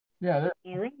Yeah.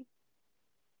 All right.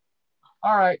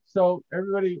 All right. So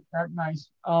everybody act nice.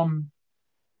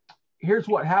 Here's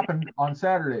what happened on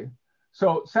Saturday.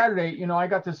 So Saturday, you know, I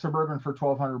got this Suburban for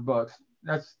 $1,200.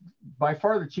 That's by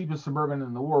far the cheapest Suburban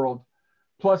in the world.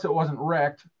 Plus, it wasn't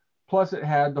wrecked. Plus, it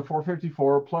had the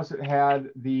 454. Plus, it had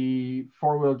the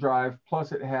four-wheel drive.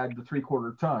 Plus, it had the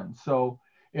three-quarter ton. So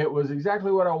it was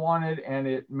exactly what I wanted, and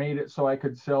it made it so I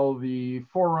could sell the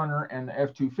 4Runner and the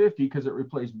F250 because it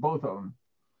replaced both of them.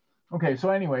 Okay, so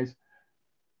anyways,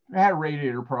 I had a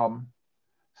radiator problem.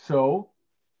 So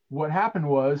what happened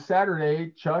was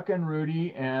Saturday, Chuck and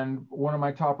Rudy and one of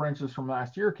my top wrenches from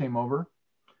last year came over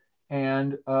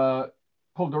and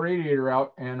pulled the radiator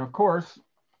out. And of course,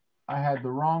 I had the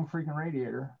wrong freaking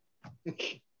radiator.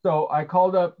 So I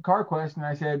called up CarQuest and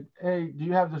I said, "Hey, do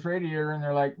you have this radiator?" And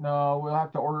they're like, "No, we'll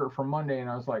have to order it for Monday." And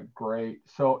I was like, "Great."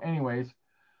 So, anyways,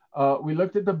 we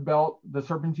looked at the belt, the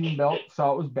serpentine belt,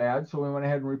 saw it was bad. So we went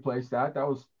ahead and replaced that. That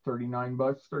was $39,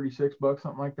 $36,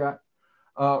 something like that.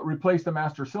 Replaced the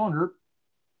master cylinder.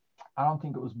 I don't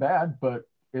think it was bad, but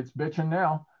it's bitching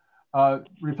now.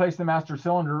 Replaced the master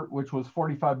cylinder, which was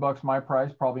 $45 my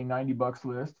price, probably $90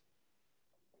 list.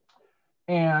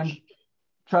 And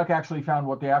Chuck actually found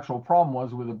what the actual problem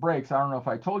was with the brakes. I don't know if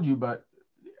I told you, but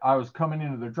I was coming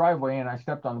into the driveway and I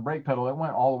stepped on the brake pedal. It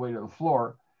went all the way to the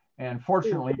floor. And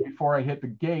fortunately, before I hit the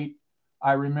gate,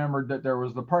 I remembered that there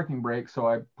was the parking brake. So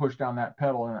I pushed down that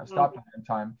pedal and it stopped it in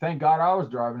time. Thank God I was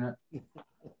driving it.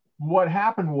 What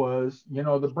happened was, you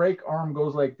know, the brake arm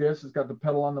goes like this. It's got the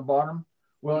pedal on the bottom.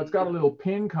 Well, it's got a little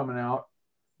pin coming out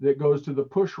that goes to the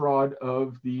push rod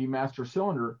of the master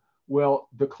cylinder. Well,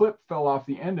 the clip fell off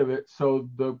the end of it, so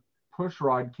the push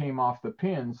rod came off the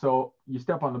pin. So you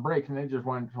step on the brake and it just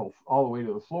went all the way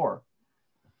to the floor.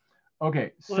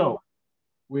 Okay, so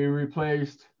we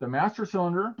replaced the master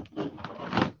cylinder.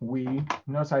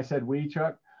 Notice I said we,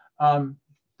 Chuck.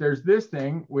 There's this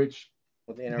thing which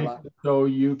with the interlock. So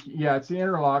it's the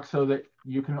interlock so that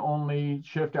you can only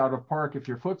shift out of park if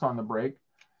your foot's on the brake.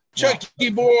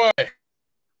 Chucky boy.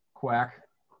 Quack.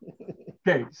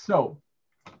 Okay, so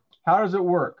how does it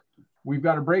work? We've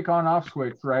got a brake on off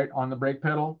switch, right, on the brake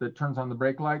pedal that turns on the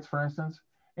brake lights, for instance.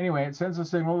 Anyway, it sends a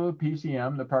signal to the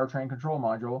PCM, the powertrain control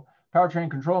module. Powertrain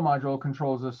control module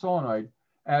controls the solenoid.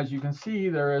 As you can see,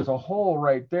 there is a hole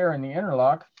right there in the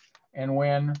interlock. And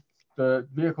when the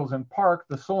vehicle's in park,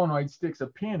 the solenoid sticks a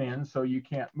pin in so you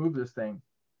can't move this thing.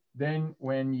 Then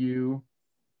when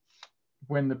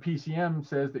the PCM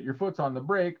says that your foot's on the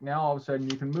brake, now all of a sudden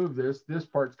you can move this. This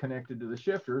part's connected to the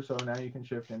shifter, so now you can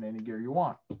shift in any gear you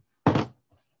want.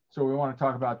 So we want to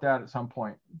talk about that at some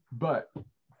point. But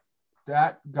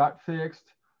that got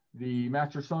fixed. The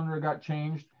master cylinder got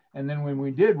changed. And then when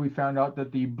we did, we found out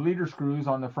that the bleeder screws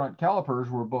on the front calipers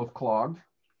were both clogged.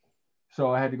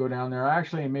 So I had to go down there. I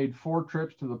actually made 4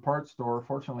 trips to the parts store.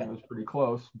 Fortunately, it was pretty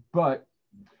close, but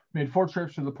made 4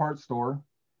 trips to the parts store.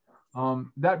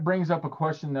 That brings up a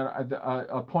question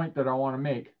a point that I want to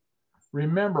make.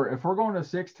 Remember, if we're going to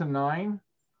 6 to 9,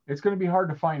 it's going to be hard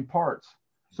to find parts.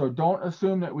 So don't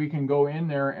assume that we can go in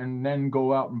there and then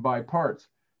go out and buy parts.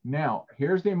 Now,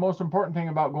 here's the most important thing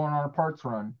about going on a parts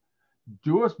run.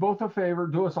 Do us both a favor,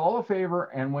 do us all a favor,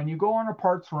 and when you go on a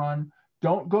parts run,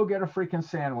 don't go get a freaking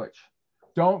sandwich.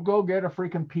 Don't go get a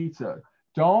freaking pizza.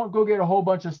 Don't go get a whole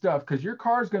bunch of stuff because your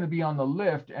car is going to be on the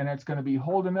lift and it's going to be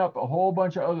holding up a whole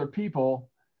bunch of other people.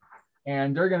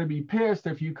 And they're going to be pissed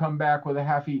if you come back with a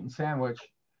half-eaten sandwich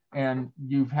and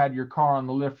you've had your car on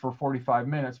the lift for 45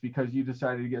 minutes because you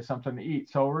decided to get something to eat.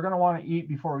 So we're going to want to eat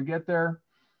before we get there.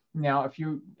 Now, if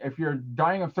you're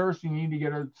dying of thirst, you need to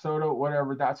get a soda,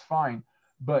 whatever, that's fine.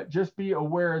 But just be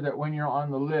aware that when you're on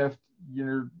the lift,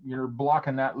 you're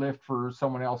blocking that lift for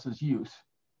someone else's use,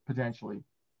 potentially,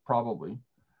 probably.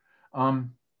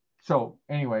 So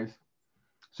anyways,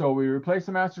 so we replaced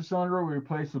the master cylinder, we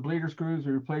replaced the bleeder screws,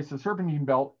 we replaced the serpentine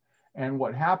belt, and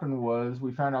what happened was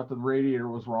we found out the radiator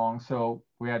was wrong, so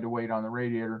we had to wait on the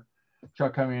radiator.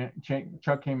 Chuck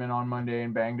came in on Monday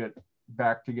and banged it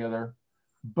back together.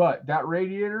 But that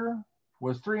radiator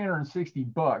was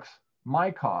 $360,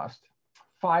 my cost,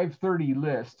 $530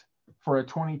 list for a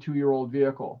 22-year-old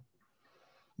vehicle.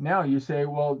 Now you say,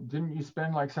 well, didn't you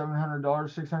spend like $700,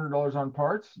 $600 on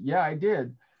parts? Yeah, I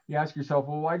did. You ask yourself,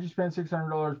 well, why'd you spend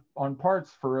 $600 on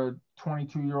parts for a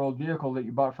 22-year-old vehicle that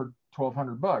you bought for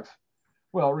 $1,200?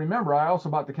 Well, remember, I also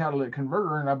bought the catalytic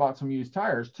converter and I bought some used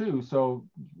tires too. So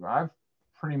I've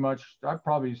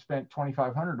probably spent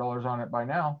 $2,500 on it by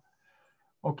now.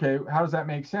 Okay, how does that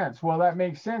make sense? Well, that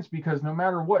makes sense because no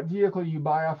matter what vehicle you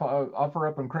buy off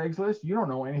OfferUp and Craigslist, you don't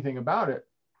know anything about it.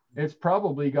 It's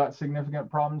probably got significant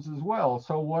problems as well.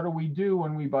 So what do we do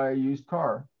when we buy a used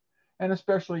car? And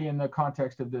especially in the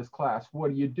context of this class,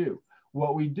 what do?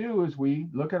 What we do is we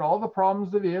look at all the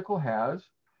problems the vehicle has,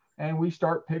 and we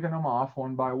start picking them off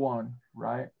one by one,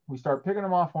 right? We start picking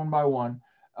them off one by one,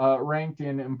 ranked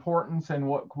in importance and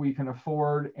what we can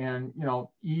afford and, you know,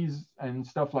 ease and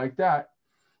stuff like that.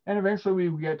 And eventually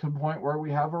we get to the point where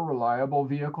we have a reliable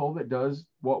vehicle that does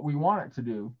what we want it to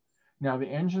do. Now the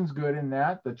engine's good in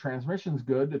that, the transmission's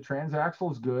good, the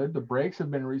transaxle's good, the brakes have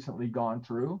been recently gone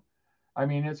through. I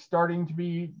mean, it's starting to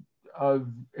be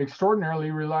an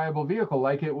extraordinarily reliable vehicle,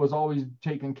 like it was always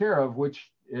taken care of,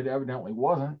 which it evidently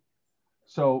wasn't.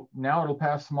 So now it'll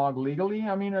pass smog legally.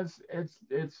 I mean,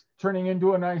 it's turning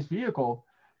into a nice vehicle.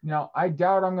 Now, I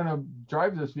doubt I'm going to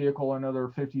drive this vehicle another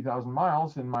 50,000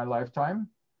 miles in my lifetime.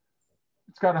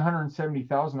 It's got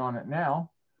 170,000 on it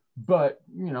now, but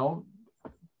you know,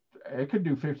 it could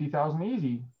do 50,000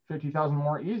 easy, 50,000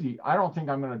 more easy. I don't think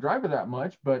I'm going to drive it that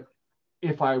much, but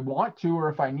if I want to, or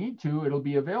if I need to, it'll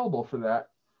be available for that.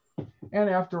 And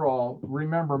after all,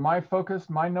 remember, my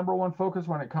number one focus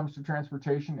when it comes to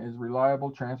transportation is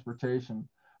reliable transportation.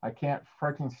 I can't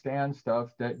freaking stand stuff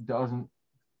that doesn't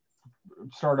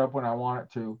start up when I want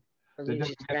it to. That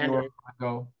doesn't get me where I want to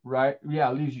go, right? Yeah,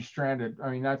 it leaves you stranded.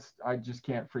 I mean, I just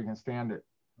can't freaking stand it.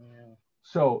 Yeah.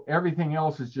 So everything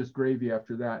else is just gravy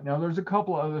after that. Now, there's a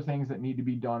couple of other things that need to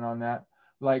be done on that.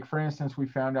 Like, for instance, we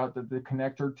found out that the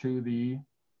connector to the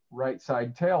right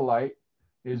side tail light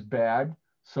is bad.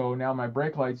 So now my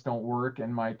brake lights don't work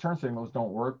and my turn signals don't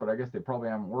work, but I guess they probably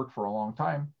haven't worked for a long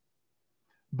time.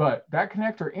 But that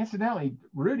connector, incidentally,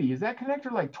 Rudy, is that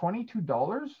connector like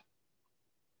 $22?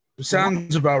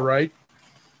 Sounds about right.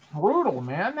 Brutal,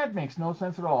 man. That makes no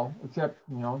sense at all, except,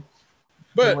 you know.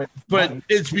 But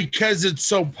it's because it's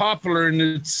so popular and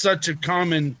it's such a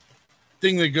common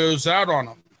thing that goes out on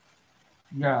them.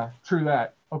 Yeah, true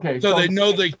that. Okay. So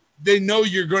they know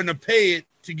you're going to pay it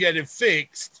to get it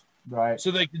fixed. Right. So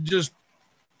they can just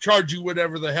charge you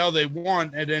whatever the hell they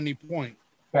want at any point.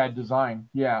 Bad design.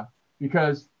 Yeah.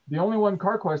 Because the only one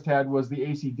CarQuest had was the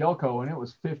AC Delco and it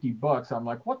was $50. I'm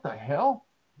like, what the hell?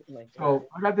 So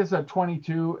I got this at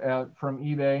 22 from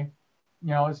eBay. You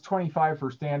know, it's 25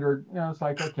 for standard. You know, it's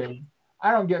like, okay,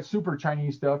 I don't get super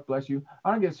Chinese stuff, bless you.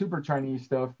 I don't get super Chinese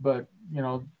stuff, but you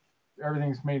know,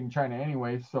 everything's made in China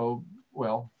anyway. So,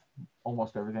 well,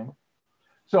 almost everything.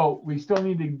 So we still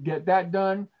need to get that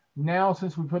done. Now,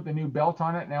 since we put the new belt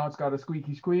on it, now it's got a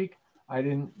squeaky squeak. I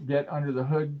didn't get under the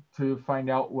hood to find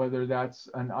out whether that's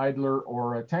an idler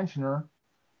or a tensioner.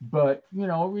 But, you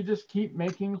know, we just keep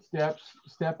making steps,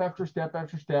 step after step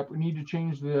after step. We need to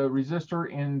change the resistor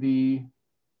in the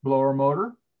blower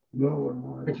motor,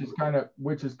 which is kind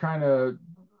of,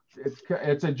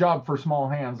 it's a job for small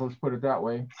hands, let's put it that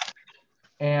way.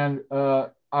 And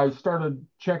I started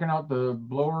checking out the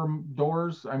blower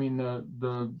doors. I mean,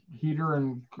 the heater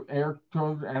and air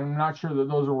code, and I'm not sure that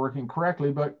those are working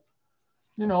correctly, but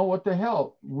you know, what the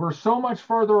hell? We're so much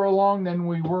farther along than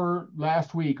we were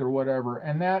last week or whatever.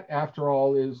 And that, after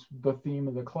all, is the theme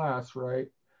of the class, right?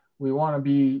 We want to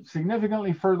be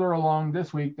significantly further along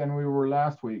this week than we were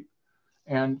last week.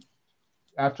 And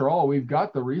after all, we've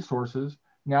got the resources.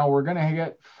 Now we're going to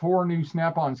get 4 new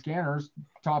Snap-on scanners,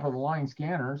 top of the line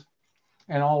scanners,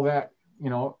 and all that, you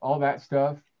know, all that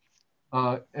stuff.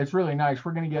 It's really nice.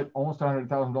 We're going to get almost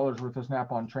 $100,000 worth of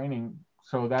Snap-on training.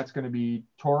 So that's going to be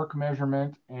torque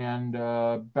measurement and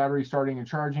battery starting and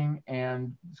charging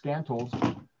and scan tools.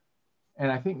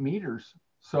 And I think meters.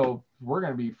 So we're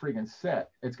going to be freaking set.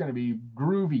 It's going to be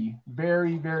groovy,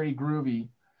 very, very groovy.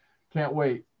 Can't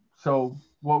wait. So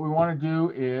what we want to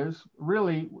do is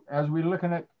really, as we're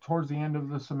looking at towards the end of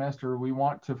the semester, we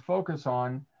want to focus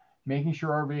on making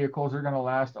sure our vehicles are going to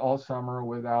last all summer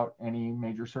without any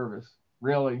major service,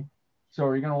 really. So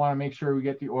we're going to want to make sure we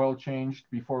get the oil changed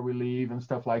before we leave and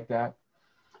stuff like that.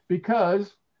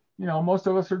 Because, you know, most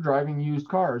of us are driving used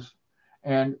cars.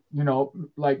 And, you know,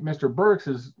 like Mr. Burks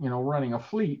is, you know, running a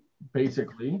fleet,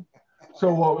 basically.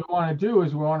 So what we want to do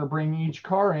is we want to bring each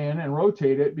car in and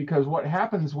rotate it, because what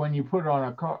happens when you put it on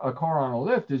a car on a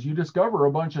lift is you discover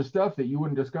a bunch of stuff that you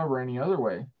wouldn't discover any other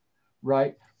way,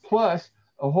 right? Plus,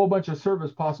 a whole bunch of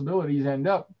service possibilities end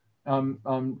up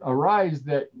arise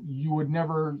that you would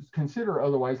never consider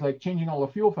otherwise, like changing all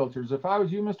the fuel filters. If I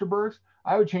was you, Mr. Burks,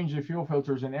 I would change the fuel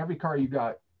filters in every car you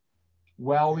got.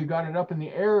 Well, we got it up in the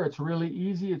air. It's really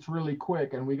easy. It's really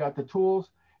quick. And we got the tools.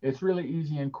 It's really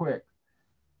easy and quick.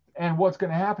 And what's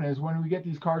going to happen is when we get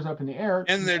these cars up in the air.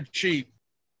 And they're cheap.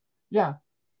 Yeah.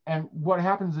 And what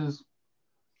happens is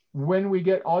when we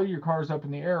get all your cars up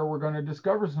in the air, we're going to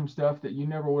discover some stuff that you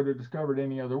never would have discovered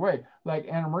any other way. Like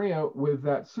Anna Maria with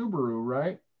that Subaru,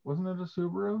 right? Wasn't it a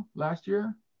Subaru last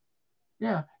year?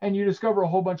 Yeah, and you discover a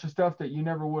whole bunch of stuff that you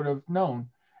never would have known.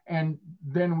 And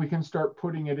then we can start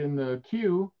putting it in the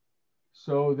queue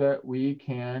so that we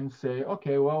can say,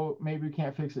 okay, well, maybe we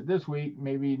can't fix it this week.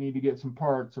 Maybe you need to get some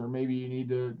parts, or maybe you need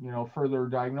to, further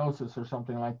diagnosis or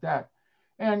something like that.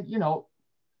 And,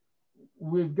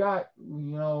 we've got,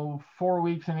 4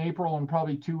 weeks in April and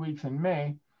probably 2 weeks in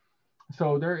May.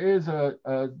 So there is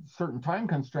a certain time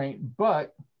constraint,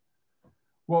 but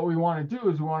what we want to do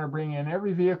is we want to bring in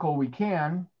every vehicle we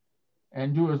can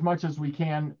and do as much as we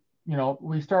can.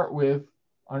 We start with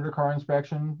undercar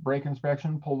inspection, brake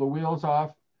inspection, pull the wheels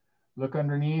off, look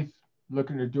underneath,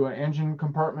 looking to do an engine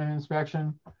compartment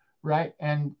inspection, right?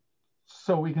 And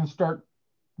so we can start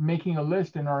making a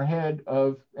list in our head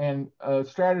and a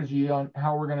strategy on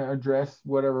how we're going to address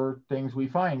whatever things we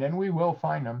find, and we will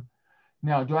find them.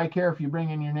 Now, do I care if you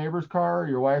bring in your neighbor's car, or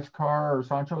your wife's car, or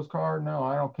Sancho's car? No,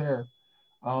 I don't care.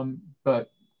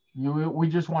 But we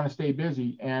just want to stay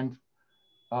busy. And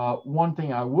one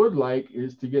thing I would like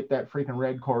is to get that freaking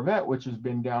red Corvette, which has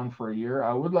been down for a year.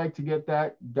 I would like to get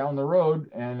that down the road.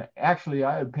 And actually,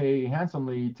 I would pay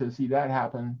handsomely to see that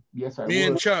happen. Yes, I would. Me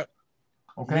and Chuck.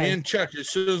 Okay. Me and Chuck, as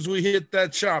soon as we hit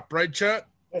that shop, right, Chuck?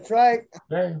 That's right.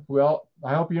 Okay. Well,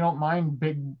 I hope you don't mind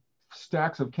big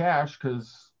stacks of cash,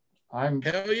 because I'm.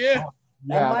 Hell yeah.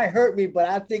 That might hurt me, but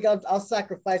I think I'll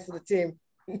sacrifice for the team.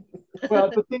 Well,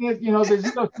 the thing is, the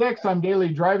Z06 I'm daily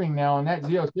driving now, and that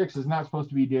Z06 is not supposed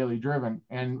to be daily driven,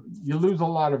 and you lose a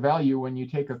lot of value when you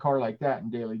take a car like that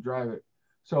and daily drive it.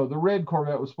 So the red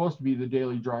Corvette was supposed to be the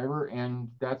daily driver, and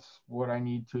that's what I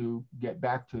need to get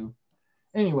back to.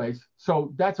 Anyways,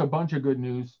 so that's a bunch of good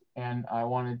news, and I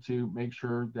wanted to make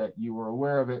sure that you were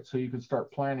aware of it so you could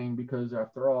start planning, because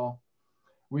after all,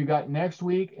 we got next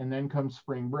week and then comes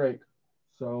spring break.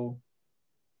 So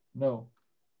no,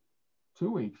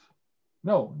 2 weeks.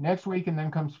 No, next week and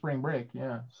then comes spring break.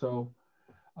 Yeah. So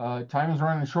time is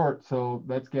running short, so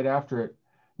let's get after it.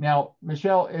 Now,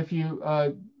 Michelle, if you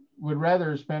would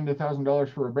rather spend $1,000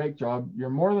 for a brake job, you're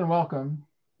more than welcome.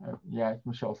 Yeah,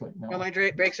 Michelle's like, no. Well, my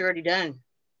brakes are already done.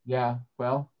 Yeah,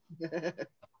 well, I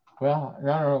don't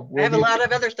know. I have a lot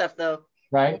of other stuff though.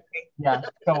 Right? Yeah.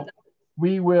 So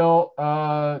we will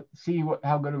see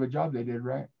how good of a job they did,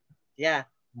 right? Yeah.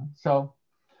 So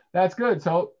that's good.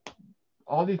 So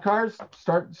all these cars,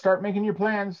 start making your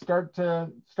plans, start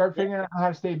figuring out how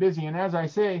to stay busy. And as I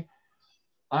say,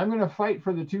 I'm going to fight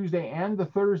for the Tuesday and the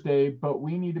Thursday, but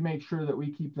we need to make sure that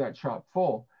we keep that shop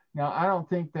full. Now, I don't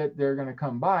think that they're going to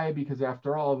come by, because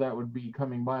after all, that would be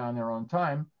coming by on their own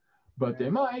time, but they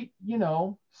might,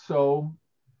 so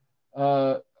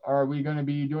are we going to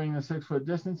be doing the 6-foot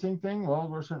distancing thing? Well,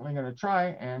 we're certainly going to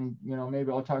try, and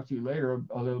maybe I'll talk to you later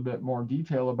a little bit more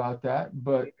detail about that,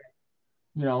 but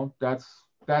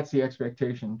that's the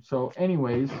expectation. So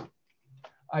anyways,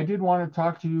 I did want to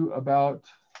talk to you about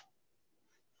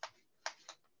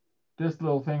this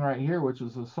little thing right here, which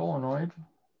is a solenoid.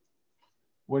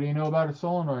 What do you know about a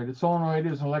solenoid? A solenoid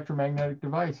is an electromagnetic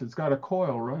device. It's got a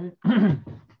coil, right?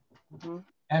 Mm-hmm.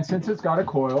 And since it's got a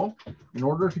coil, in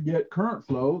order to get current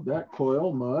flow, that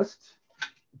coil must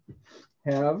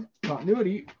have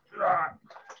continuity.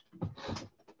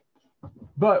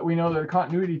 But we know that a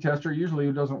continuity tester usually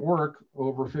doesn't work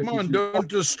over 50. Come on, don't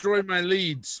destroy my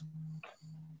leads.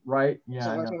 Right? Yeah.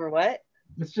 So over what?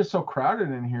 It's just so crowded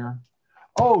in here.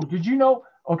 Oh, did you know?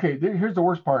 Okay, here's the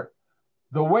worst part.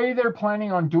 The way they're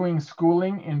planning on doing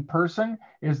schooling in person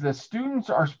is the students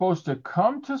are supposed to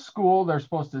come to school, they're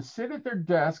supposed to sit at their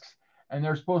desks, and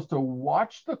they're supposed to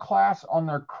watch the class on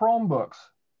their Chromebooks.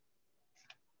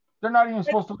 They're not even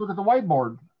supposed to look at the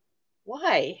whiteboard.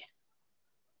 Why?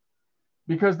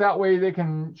 Because that way they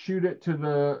can shoot it to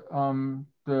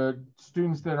the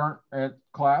students that aren't at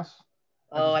class.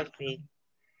 Oh, I see.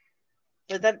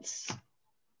 But that's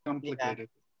complicated.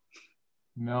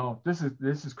 No, this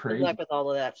is crazy. Good luck with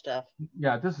all of that stuff.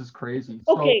 Yeah, this is crazy.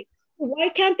 Okay, so why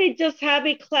can't they just have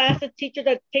a class, a teacher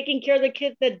that's taking care of the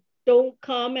kids that don't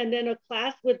come, and then a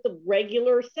class with the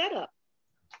regular setup?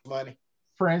 Money.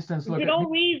 For instance, look. You no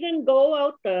reason go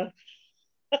out the.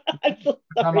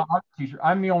 I'm an auto teacher.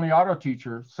 I'm the only auto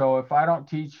teacher, so if I don't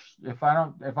teach, if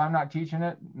I'm not teaching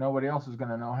it, nobody else is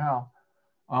going to know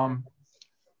how.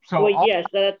 So well, yes,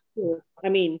 that's true. I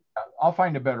mean, I'll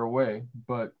find a better way,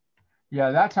 but.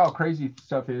 Yeah, that's how crazy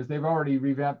stuff is. They've already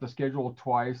revamped the schedule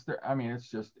twice. I mean,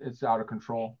 it's out of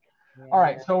control. Yeah. All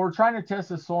right, so we're trying to test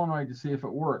the solenoid to see if it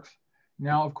works.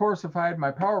 Now, of course, if I had my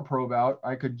power probe out,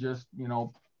 I could just,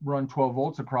 run 12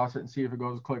 volts across it and see if it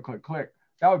goes click, click, click.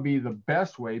 That would be the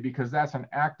best way, because that's an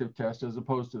active test as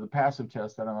opposed to the passive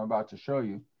test that I'm about to show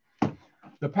you.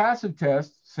 The passive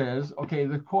test says, okay,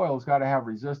 the coil's got to have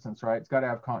resistance, right? It's got to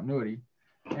have continuity.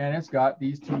 and it's got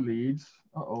these two leads.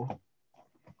 Uh-oh.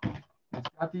 It's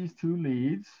got these two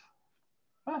leads.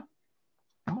 Huh.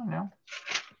 Come on now.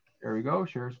 There we go.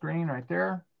 Share screen right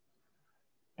there.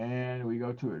 And we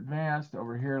go to advanced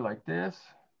over here like this.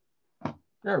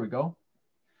 There we go.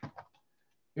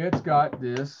 It's got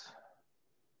this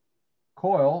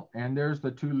coil, and there's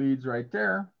the two leads right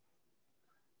there.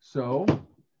 So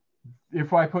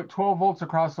if I put 12 volts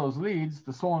across those leads,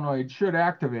 the solenoid should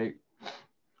activate.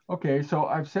 Okay, so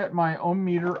I've set my ohm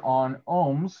meter on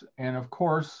ohms, and of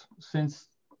course, since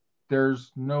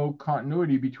there's no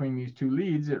continuity between these two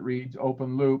leads, it reads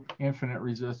open loop, infinite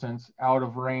resistance, out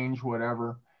of range,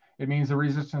 whatever. It means the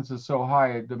resistance is so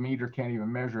high, the meter can't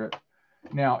even measure it.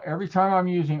 Now, every time I'm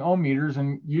using ohm meters,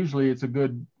 and usually it's a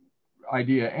good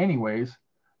idea anyways,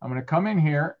 I'm going to come in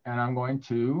here and I'm going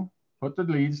to put the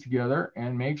leads together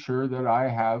and make sure that I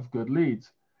have good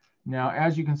leads. Now,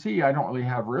 as you can see, I don't really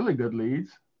have really good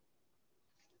leads.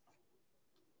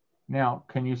 Now,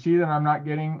 can you see that I'm not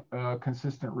getting a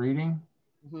consistent reading?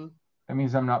 Mm-hmm. That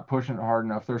means I'm not pushing it hard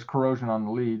enough. There's corrosion on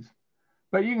the leads.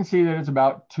 But you can see that it's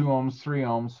about 2 ohms, 3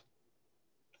 ohms.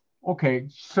 Okay,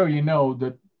 so you know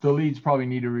that the leads probably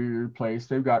need to be replaced.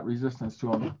 They've got resistance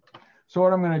to them. So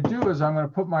what I'm going to do is I'm going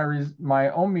to put my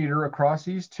ohm meter across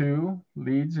these two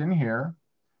leads in here,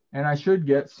 and I should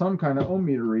get some kind of ohm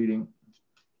meter reading.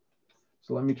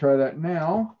 So let me try that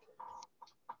now.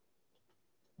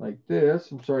 Like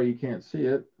this. I'm sorry you can't see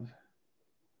it.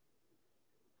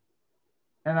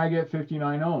 And I get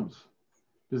 59 ohms.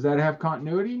 Does that have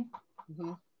continuity?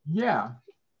 Mm-hmm. Yeah.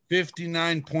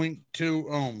 59.2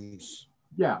 ohms.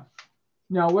 Yeah.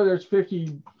 Now, whether it's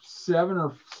 57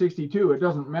 or 62, it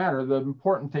doesn't matter. The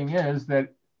important thing is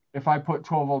that if I put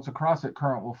 12 volts across it,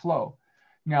 current will flow.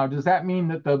 Now, does that mean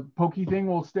that the pokey thing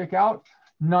will stick out?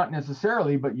 Not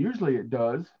necessarily, but usually it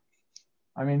does.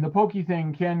 I mean, the pokey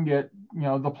thing can get, you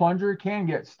know, the plunger can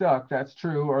get stuck. That's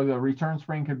true. Or the return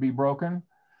spring could be broken.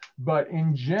 But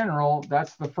in general,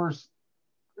 that's the first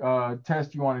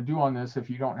test you want to do on this if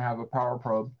you don't have a power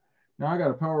probe. Now, I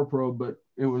got a power probe, but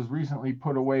it was recently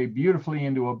put away beautifully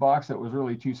into a box that was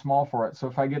really too small for it. So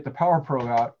if I get the power probe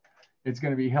out, it's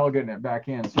going to be hell getting it back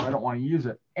in. So I don't want to use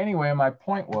it. Anyway, my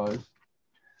point was,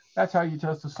 that's how you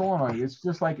test a solenoid. It's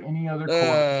just like any other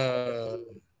coil.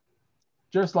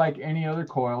 Just like any other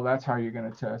coil, that's how you're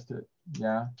going to test it.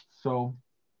 Yeah. So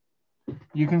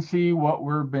you can see what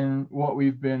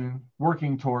we've been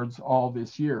working towards all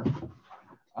this year.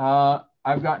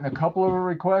 I've gotten a couple of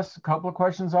requests, a couple of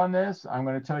questions on this. I'm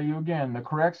going to tell you again, the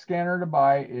correct scanner to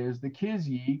buy is the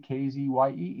KZYEE,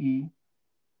 KZYEE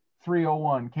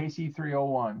 301,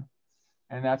 KC301.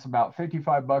 And that's about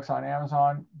 55 bucks on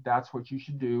Amazon. That's what you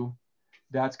should do.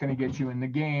 That's going to get you in the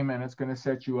game, and it's going to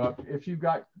set you up. If you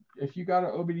got an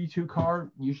OBD2 car,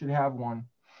 you should have one,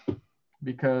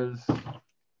 because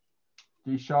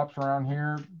these shops around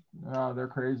here, they're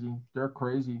crazy. They're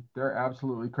crazy. They're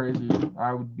absolutely crazy.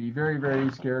 I would be very, very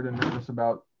scared and nervous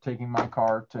about taking my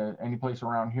car to any place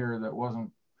around here that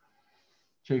wasn't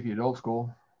Chafee Adult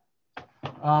School.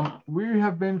 We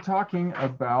have been talking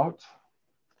about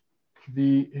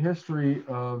the history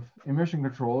of emission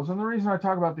controls. And the reason I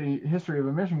talk about the history of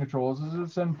emission controls is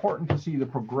it's important to see the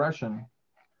progression.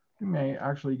 We may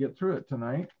actually get through it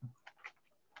tonight.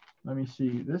 Let me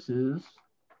see. This is,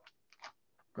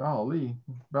 golly,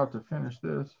 about to finish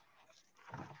this.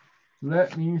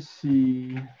 Let me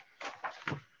see.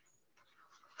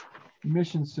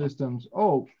 Emission systems.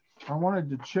 Oh, I wanted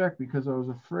to check because I was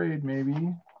afraid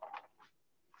maybe.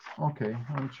 Okay,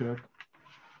 let me check.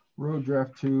 Road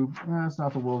draft tube. That's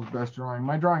not the world's best drawing.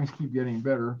 My drawings keep getting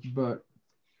better, but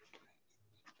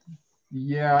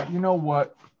yeah, you know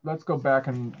what? Let's go back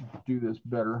and do this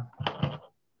better.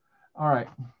 All right.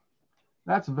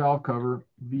 That's a valve cover,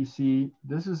 VC.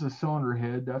 This is a cylinder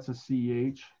head. That's a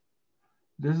CH.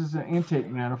 This is an intake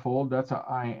manifold. That's a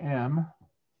IM.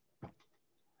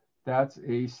 That's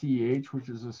a CH, which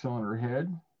is a cylinder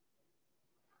head.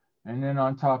 And then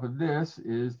on top of this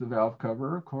is the valve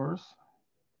cover, of course.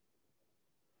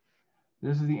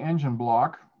 This is the engine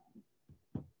block.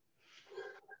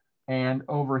 And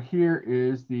over here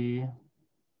is the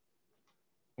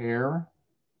air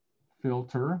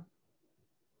filter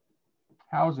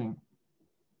housing.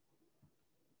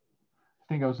 I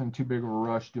think I was in too big of a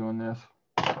rush doing this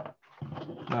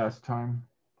last time.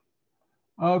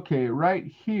 Okay, right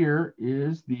here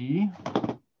is the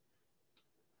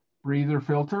breather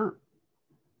filter.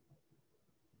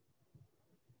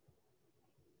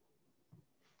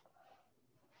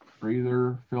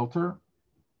 Breather filter.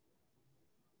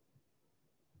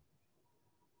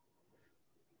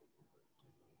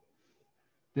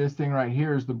 This thing right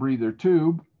here is the breather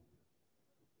tube.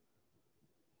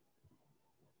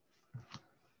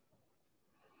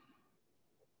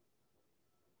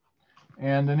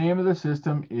 And the name of the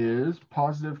system is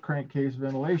positive crankcase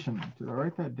ventilation. Did I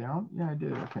write that down? Yeah, I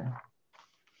did. Okay.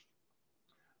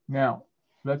 Now,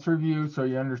 let's review so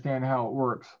you understand how it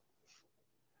works.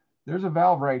 There's a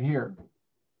valve right here.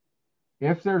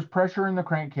 If there's pressure in the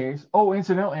crankcase, oh,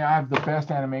 incidentally, I have the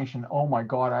best animation. Oh my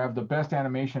God, I have the best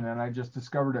animation and I just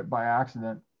discovered it by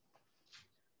accident.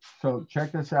 So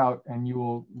check this out and you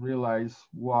will realize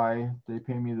why they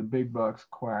pay me the big bucks,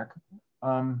 quack.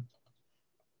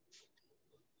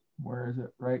 Where is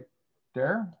it? Right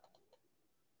there.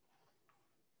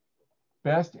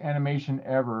 Best animation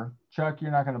ever. Chuck, you're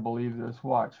not going to believe this.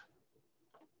 Watch.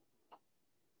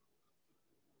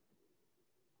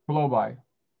 Blow by.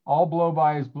 All blow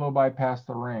by is blow by past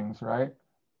the rings, right?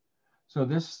 So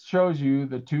this shows you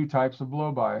the two types of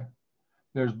blow by.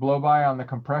 There's blow by on the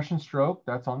compression stroke,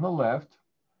 that's on the left.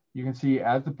 You can see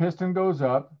as the piston goes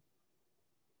up,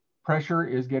 pressure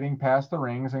is getting past the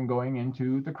rings and going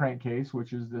into the crankcase,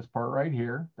 which is this part right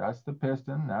here. That's the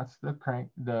piston, that's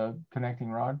the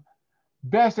connecting rod.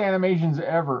 Best animations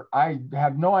ever. I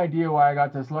have no idea why I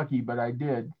got this lucky, but I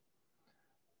did.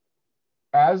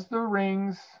 As the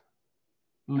rings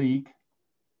leak,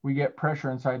 we get pressure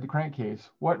inside the crankcase.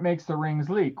 What makes the rings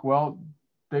leak? Well,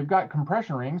 they've got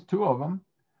compression rings, 2 of them,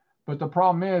 but the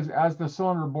problem is as the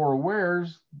cylinder bore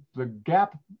wears, the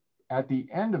gap at the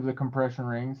end of the compression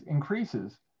rings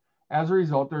increases. As a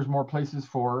result, there's more places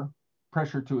for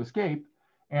pressure to escape,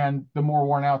 and the more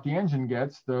worn out the engine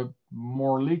gets, the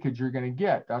more leakage you're going to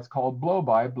get. That's called blow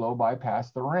by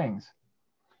past the rings.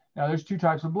 Now there's 2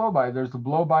 types of blow by. There's the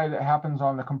blow by that happens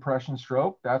on the compression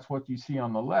stroke. That's what you see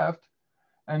on the left.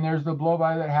 And there's the blow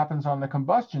by that happens on the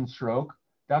combustion stroke.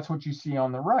 That's what you see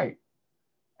on the right.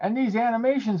 And these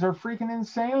animations are freaking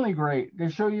insanely great. They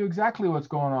show you exactly what's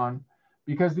going on,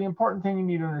 because the important thing you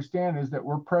need to understand is that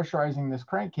we're pressurizing this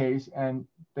crankcase, and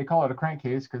they call it a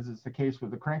crankcase because it's the case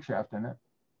with the crankshaft in it.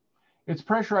 It's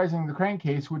pressurizing the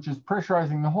crankcase, which is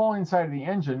pressurizing the whole inside of the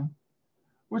engine,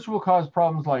 which will cause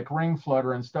problems like ring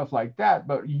flutter and stuff like that.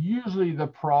 But usually the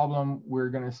problem we're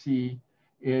going to see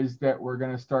is that we're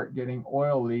going to start getting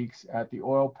oil leaks at the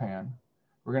oil pan.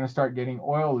 We're going to start getting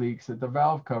oil leaks at the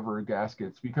valve cover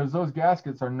gaskets, because those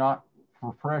gaskets are not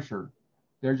for pressure.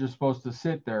 They're just supposed to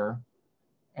sit there.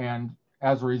 And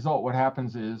as a result, what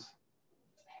happens is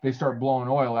they start blowing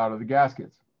oil out of the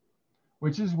gaskets,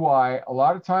 which is why a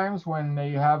lot of times when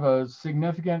they have a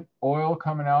significant oil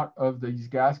coming out of these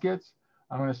gaskets,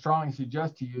 I'm going to strongly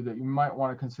suggest to you that you might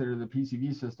want to consider the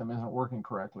PCV system isn't working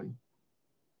correctly.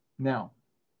 Now,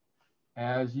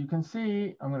 as you can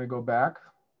see, I'm going to go back.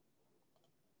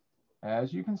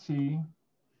 As you can see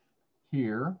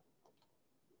here,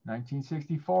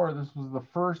 1964, this was the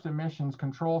first emissions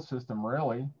control system,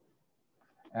 really.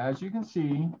 As you can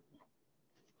see,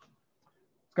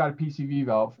 it's got a PCV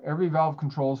valve. Every valve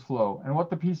controls flow. And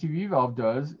what the PCV valve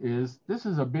does is, this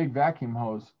is a big vacuum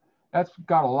hose. That's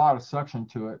got a lot of suction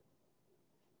to it.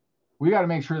 We got to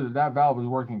make sure that that valve is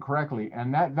working correctly.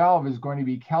 And that valve is going to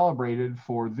be calibrated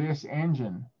for this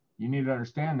engine. You need to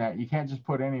understand that. You can't just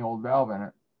put any old valve in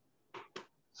it.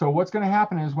 So what's going to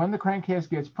happen is when the crankcase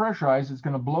gets pressurized, it's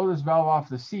going to blow this valve off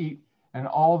the seat, and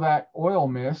all that oil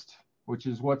mist, which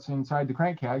is what's inside the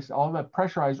crankcase, all that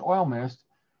pressurized oil mist,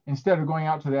 instead of going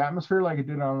out to the atmosphere like it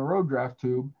did on the road draft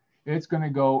tube, it's going to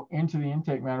go into the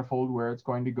intake manifold, where it's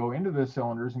going to go into the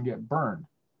cylinders and get burned.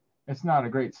 It's not a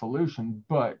great solution,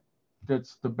 but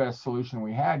that's the best solution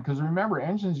we had, because remember,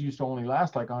 engines used to only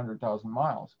last like 100,000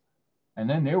 miles, and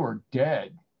then they were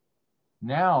dead.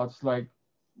 Now it's like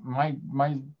my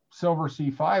Silver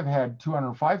C5 had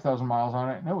 205,000 miles on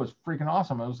it, and it was freaking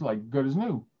awesome. It was like good as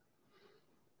new,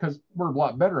 because we're a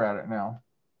lot better at it now.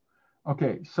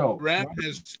 Okay, so Ram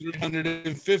has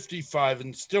 355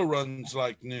 and still runs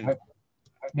like new.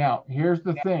 Now, here's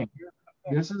the thing.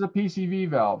 This is a PCV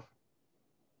valve.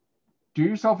 Do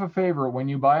yourself a favor, when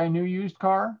you buy a new used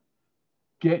car,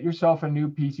 get yourself a new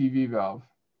PCV valve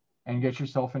and get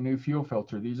yourself a new fuel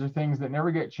filter. These are things that never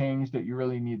get changed that you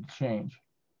really need to change.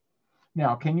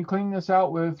 Now, can you clean this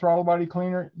out with throttle body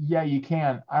cleaner? Yeah, you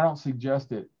can. I don't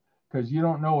suggest it, because you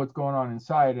don't know what's going on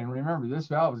inside. And remember, this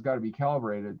valve has got to be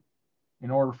calibrated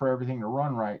in order for everything to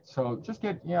run right. So just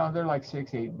get, you know, they're like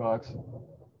 $6-8.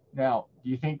 Now, do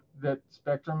you think that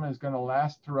Spectrum is going to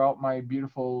last throughout my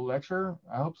beautiful lecture?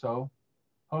 I hope so.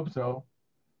 Hope so.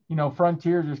 You know,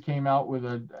 Frontier just came out with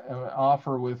an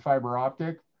offer with fiber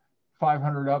optic,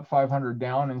 500 up, 500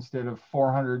 down, instead of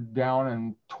 400 down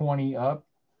and 20 up.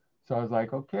 So I was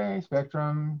like, okay,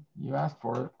 Spectrum, you asked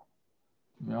for it.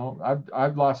 You know,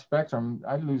 I've lost Spectrum.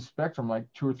 I lose Spectrum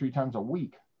like 2 or 3 times a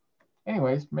week.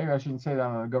 Anyways, maybe I shouldn't say that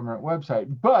on a government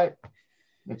website, but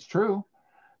it's true.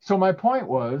 So my point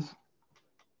was,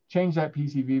 change that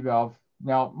PCV valve.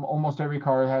 Now, almost every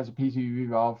car has a PCV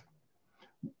valve.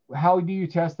 How do you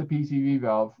test the PCV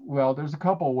valve? Well, there's a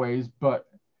couple of ways, but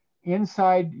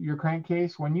inside your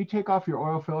crankcase, when you take off your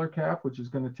oil filler cap, which is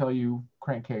going to tell you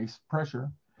crankcase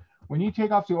pressure, when you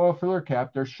take off the oil filler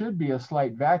cap, there should be a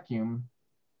slight vacuum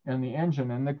in the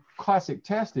engine. And the classic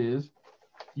test is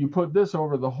you put this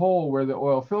over the hole where the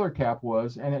oil filler cap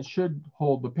was, and it should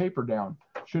hold the paper down.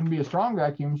 Shouldn't be a strong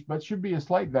vacuum, but should be a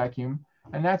slight vacuum.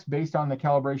 And that's based on the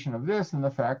calibration of this and the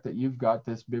fact that you've got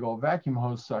this big old vacuum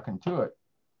hose sucking to it.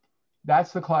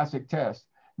 That's the classic test.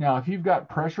 Now, if you've got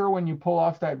pressure when you pull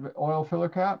off that oil filler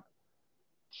cap,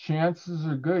 chances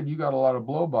are good you got a lot of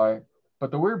blow by.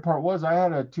 But the weird part was I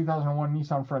had a 2001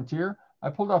 Nissan Frontier. I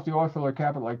pulled off the oil filler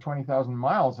cap at like 20,000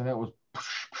 miles and it was,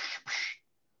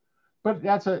 but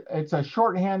it's a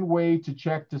shorthand way to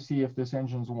check to see if this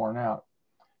engine's worn out.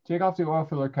 Take off the oil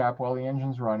filler cap while the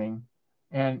engine's running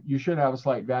and you should have a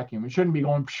slight vacuum. It shouldn't be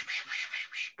going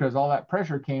because all that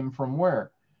pressure came from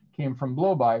where? Came from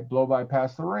blow by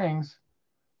past the rings,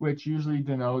 which usually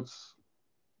denotes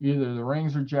either the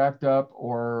rings are jacked up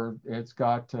or it's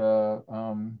got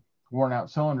worn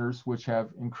out cylinders, which have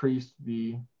increased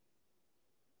the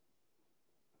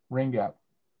ring gap.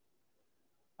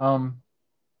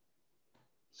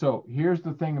 So here's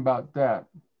the thing about that.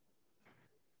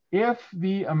 If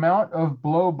the amount of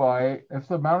blow by, if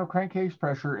the amount of crankcase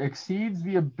pressure exceeds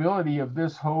the ability of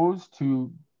this hose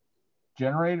to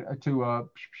generate, to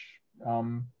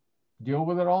deal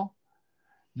with it all,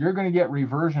 you're going to get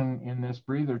reversion in this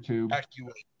breather tube.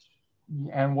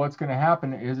 And what's going to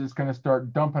happen is it's going to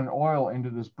start dumping oil into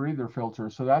this breather filter.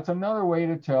 So that's another way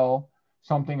to tell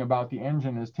something about the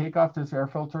engine is take off this air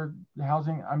filter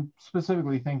housing. I'm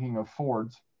specifically thinking of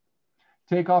Fords.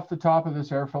 Take off the top of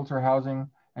this air filter housing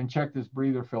and check this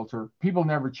breather filter. People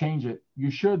never change it.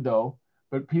 You should though,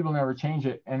 but people never change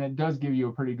it. And it does give you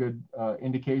a pretty good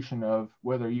indication of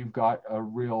whether you've got a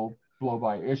real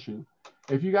blow-by issue.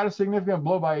 If you got a significant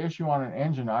blow-by issue on an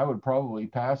engine, I would probably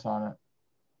pass on it.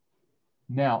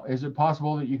 Now, is it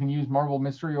possible that you can use Marvel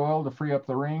Mystery Oil to free up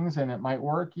the rings and it might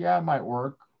work? Yeah, it might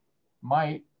work.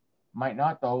 Might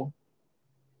not though.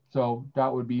 So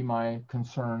that would be my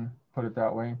concern, put it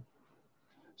that way.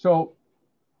 So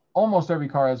almost every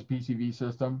car has a PCV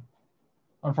system.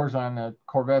 Unfortunately, on the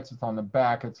Corvettes, it's on the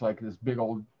back. It's like this big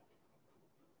old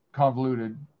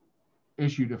convoluted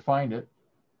issue to find it.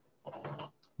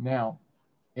 Now,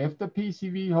 if the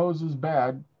PCV hose is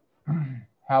bad,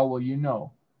 how will you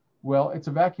know? Well, it's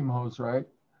a vacuum hose, right?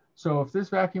 So if this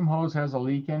vacuum hose has a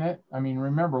leak in it, I mean,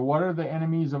 remember, what are the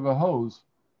enemies of a hose?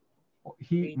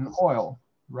 Heat and oil,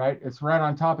 right? It's right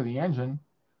on top of the engine.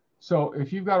 So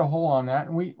if you've got a hole on that,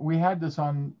 and we had this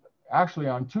on, actually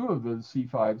on 2 of the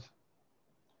C5s,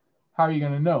 how are you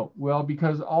going to know? Well,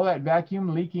 because all that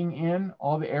vacuum leaking in,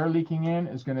 all the air leaking in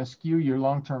is going to skew your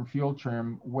long-term fuel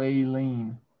trim way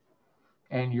lean.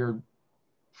 And your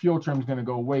fuel trim is going to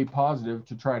go way positive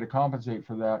to try to compensate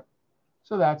for that.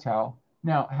 So that's how.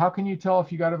 Now, how can you tell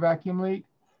if you got a vacuum leak?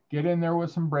 Get in there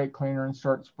with some brake cleaner and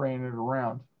start spraying it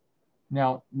around.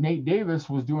 Now, Nate Davis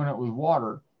was doing it with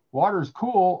water. Water is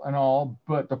cool and all,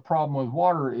 but the problem with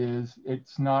water is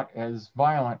it's not as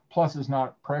violent, plus it's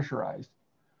not pressurized.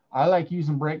 I like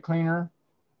using brake cleaner.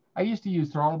 I used to use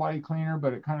throttle body cleaner,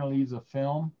 but it kind of leaves a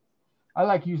film. I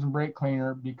like using brake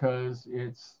cleaner because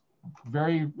it's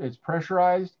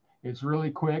pressurized, it's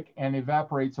really quick, and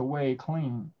evaporates away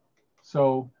clean.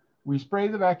 So we spray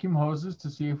the vacuum hoses to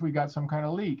see if we got some kind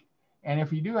of leak. And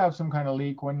if you do have some kind of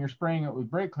leak, when you're spraying it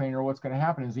with brake cleaner, what's going to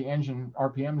happen is the engine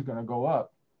RPM is going to go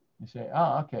up. You say,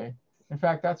 oh, okay. In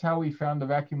fact, that's how we found the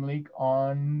vacuum leak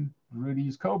on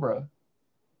Rudy's Cobra,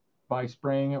 by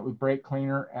spraying it with brake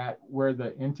cleaner at where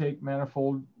the intake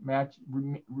manifold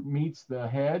meets the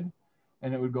head,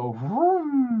 and it would go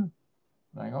vroom.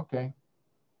 Like, okay.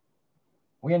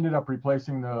 We ended up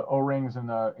replacing the O-rings and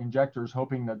the injectors,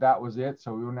 hoping that that was it,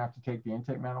 so we wouldn't have to take the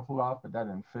intake manifold off, but that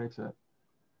didn't fix it.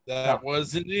 That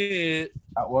wasn't it.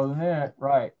 That wasn't it,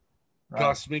 right.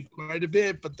 Cost me quite a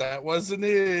bit, but that wasn't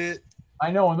it.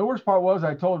 I know, and the worst part was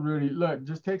I told Rudy, look,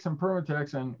 just take some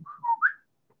Permatex, and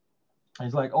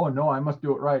he's like, oh no, I must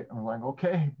do it right. I'm like,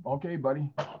 okay, buddy.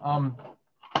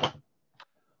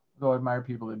 Though I admire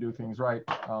people that do things right.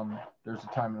 There's a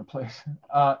time and a place.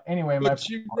 Anyway, but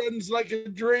she runs like a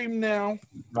dream now.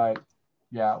 Right.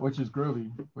 Yeah, which is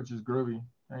groovy.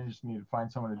 I just need to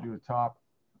find someone to do the top.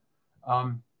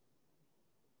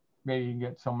 Maybe you can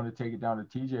get someone to take it down to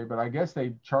TJ, but I guess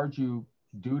they charge you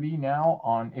duty now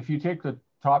on, if you take the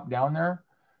top down there,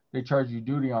 they charge you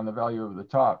duty on the value of the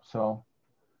top. So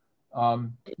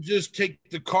Just take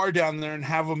the car down there and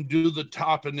have them do the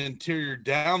top and interior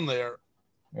down there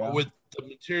with the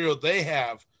material they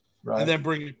have, and then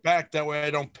bring it back. That way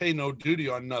I don't pay no duty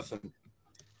on nothing.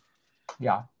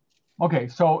 Yeah. Okay.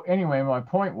 So anyway, my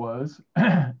point was,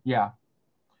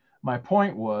 my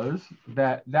point was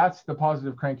that that's the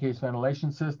positive crankcase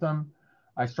ventilation system.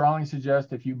 I strongly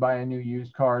suggest if you buy a new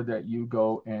used car that you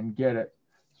go and get it.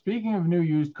 Speaking of new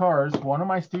used cars, one of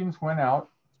my students went out,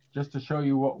 just to show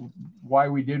you why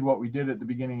we did what we did at the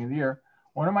beginning of the year.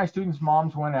 One of my students'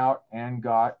 moms went out and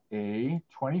got a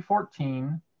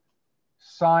 2014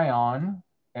 Scion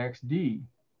XD,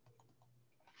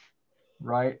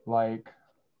 right? Like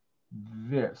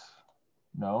this.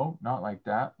 No, not like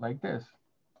that, like this.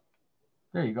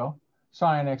 There you go,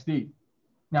 Scion XD.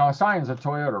 Now a Scion's a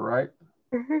Toyota, right?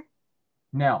 Mm-hmm.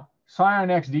 Now, Scion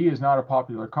XD is not a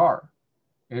popular car.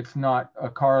 It's not a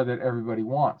car that everybody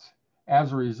wants.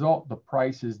 As a result, the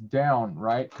price is down,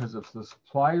 right? Because if the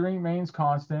supply remains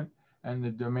constant and the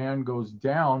demand goes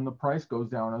down, the price goes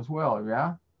down as well,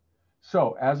 yeah?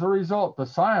 So as a result, the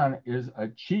Scion is a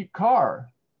cheap car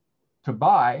to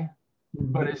buy,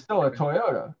 but it's still a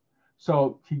Toyota.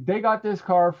 So they got this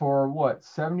car for what,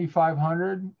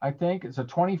 7,500, I think. It's a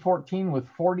 2014 with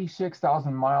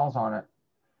 46,000 miles on it.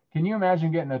 Can you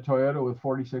imagine getting a Toyota with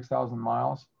 46,000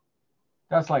 miles?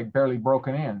 That's like barely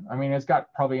broken in. I mean, it's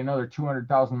got probably another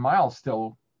 200,000 miles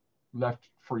still left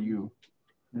for you.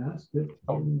 Yeah, that's good.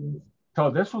 So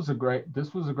this was a great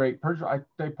purchase.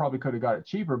 They probably could have got it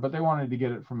cheaper, but they wanted to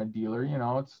get it from a dealer.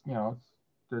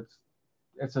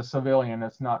 It's a civilian.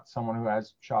 It's not someone who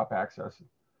has shop access.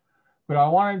 But I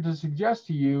wanted to suggest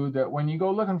to you that when you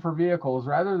go looking for vehicles,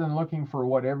 rather than looking for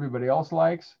what everybody else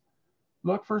likes,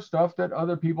 look for stuff that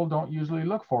other people don't usually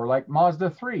look for, like Mazda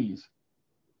 3s.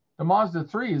 The Mazda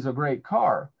 3 is a great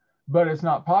car, but it's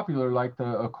not popular like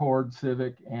the Accord,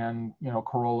 Civic, and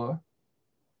Corolla.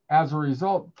 As a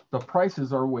result, the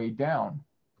prices are way down.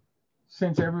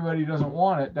 Since everybody doesn't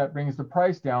want it, that brings the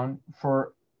price down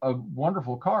for a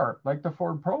wonderful car. Like the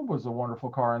Ford Probe was a wonderful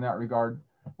car in that regard.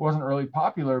 It wasn't really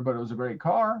popular, but it was a great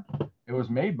car. It was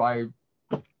made by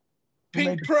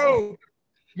Pink Probe.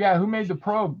 Yeah, who made the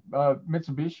Probe?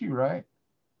 Mitsubishi, right?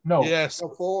 No. Yes.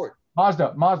 Ford.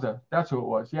 Mazda. That's who it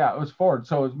was. Yeah, it was Ford.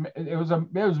 So it was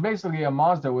basically a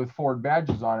Mazda with Ford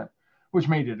badges on it, which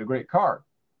made it a great car.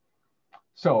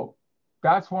 So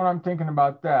that's what I'm thinking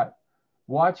about that.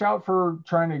 Watch out for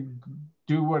trying to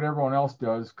do what everyone else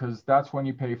does, because that's when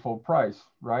you pay full price,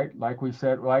 right? Like we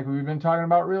said, like we've been talking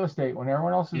about real estate. When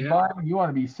everyone else is buying, you want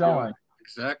to be selling. Yeah,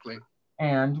 exactly.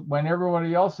 And when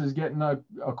everybody else is getting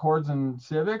Accords and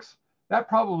Civics, that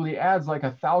probably adds like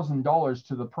 $1,000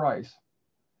 to the price.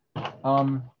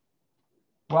 While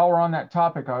we're on that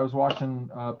topic, I was watching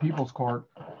People's Court,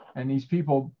 and these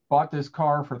people bought this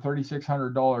car for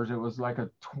 $3,600. It was like a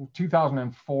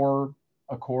 2004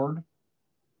 Accord.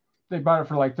 They bought it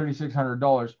for like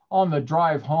 $3,600. On the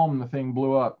drive home, the thing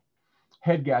blew up.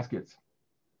 Head gaskets.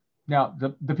 Now,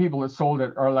 the people that sold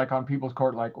it are like on People's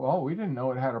Court, like, well, we didn't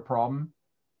know it had a problem.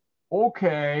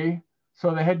 Okay.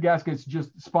 So the head gaskets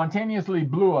just spontaneously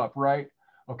blew up, right?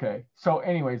 Okay. So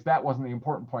anyways, that wasn't the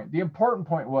important point. The important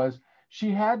point was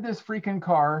she had this freaking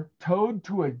car towed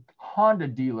to a Honda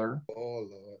dealer. Oh,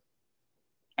 Lord.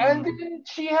 And then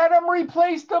she had them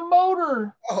replace the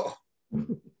motor. Oh.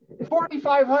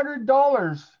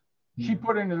 $4,500 she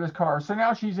put into this car. So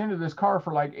now she's into this car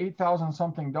for like $8,000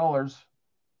 something.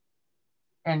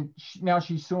 And now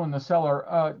she's suing the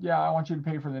seller. Yeah, I want you to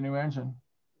pay for the new engine.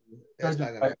 That's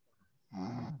not gonna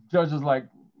Judge is like,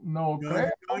 no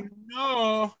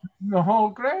creo.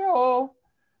 No creo.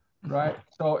 Right?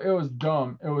 So it was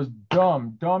dumb. It was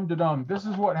dumb to dumb. This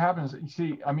is what happens. You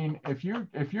see, I mean, if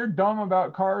you're dumb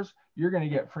about cars, you're going to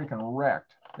get freaking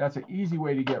wrecked. That's an easy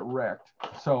way to get wrecked.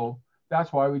 So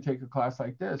that's why we take a class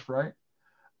like this, right?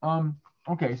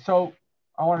 Okay, so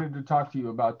I wanted to talk to you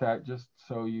about that just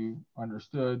so you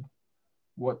understood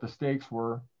what the stakes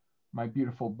were. My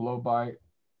beautiful blow by.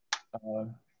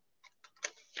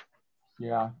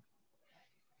 Yeah.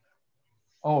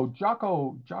 Oh,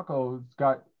 Jocko's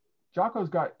got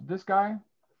this guy.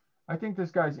 I think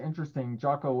this guy's interesting.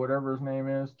 Jocko, whatever his name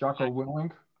is, Jocko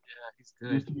Willink. Yeah, he's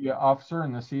good. Used to be an officer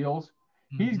in the SEALs.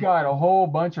 He's got a whole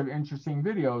bunch of interesting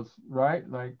videos, right?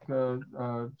 Like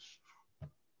Guide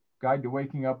to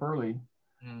Waking Up Early.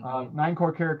 9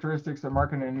 core characteristics that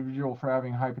mark an individual for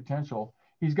having high potential.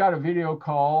 He's got a video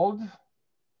called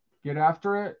Get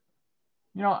After It.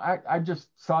 You know, I just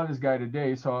saw this guy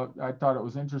today, so I thought it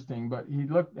was interesting, but he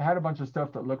had a bunch of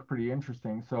stuff that looked pretty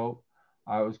interesting. So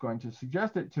I was going to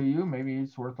suggest it to you. Maybe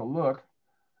it's worth a look.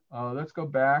 Let's go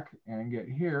back and get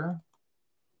here.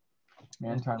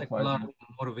 Man, time like flies. a lot of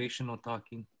motivational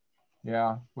talking.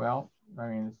 Yeah, well, I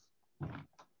mean,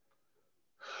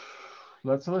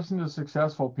 let's listen to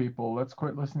successful people. Let's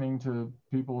quit listening to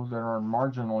people that are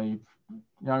marginally.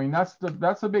 I mean, that's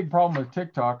the big problem with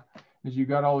TikTok is you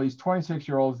got all these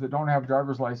 26-year-olds that don't have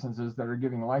driver's licenses that are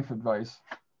giving life advice.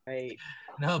 Right.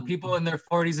 No, people in their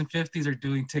 40s and 50s are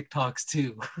doing TikToks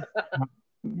too.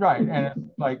 Right, and it's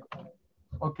like,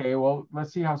 okay, well,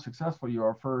 let's see how successful you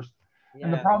are first. Yeah.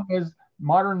 And the problem is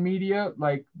modern media,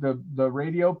 like the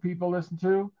radio people listen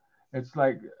to, it's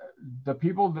like the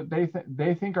people that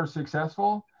they think are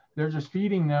successful, they're just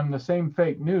feeding them the same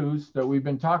fake news that we've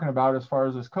been talking about as far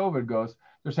as this COVID goes.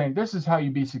 They're saying this is how you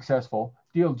be successful,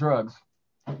 deal drugs.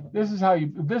 This is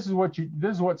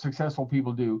what successful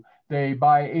people do. They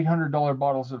buy $800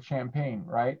 bottles of champagne,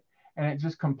 right? And it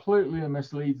just completely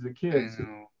misleads the kids.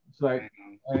 It's like,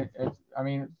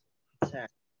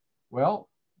 well,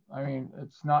 I mean,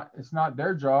 it's not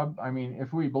their job. I mean,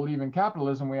 if we believe in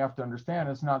capitalism, we have to understand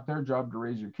it's not their job to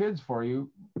raise your kids for you.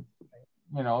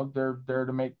 You know, they're there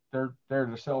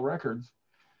to sell records.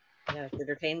 Yeah, it's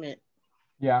entertainment.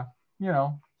 Yeah, you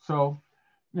know, so,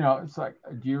 you know, it's like,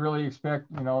 do you really expect,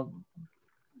 you know,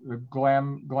 the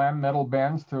glam metal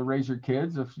bands to raise your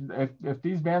kids? If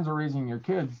these bands are raising your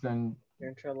kids, then you're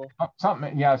in trouble.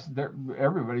 Something, yes,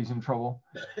 everybody's in trouble.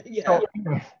 Yeah. So,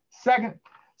 anyway,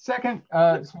 second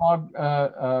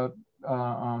smog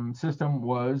system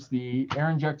was the air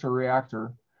injector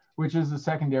reactor, which is the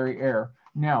secondary air.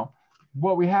 Now,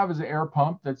 what we have is an air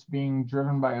pump that's being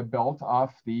driven by a belt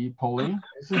off the pulley.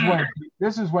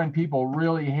 This is when people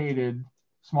really hated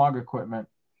smog equipment.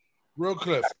 Real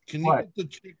Cliff, can you get the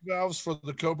check valves for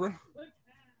the Cobra?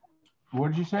 What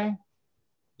did you say?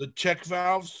 The check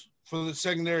valves for the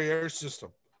secondary air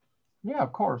system. Yeah,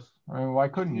 of course. I mean, why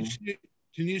couldn't you?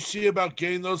 Can you see about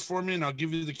getting those for me, and I'll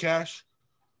give you the cash?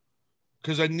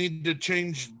 Because I need to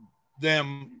change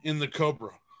them in the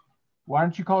Cobra. Why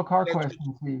don't you call CarQuest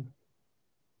and see?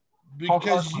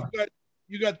 Because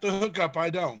you got the hookup, I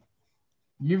don't.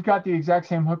 You've got the exact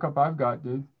same hookup I've got,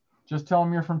 dude. Just tell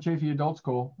them you're from Chafee Adult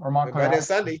School or Montclair. Right, that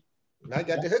Sunday, and I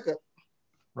got the hookup.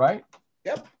 Right?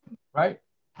 Yep. Right?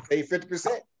 Save 50%.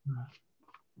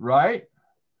 Right?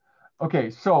 Okay,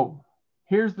 so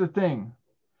here's the thing.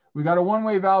 We got a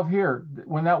one-way valve here.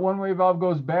 When that one-way valve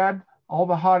goes bad, all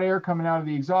the hot air coming out of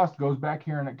the exhaust goes back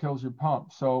here and it kills your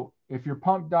pump. So if your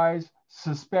pump dies,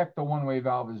 suspect the one-way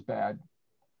valve is bad.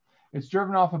 It's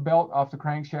driven off a belt off the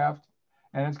crankshaft,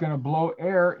 and it's going to blow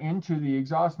air into the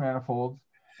exhaust manifolds,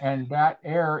 and that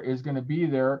air is going to be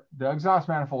there. The exhaust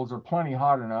manifolds are plenty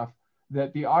hot enough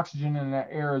that the oxygen in that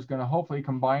air is going to hopefully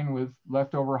combine with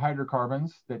leftover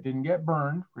hydrocarbons that didn't get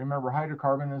burned. Remember,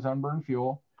 hydrocarbon is unburned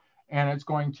fuel, and it's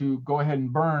going to go ahead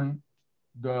and burn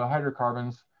the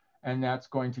hydrocarbons, and that's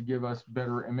going to give us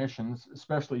better emissions,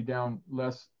 especially down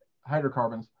less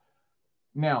hydrocarbons.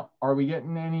 Now, are we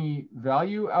getting any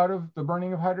value out of the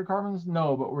burning of hydrocarbons?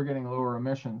 No, but we're getting lower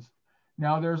emissions.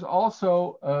 Now, there's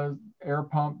also an air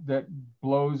pump that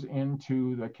blows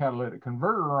into the catalytic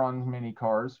converter on many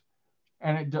cars,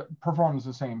 and it performs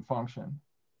the same function,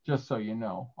 just so you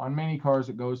know. On many cars,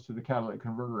 it goes to the catalytic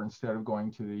converter instead of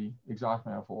going to the exhaust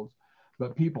manifolds.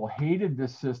 But people hated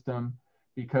this system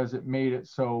because it made it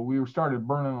so we started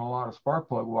burning a lot of spark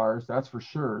plug wires, that's for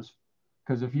sure.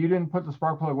 Because if you didn't put the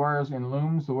spark plug wires in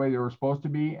looms the way they were supposed to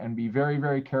be and be very,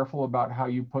 very careful about how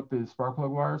you put the spark plug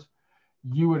wires,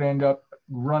 you would end up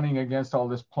running against all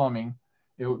this plumbing.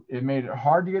 It made it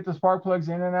hard to get the spark plugs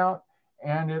in and out,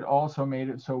 and it also made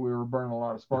it so we were burning a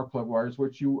lot of spark plug wires,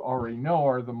 which you already know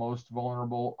are the most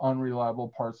vulnerable,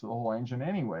 unreliable parts of the whole engine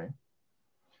anyway.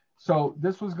 So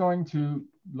this was going to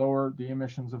lower the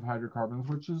emissions of hydrocarbons,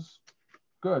 which is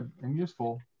good and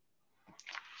useful.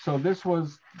 So this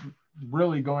was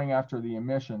really going after the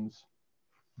emissions.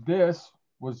 This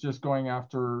was just going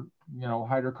after, you know,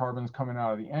 hydrocarbons coming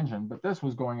out of the engine, but this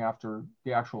was going after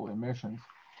the actual emissions.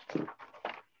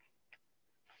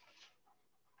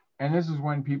 And this is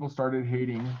when people started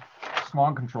hating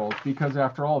smog controls, because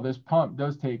after all, this pump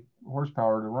does take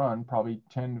horsepower to run, probably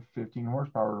 10 to 15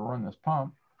 horsepower to run this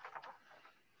pump,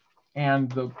 and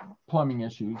the plumbing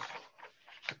issues.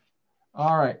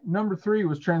 All right, number 3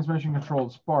 was transmission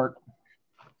controlled spark.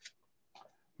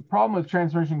 The problem with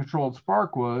transmission controlled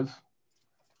spark was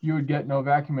you would get no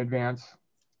vacuum advance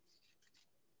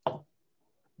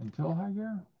until high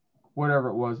gear, whatever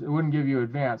it was. It wouldn't give you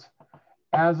advance.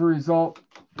 As a result,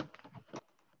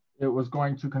 it was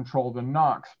going to control the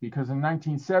NOx, because in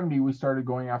 1970, we started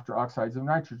going after oxides of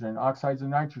nitrogen. Oxides of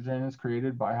nitrogen is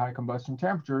created by high combustion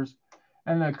temperatures,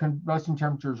 and the combustion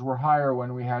temperatures were higher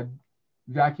when we had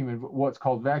what's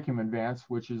called vacuum advance,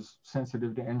 which is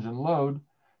sensitive to engine load,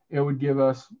 it would give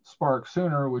us spark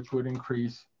sooner, which would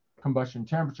increase combustion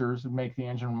temperatures and make the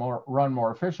engine run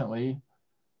more efficiently.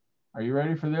 Are you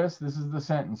ready for this? This is the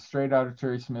sentence straight out of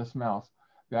Terry Smith's mouth.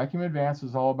 Vacuum advance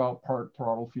is all about part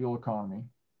throttle fuel economy.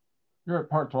 You're at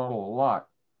part throttle a lot.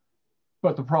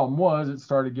 But the problem was it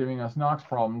started giving us NOx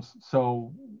problems.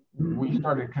 So we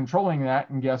started controlling that.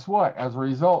 And guess what? As a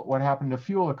result, what happened to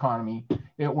fuel economy?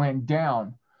 It went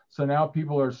down. So now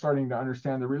people are starting to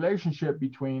understand the relationship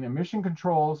between emission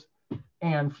controls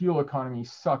and fuel economy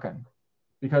sucking,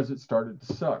 because it started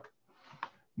to suck.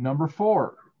 Number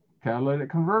 4, catalytic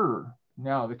converter.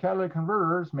 Now, the catalytic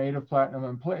converter is made of platinum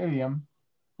and palladium,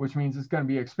 which means it's going to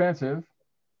be expensive.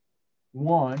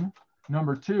 1.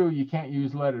 Number 2, you can't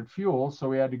use leaded fuel, so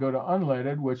we had to go to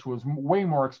unleaded, which was way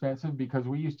more expensive because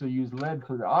we used to use lead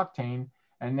for the octane,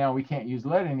 and now we can't use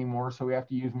lead anymore, so we have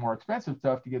to use more expensive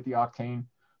stuff to get the octane.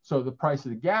 So the price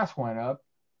of the gas went up,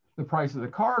 the price of the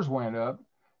cars went up.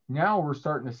 Now we're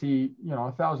starting to see, you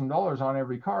know, $1,000 on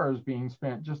every car is being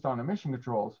spent just on emission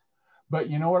controls. But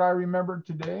you know what I remembered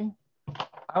today?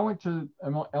 I went to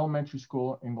elementary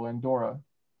school in Glendora.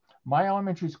 My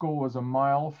elementary school was a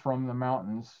mile from the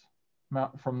mountains,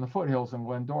 from the foothills in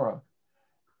Glendora.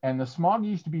 And the smog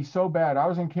used to be so bad. I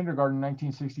was in kindergarten in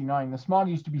 1969. The smog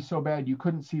used to be so bad you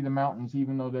couldn't see the mountains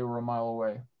even though they were a mile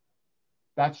away.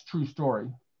 That's true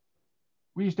story.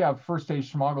 We used to have first stage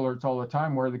smog alerts all the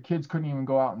time where the kids couldn't even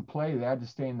go out and play. They had to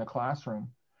stay in the classroom.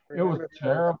 It was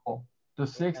terrible. The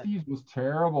 60s was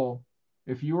terrible.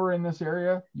 If you were in this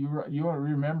area, you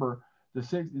remember the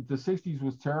 60s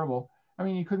was terrible. I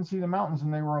mean, you couldn't see the mountains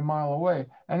and they were a mile away.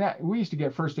 And that, we used to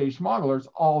get first stage smog alerts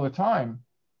all the time.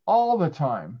 All the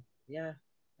time. Yeah.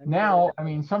 Now, I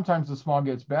mean, sometimes the smog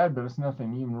gets bad, but it's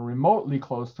nothing even remotely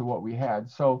close to what we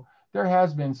had. So there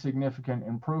has been significant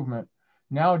improvement.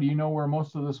 Now, do you know where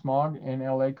most of the smog in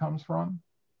LA comes from?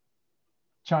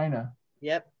 China.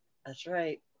 Yep, that's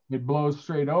right. It blows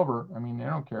straight over. I mean, they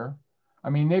don't care. I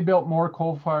mean, they built more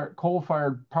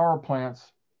coal-fired power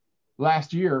plants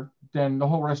last year than the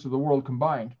whole rest of the world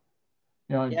combined.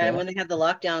 You know, yeah, and when they had the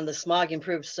lockdown, the smog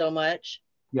improved so much.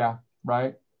 Yeah,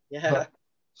 right. Yeah. But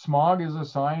smog is a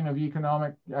sign of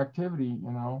economic activity,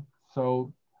 you know.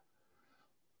 So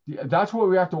that's what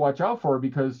we have to watch out for,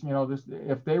 because, you know, this,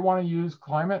 if they want to use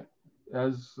climate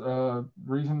as a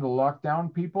reason to lock down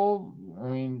people, I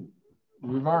mean,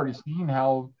 we've already seen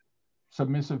how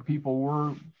submissive people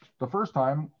were the first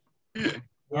time.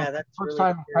 Yeah, that's first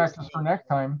really time practice for next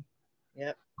time.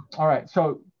 Yep. All right,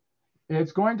 so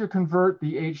it's going to convert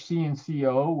the HC and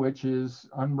CO, which is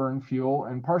unburned fuel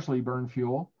and partially burned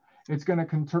fuel. It's going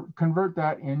to convert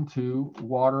that into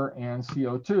water and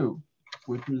CO2,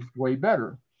 which is way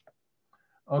better.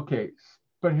 Okay,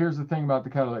 but here's the thing about the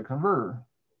catalytic converter.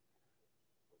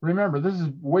 Remember, this is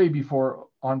way before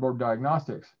onboard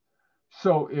diagnostics.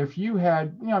 So if you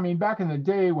had, you know, I mean, back in the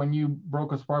day when you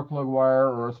broke a spark plug wire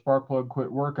or a spark plug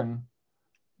quit working,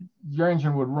 your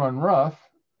engine would run rough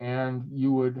and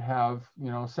you would have, you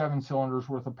know, 7 cylinders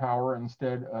worth of power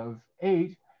instead of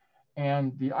 8,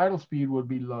 and the idle speed would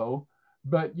be low,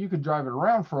 but you could drive it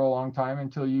around for a long time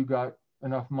until you got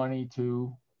enough money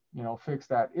to, you know, fix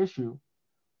that issue.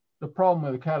 The problem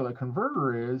with a catalytic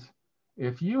converter is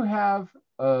if you have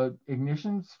a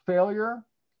ignition failure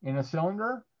in a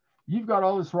cylinder, you've got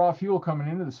all this raw fuel coming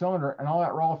into the cylinder, and all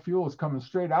that raw fuel is coming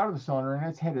straight out of the cylinder, and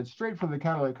it's headed straight for the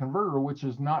catalytic converter, which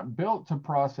is not built to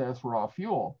process raw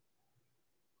fuel.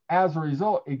 As a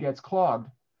result, it gets clogged.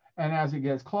 And as it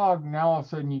gets clogged, now all of a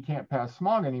sudden you can't pass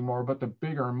smog anymore. But the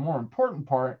bigger and more important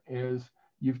part is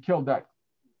you've killed that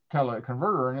catalytic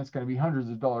converter, and it's going to be hundreds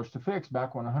of dollars to fix,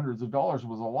 back when hundreds of dollars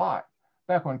was a lot,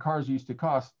 back when cars used to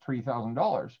cost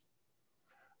 $3,000.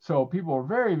 So people are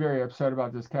very, very upset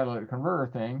about this catalytic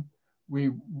converter thing.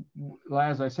 We,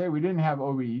 as I say, we didn't have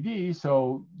OBD,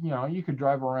 so, you know, you could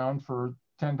drive around for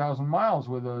 10,000 miles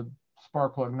with a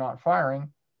spark plug not firing,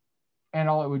 and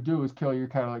all it would do is kill your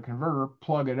catalytic converter,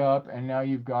 plug it up, and now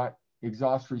you've got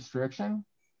exhaust restriction.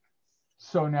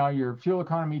 So now your fuel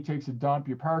economy takes a dump,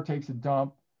 your power takes a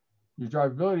dump, your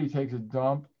drivability takes a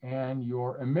dump, and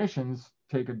your emissions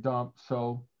take a dump.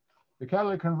 So the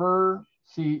catalytic converter,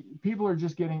 see, people are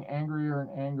just getting angrier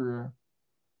and angrier,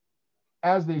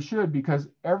 as they should, because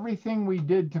everything we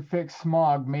did to fix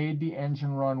smog made the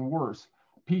engine run worse.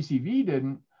 PCV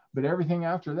didn't, but everything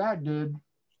after that did.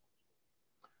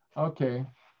 Okay,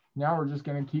 now we're just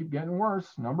going to keep getting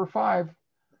worse. Number 5,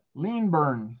 lean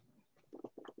burn.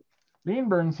 Lean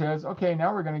burn says, okay,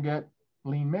 now we're going to get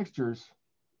lean mixtures.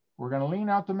 We're going to lean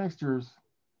out the mixtures.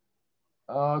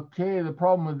 Okay, the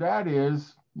problem with that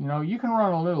is You know, you can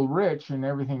run a little rich and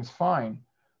everything's fine.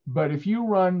 But if you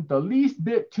run the least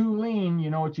bit too lean, you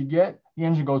know what you get? The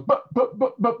engine goes, but,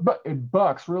 it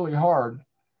bucks really hard.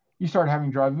 You start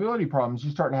having drivability problems.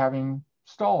 You start having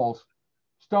stalls,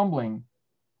 stumbling,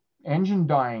 engine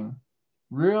dying,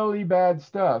 really bad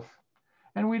stuff.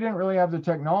 And we didn't really have the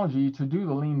technology to do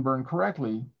the lean burn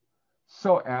correctly.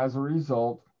 So as a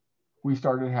result, we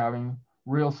started having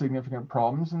real significant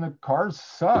problems and the cars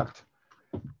sucked.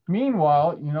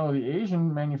 Meanwhile, you know, the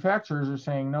Asian manufacturers are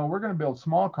saying, no, we're going to build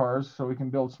small cars so we can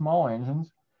build small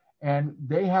engines. And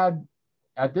they had,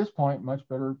 at this point, much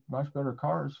better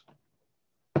cars,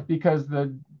 because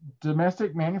the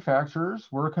domestic manufacturers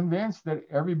were convinced that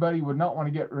everybody would not want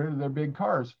to get rid of their big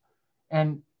cars.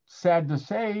 And sad to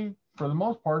say, for the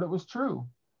most part, it was true.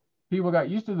 People got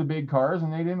used to the big cars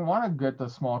and they didn't want to get the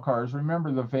small cars.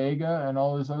 Remember the Vega and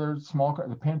all those other small cars,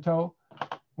 the Pinto?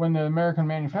 When the American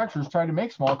manufacturers tried to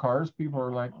make small cars, people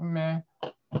are like, meh.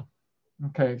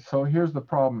 Okay, so here's the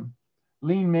problem.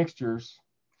 Lean mixtures.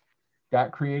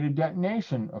 That created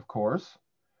detonation, of course.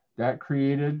 That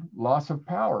created loss of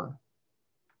power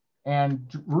and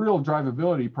real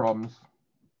drivability problems.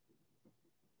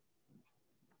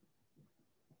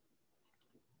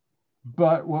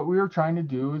 But what we were trying to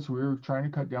do is we were trying to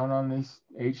cut down on these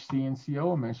HC and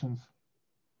CO emissions.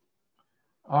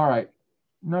 All right,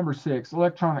 number 6,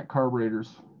 electronic carburetors.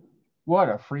 What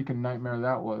a freaking nightmare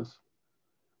that was.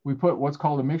 We put what's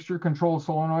called a mixture control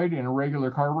solenoid in a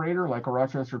regular carburetor, like a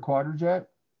Rochester Quadrajet,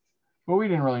 but we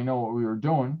didn't really know what we were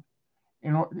doing.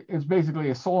 It's basically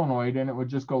a solenoid, and it would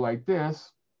just go like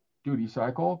this, duty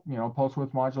cycle, you know, pulse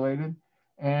width modulated,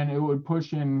 and it would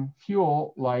push in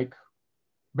fuel like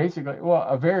basically, well,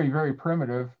 a very, very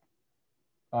primitive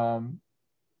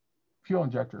fuel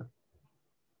injector.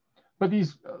 But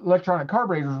these electronic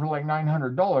carburetors were like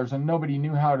 $900 and nobody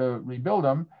knew how to rebuild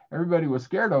them. Everybody was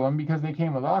scared of them because they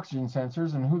came with oxygen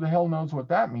sensors, and who the hell knows what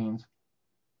that means,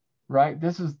 right?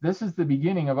 This is the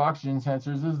beginning of oxygen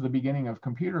sensors. This is the beginning of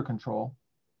computer control.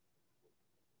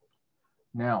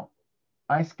 Now,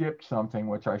 I skipped something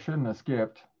which I shouldn't have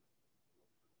skipped,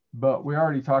 but we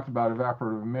already talked about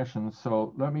evaporative emissions.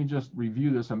 So let me just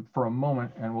review this for a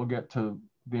moment and we'll get to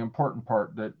the important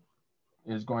part that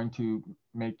is going to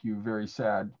make you very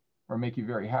sad or make you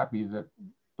very happy that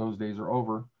those days are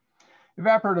over.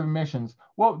 Evaporative emissions.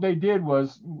 What they did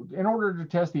was, in order to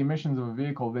test the emissions of a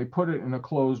vehicle, they put it in a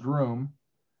closed room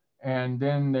and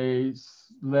then they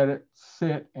let it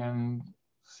sit and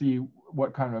see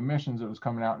what kind of emissions it was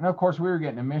coming out. And of course, we were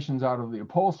getting emissions out of the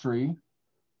upholstery,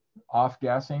 off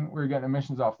gassing. We were getting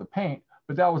emissions off the paint,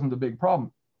 but that wasn't the big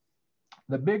problem.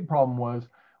 The big problem was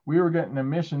we were getting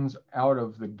emissions out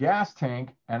of the gas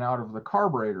tank and out of the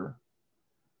carburetor,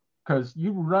 because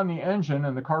you run the engine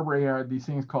and the carburetor had these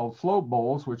things called float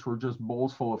bowls, which were just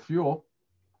bowls full of fuel,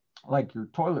 like your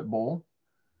toilet bowl.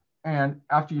 And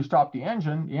after you stop the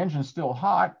engine's still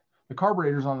hot, the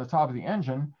carburetor's on the top of the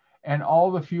engine, and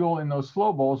all the fuel in those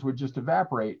float bowls would just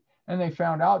evaporate. And they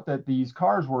found out that these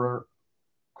cars were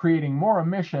creating more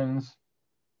emissions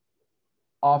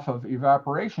off of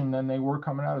evaporation than they were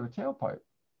coming out of the tailpipe.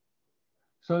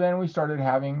 So then we started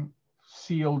having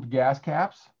sealed gas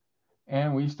caps,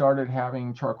 and we started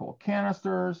having charcoal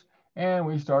canisters, and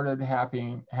we started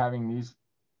having these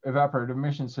evaporative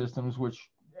emission systems, which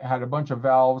had a bunch of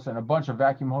valves and a bunch of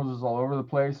vacuum hoses all over the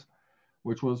place,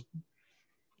 which was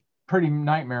pretty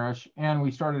nightmarish. And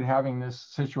we started having this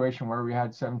situation where we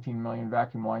had 17 million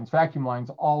vacuum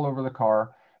lines all over the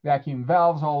car, vacuum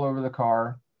valves all over the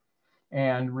car.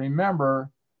 And remember,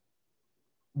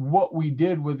 what we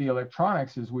did with the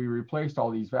electronics is we replaced all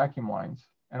these vacuum lines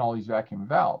and all these vacuum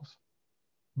valves.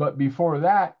 But before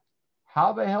that,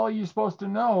 how the hell are you supposed to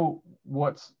know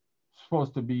what's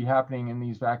supposed to be happening in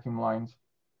these vacuum lines,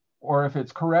 or if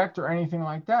it's correct or anything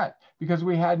like that? Because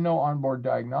we had no onboard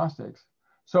diagnostics.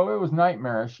 So it was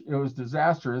nightmarish. It was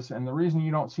disastrous. And the reason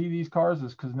you don't see these cars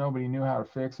is because nobody knew how to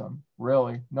fix them.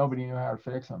 Really, nobody knew how to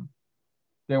fix them.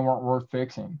 They weren't worth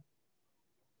fixing.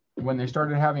 When they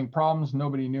started having problems,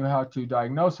 nobody knew how to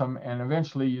diagnose them. And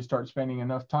eventually you start spending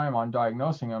enough time on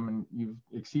diagnosing them and you've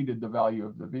exceeded the value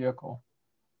of the vehicle.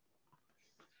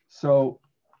 So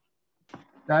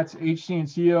that's HC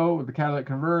and CO with the catalytic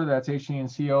converter. That's HC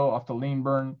and CO off the lean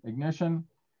burn ignition.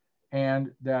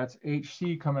 And that's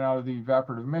HC coming out of the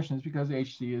evaporative emissions, because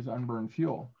HC is unburned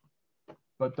fuel.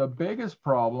 But the biggest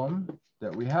problem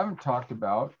that we haven't talked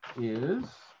about is,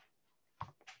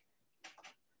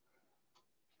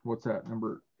 what's that,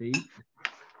 number 8?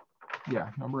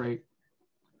 Yeah, number 8.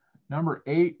 Number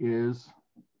 8 is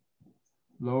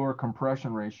lower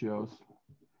compression ratios.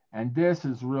 And this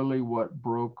is really what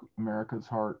broke America's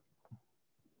heart.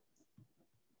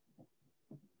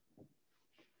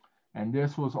 And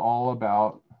this was all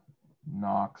about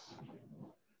NOx.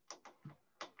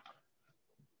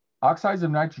 Oxides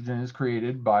of nitrogen is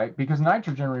created by, because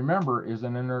nitrogen, remember, is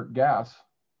an inert gas.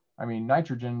 I mean,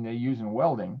 nitrogen they use in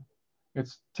welding.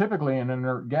 It's typically an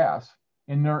inert gas.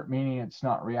 Inert meaning it's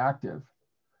not reactive.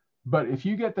 But if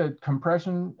you get the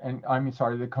compression and,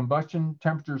 the combustion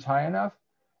temperatures high enough,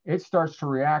 it starts to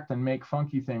react and make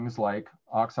funky things like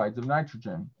oxides of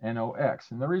nitrogen,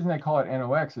 NOx. And the reason they call it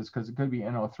NOx is because it could be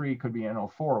NO3, could be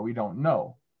NO4, we don't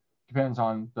know. Depends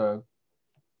on the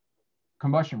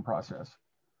combustion process.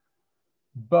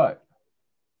 But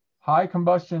high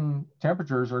combustion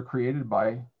temperatures are created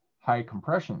by high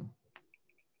compression.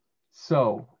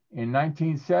 So in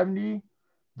 1970,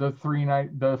 the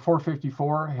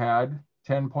 454 had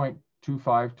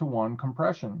 10.25 to 1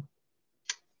 compression.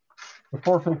 The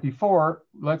 454,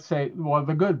 let's say, well,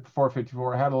 the good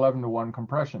 454 had 11 to 1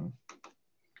 compression.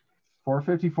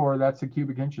 454, that's the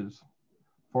cubic inches.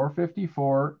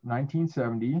 454,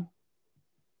 1970,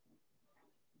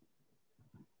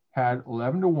 had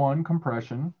 11 to 1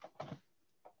 compression,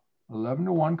 11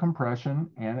 to 1 compression,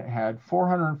 and it had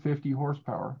 450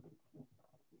 horsepower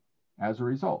as a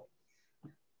result.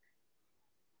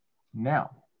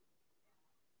 Now,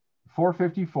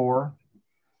 454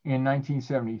 in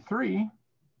 1973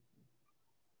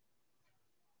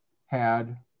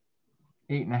 had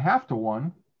 8.5 to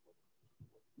 1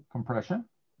 compression,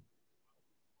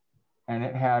 and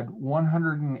it had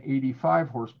 185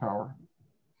 horsepower.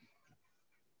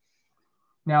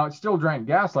 Now, it still drank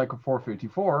gas like a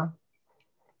 454,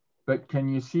 but can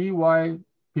you see why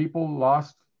people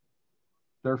lost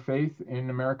their faith in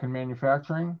American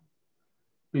manufacturing?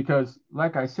 Because,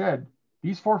 like I said,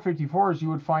 these 454s, you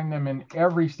would find them in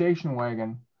every station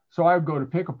wagon. So I would go to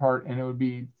pick apart and it would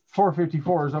be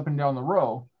 454s up and down the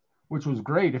row, which was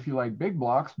great if you like big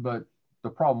blocks, but the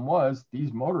problem was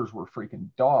these motors were freaking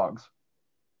dogs.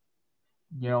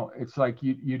 You know, it's like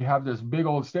you'd have this big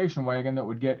old station wagon that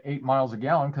would get 8 miles a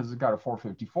gallon because it's got a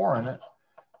 454 in it.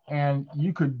 And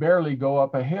you could barely go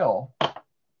up a hill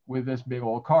with this big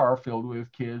old car filled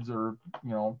with kids or,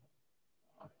 you know,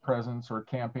 presents or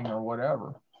camping or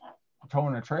whatever.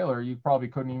 Towing a trailer, you probably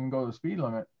couldn't even go the speed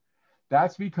limit.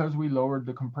 That's because we lowered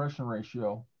the compression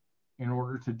ratio in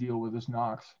order to deal with this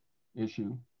NOx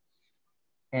issue.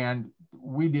 And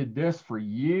we did this for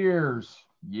years,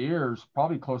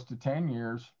 probably close to 10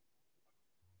 years.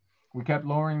 We kept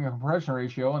lowering the compression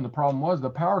ratio, and the problem was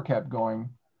the power kept going.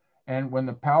 And when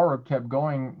the power kept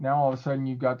going, now all of a sudden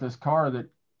you've got this car that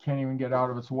can't even get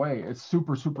out of its way. It's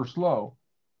super, super slow.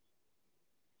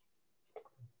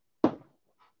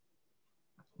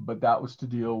 But that was to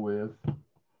deal with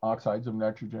oxides of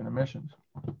nitrogen emissions.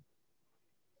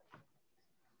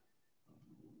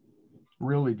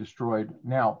 Really destroyed.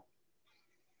 Now,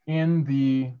 in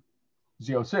the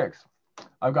Z06,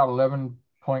 I've got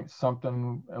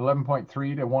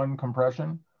 11.3 to 1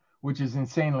 compression, which is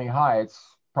insanely high. It's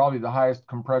probably the highest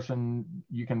compression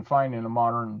you can find in a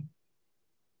modern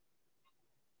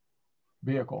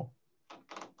vehicle.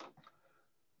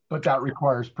 But that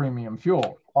requires premium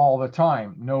fuel all the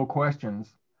time, no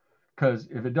questions. Because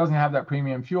if it doesn't have that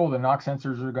premium fuel, the NOx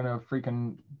sensors are going to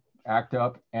freaking act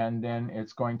up, and then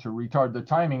it's going to retard the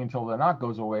timing until the NOx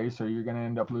goes away. So you're going to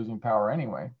end up losing power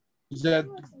anyway. Is that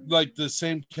like the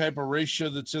same type of ratio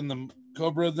that's in the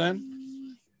Cobra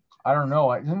then? I don't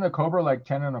know. Isn't the Cobra like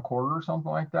 10 1/4 or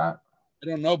something like that? I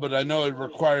don't know, but I know it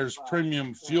requires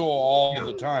premium fuel all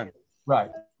the time.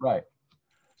 Right, right.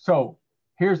 So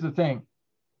here's the thing.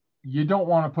 You don't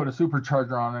want to put a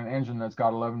supercharger on an engine that's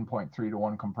got 11.3 to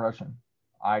 1 compression.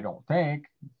 I don't think,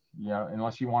 you know,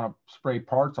 unless you want to spray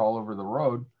parts all over the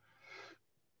road.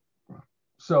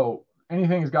 So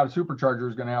anything that's got a supercharger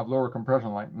is going to have lower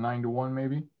compression, like 9 to 1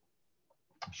 maybe.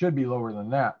 Should be lower than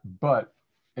that, but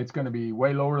it's going to be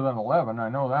way lower than 11. I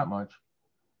know that much.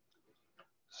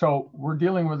 So we're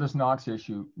dealing with this NOx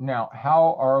issue. Now,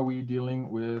 how are we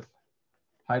dealing with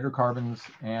hydrocarbons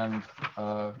and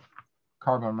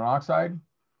carbon monoxide?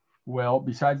 Well,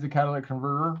 besides the catalytic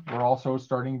converter, we're also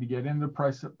starting to get into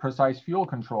precise fuel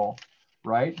control,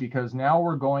 right? Because now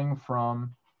we're going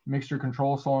from mixture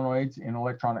control solenoids in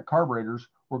electronic carburetors,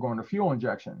 we're going to fuel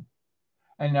injection.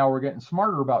 And now we're getting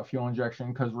smarter about fuel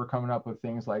injection because we're coming up with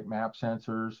things like MAP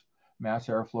sensors, mass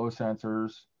airflow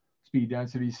sensors, speed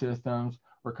density systems.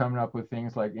 We're coming up with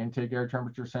things like intake air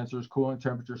temperature sensors, coolant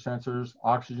temperature sensors,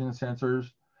 oxygen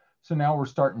sensors. So now we're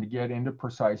starting to get into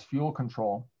precise fuel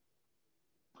control.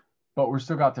 But we're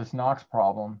still got this NOx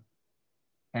problem.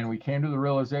 And we came to the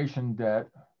realization that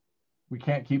we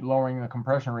can't keep lowering the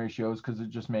compression ratios because it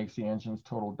just makes the engines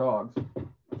total dogs.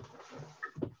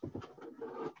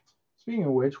 Speaking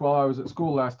of which, while I was at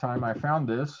school last time, I found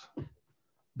this.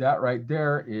 That right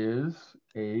there is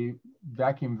a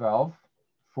vacuum valve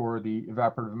for the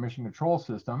evaporative emission control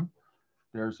system.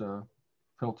 There's a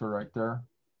filter right there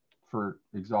for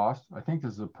exhaust. I think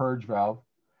this is a purge valve.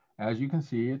 As you can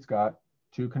see, it's got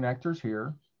two connectors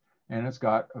here, and it's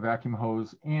got a vacuum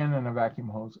hose in and a vacuum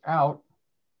hose out.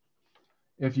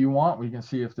 If you want, we can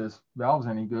see if this valve's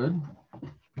any good.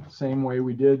 Same way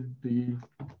we did the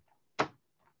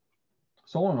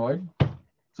solenoid.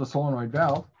 It's a solenoid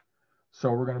valve.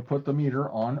 So we're going to put the meter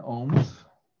on ohms.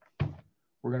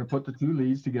 We're going to put the two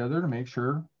leads together to make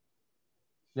sure.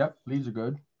 Yep, leads are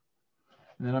good.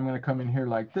 And then I'm going to come in here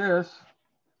like this.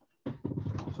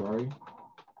 Sorry.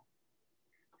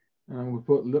 And I'm going to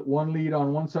put one lead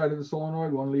on one side of the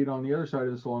solenoid, one lead on the other side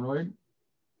of the solenoid.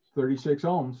 36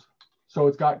 ohms. So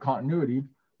it's got continuity,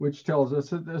 which tells us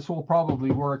that this will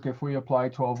probably work if we apply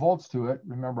 12 volts to it.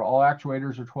 Remember, all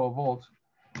actuators are 12 volts.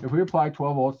 If we apply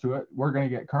 12 volts to it, we're going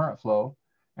to get current flow,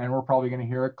 and we're probably going to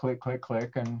hear it click, click,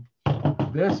 click. And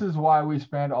this is why we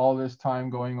spend all this time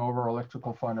going over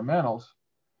electrical fundamentals.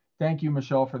 Thank you,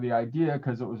 Michelle, for the idea,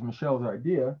 because it was Michelle's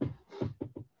idea.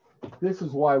 This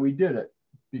is why we did it,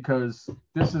 because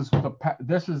this is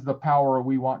the power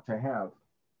we want to have.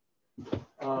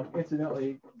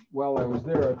 Incidentally, while I was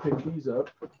there, I picked these up.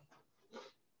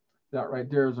 That right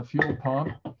there is a fuel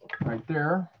pump. Right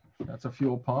there, that's a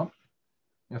fuel pump.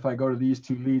 If I go to these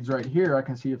two leads right here, I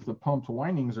can see if the pump's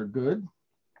windings are good.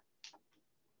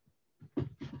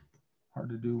 Hard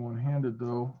to do one-handed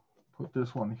though. Put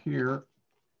this one here.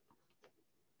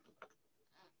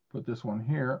 Put this one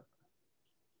here.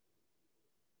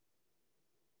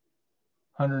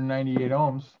 198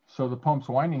 ohms. So the pump's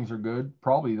windings are good.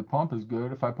 Probably the pump is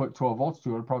good. If I put 12 volts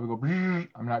to it, it'll probably go.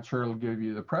 I'm not sure it'll give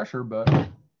you the pressure, but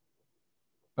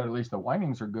at least the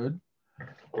windings are good.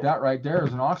 That right there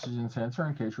is an oxygen sensor,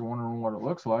 in case you're wondering what it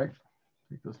looks like.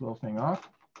 Take this little thing off.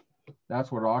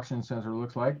 That's what an oxygen sensor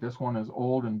looks like. This one is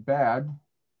old and bad.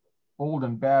 Old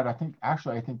and bad. I think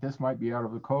this might be out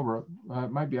of the Cobra.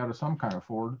 It might be out of some kind of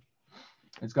Ford.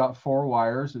 It's got 4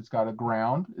 wires. It's got a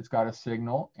ground. It's got a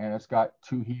signal, and it's got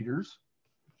 2 heaters,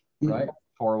 right?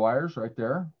 4 wires right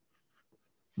there.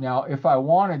 Now, if I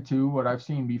wanted to, what I've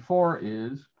seen before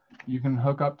is you can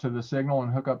hook up to the signal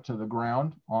and hook up to the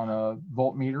ground on a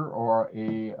voltmeter or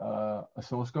a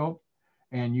oscilloscope,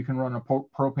 and you can run a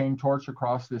propane torch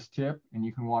across this tip, and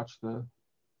you can watch the.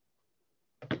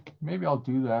 Maybe I'll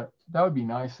do that. That would be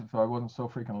nice if I wasn't so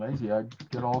freaking lazy. I'd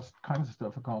get all kinds of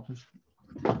stuff accomplished.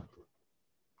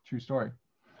 True story.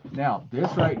 Now,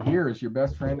 this right here is your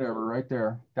best friend ever, right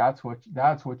there. That's what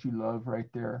you love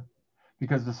right there,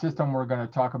 because the system we're going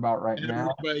to talk about right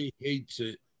now. Everybody hates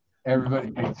it.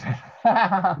 Everybody hates it.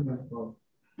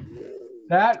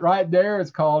 That right there is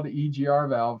called EGR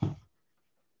valve.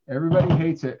 Everybody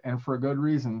hates it, and for a good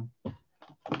reason.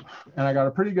 And I got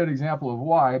a pretty good example of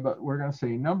why, but we're going to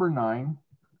say number 9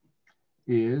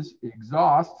 is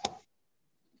exhaust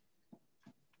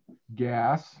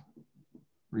gas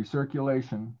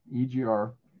recirculation,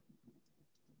 EGR.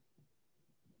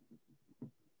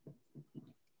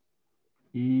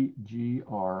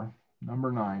 EGR,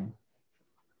 number 9.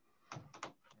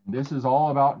 This is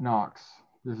all about NOx.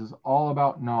 This is all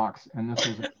about NOx, and this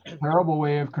is a terrible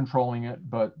way of controlling it,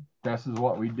 but this is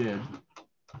what we did.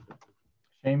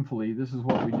 Shamefully, this is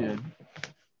what we did.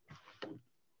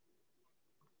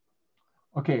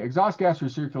 Okay, exhaust gas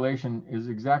recirculation is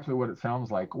exactly what it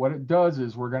sounds like. What it does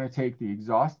is we're going to take the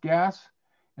exhaust gas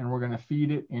and we're going to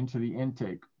feed it into the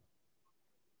intake.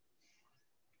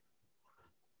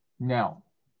 Now,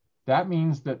 that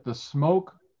means that the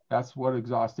smoke, that's what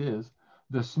exhaust is,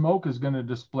 the smoke is going to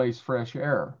displace fresh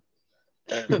air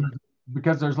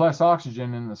because there's less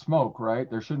oxygen in the smoke, right?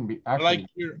 There shouldn't be. Actually, I like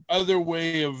your other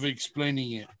way of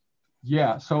explaining it.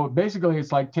 Yeah, so basically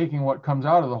it's like taking what comes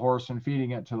out of the horse and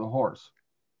feeding it to the horse.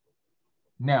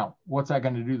 Now, what's that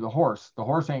going to do to the horse? The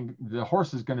horse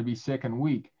is going to be sick and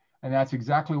weak, and that's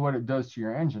exactly what it does to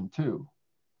your engine too.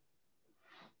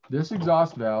 This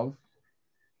exhaust valve,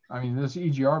 this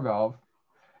EGR valve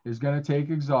is going to take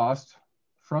exhaust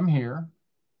from here,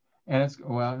 and it's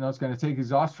going to take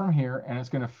exhaust from here, and it's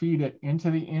going to feed it into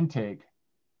the intake,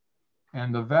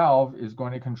 and the valve is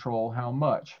going to control how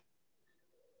much.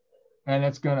 And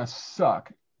it's going to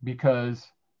suck, because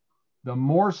the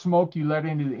more smoke you let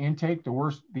into the intake, the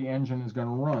worse the engine is going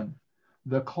to run.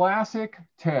 The classic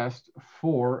test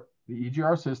for the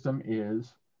EGR system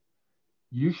is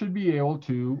you should be able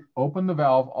to open the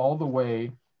valve all the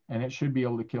way, and it should be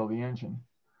able to kill the engine.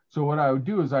 So what I would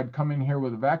do is I'd come in here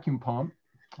with a vacuum pump,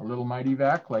 a little Mighty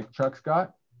Vac like Chuck's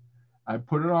got. I'd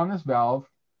put it on this valve,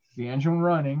 the engine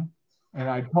running, and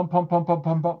I'd pump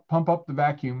up the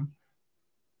vacuum,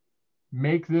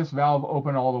 make this valve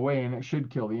open all the way, and it should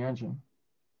kill the engine.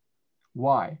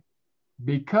 Why?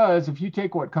 Because if you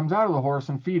take what comes out of the horse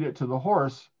and feed it to the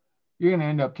horse, you're going to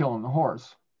end up killing the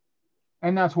horse.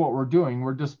 And that's what we're doing.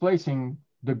 We're displacing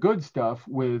the good stuff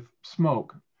with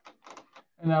smoke,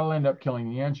 and that'll end up killing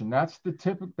the engine. That's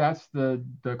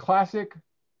the classic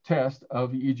test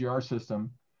of the EGR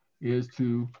system, is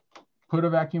to put a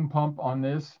vacuum pump on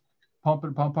this, pump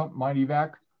up, mighty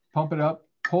vac, pump it up,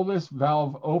 pull this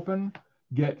valve open,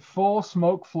 get full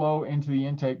smoke flow into the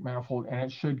intake manifold, and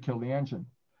it should kill the engine.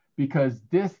 Because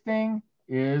this thing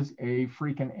is a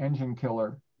freaking engine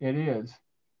killer. It is.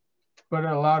 But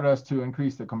it allowed us to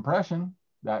increase the compression.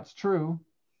 That's true.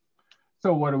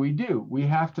 So what do? We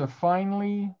have to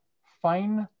finally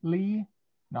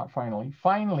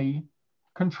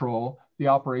control the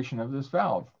operation of this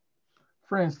valve.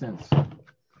 For instance,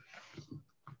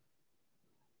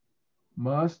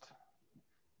 must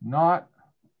not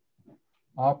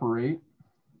operate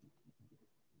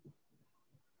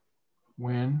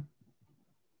when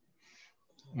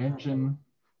engine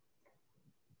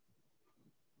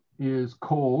is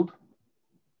cold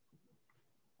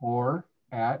or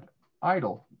at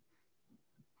idle.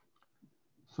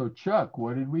 So Chuck,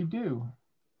 what did we do?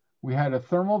 We had a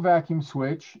thermal vacuum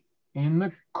switch in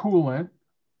the coolant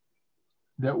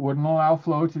that wouldn't allow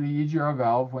flow to the EGR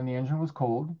valve when the engine was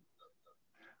cold.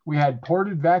 We had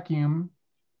ported vacuum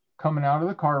coming out of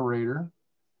the carburetor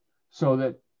so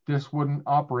that this wouldn't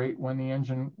operate when the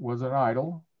engine was at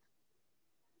idle.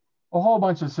 A whole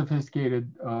bunch of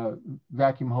sophisticated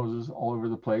vacuum hoses all over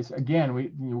the place. Again,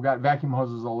 we got vacuum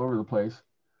hoses all over the place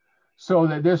so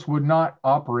that this would not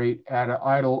operate at an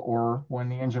idle or when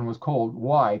the engine was cold.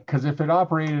 Why? Because if it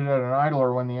operated at an idle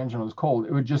or when the engine was cold,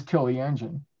 it would just kill the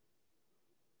engine.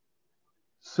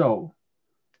 So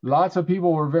lots of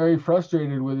people were very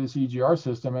frustrated with this EGR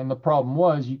system, and the problem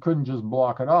was you couldn't just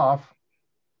block it off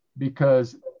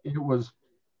because it was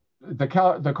the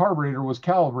carburetor was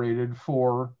calibrated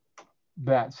for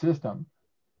that system.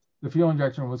 The fuel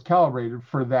injection was calibrated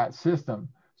for that system.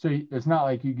 So it's not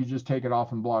like you could just take it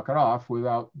off and block it off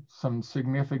without some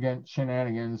significant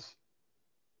shenanigans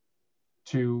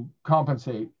to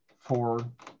compensate for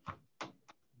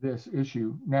this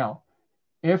issue. Now,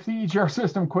 if the EGR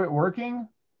system quit working,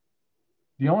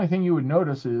 the only thing you would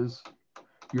notice is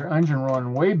your engine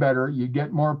run way better, you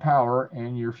get more power,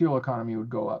 and your fuel economy would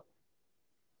go up.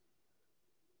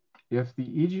 If the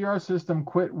EGR system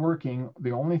quit working,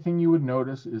 the only thing you would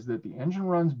notice is that the engine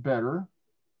runs better,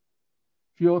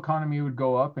 fuel economy would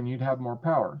go up, and you'd have more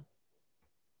power.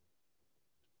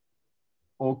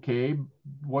 Okay,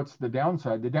 what's the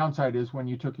downside? The downside is when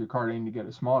you took your car in to get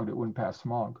it smogged, it wouldn't pass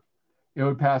smog. It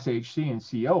would pass HC and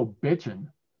CO, bitchin',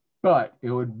 but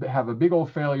it would have a big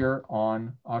old failure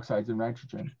on oxides and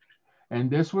nitrogen. And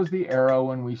this was the era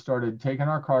when we started taking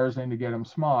our cars in to get them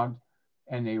smogged,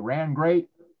 and they ran great,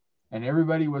 and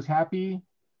everybody was happy,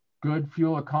 good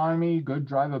fuel economy, good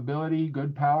drivability,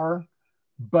 good power,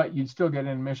 but you'd still get an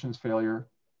emissions failure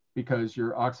because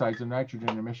your oxides and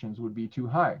nitrogen emissions would be too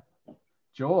high.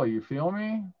 Joel, you feel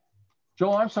me?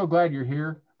 Joel, I'm so glad you're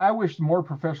here. I wish more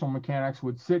professional mechanics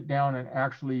would sit down and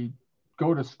actually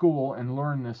go to school and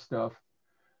learn this stuff.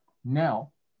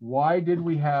 Now, why did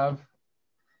we have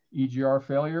EGR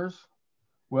failures?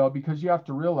 Well, because you have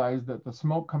to realize that the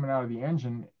smoke coming out of the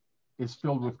engine is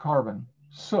filled with carbon,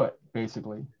 soot,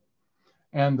 basically.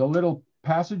 And the little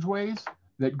passageways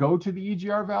that go to the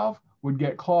EGR valve would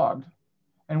get clogged.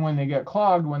 And when they get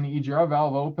clogged, when the EGR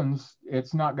valve opens,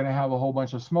 it's not going to have a whole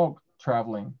bunch of smoke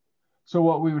traveling. So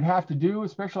what we would have to do,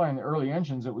 especially on the early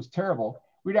engines, it was terrible.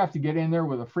 We'd have to get in there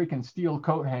with a freaking steel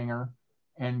coat hanger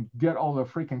and get all the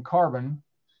freaking carbon.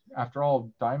 After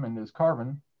all, diamond is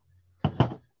carbon.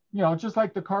 You know, just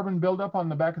like the carbon buildup on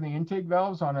the back of the intake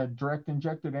valves on a direct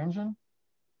injected engine,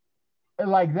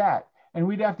 like that. And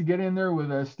we'd have to get in there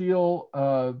with a steel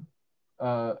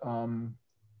coat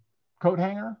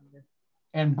hanger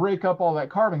and break up all that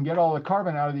carbon, get all the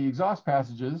carbon out of the exhaust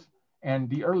passages. And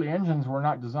the early engines were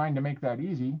not designed to make that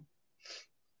easy,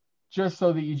 just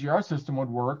so the EGR system would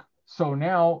work. So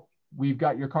now we've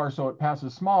got your car so it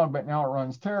passes smog, but now it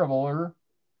runs terribler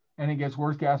and it gets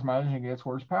worse gas mileage and it gets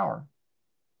worse power.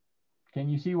 Can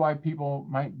you see why people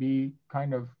might be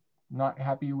kind of not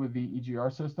happy with the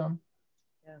EGR system?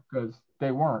 Yeah. Because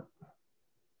they weren't.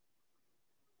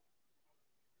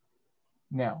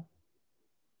 Now,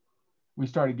 we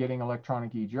started getting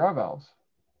electronic EGR valves,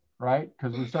 right?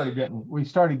 Because we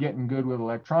started getting good with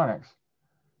electronics.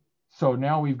 So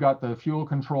now we've got the fuel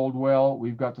controlled well,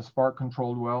 we've got the spark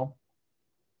controlled well.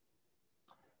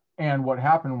 And what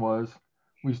happened was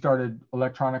we started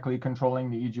electronically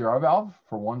controlling the EGR valve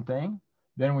for one thing.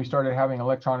 Then we started having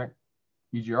electronic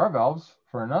EGR valves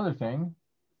for another thing.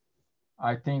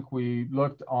 I think we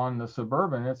looked on the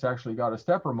Suburban, it's actually got a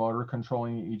stepper motor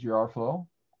controlling the EGR flow.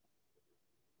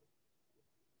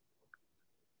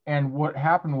 And what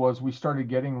happened was we started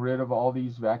getting rid of all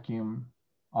these vacuum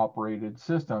operated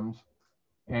systems,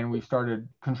 and we started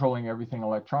controlling everything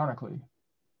electronically.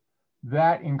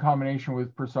 That in combination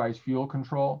with precise fuel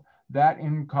control, that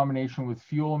in combination with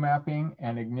fuel mapping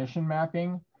and ignition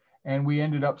mapping, and we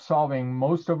ended up solving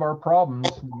most of our problems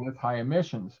with high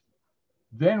emissions.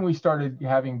 Then we started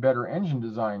having better engine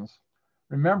designs.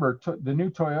 Remember, the new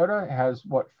Toyota has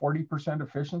what, 40%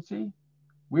 efficiency?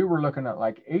 We were looking at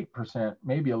like 8%,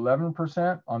 maybe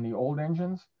 11% on the old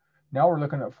engines. Now we're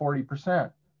looking at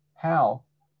 40%. How?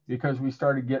 Because we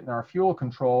started getting our fuel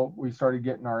control, we started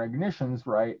getting our ignitions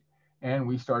right, and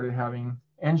we started having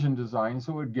engine designs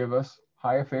that would give us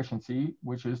high efficiency,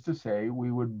 which is to say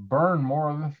we would burn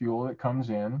more of the fuel that comes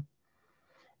in,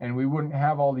 and we wouldn't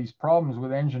have all these problems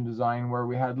with engine design where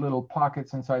we had little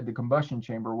pockets inside the combustion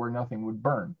chamber where nothing would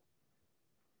burn.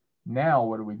 Now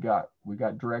what do we got? We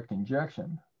got direct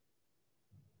injection.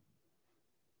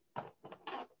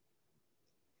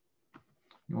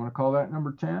 You want to call that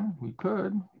number 10? We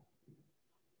could.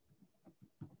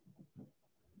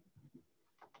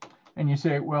 And you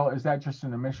say, well, is that just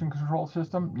an emission control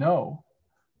system? No,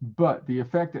 but the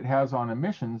effect it has on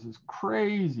emissions is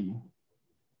crazy,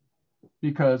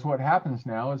 because what happens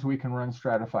now is we can run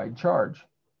stratified charge.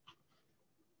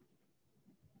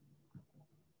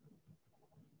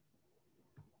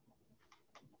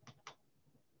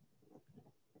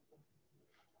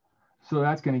 So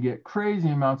that's going to get crazy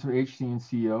amounts of HC and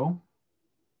CO,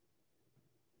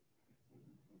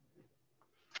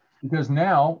 because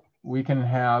now we can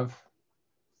have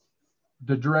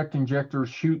the direct injector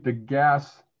shoot the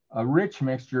gas, a rich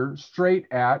mixture, straight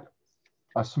at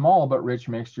a small but rich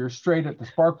mixture, straight at the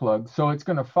spark plug. So it's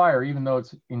going to fire even though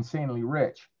it's insanely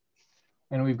rich.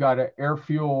 And we've got an air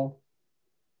fuel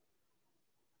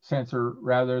sensor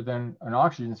rather than an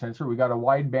oxygen sensor. We got a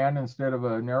wide band instead of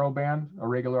a narrow band, a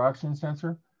regular oxygen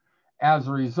sensor. As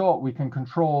a result, we can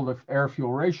control the air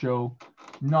fuel ratio,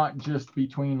 not just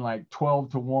between like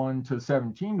 12:1 to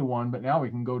 17:1, but now we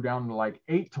can go down to like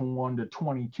 8:1 to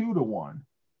 22:1.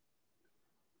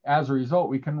 As a result,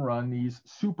 we can run these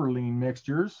super lean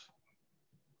mixtures.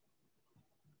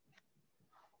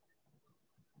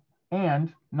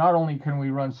 And not only can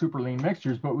we run super lean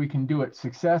mixtures, but we can do it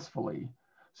successfully.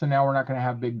 So now we're not going to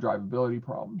have big drivability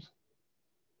problems.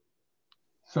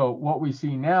 So what we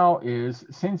see now is,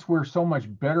 since we're so much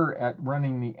better at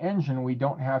running the engine, we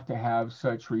don't have to have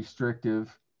such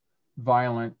restrictive,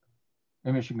 violent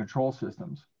emission control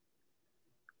systems.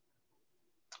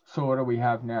 So what do we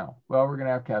have now? Well, we're going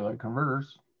to have catalytic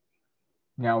converters.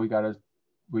 Now we got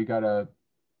a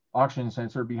oxygen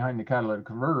sensor behind the catalytic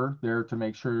converter there to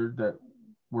make sure that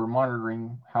we're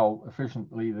monitoring how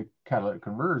efficiently the catalytic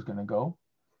converter is going to go.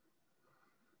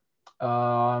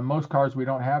 Most cars, we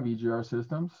don't have EGR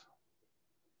systems,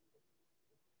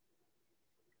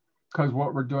 because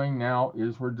what we're doing now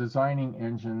is we're designing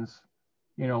engines.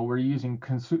 You know, we're using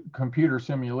computer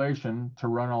simulation to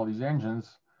run all these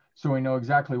engines, so we know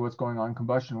exactly what's going on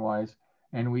combustion wise,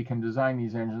 and we can design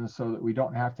these engines so that we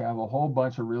don't have to have a whole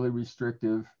bunch of really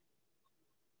restrictive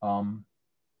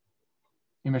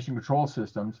emission control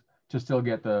systems to still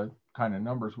get the kind of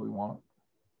numbers we want.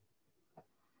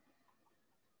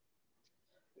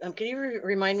 Can you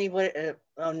remind me what?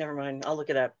 Oh, never mind. I'll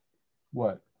look it up.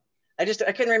 What? I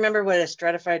couldn't remember what a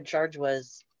stratified charge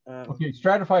was. Okay,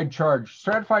 stratified charge.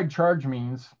 Stratified charge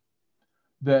means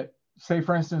that, say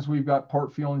for instance, we've got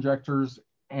port fuel injectors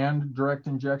and direct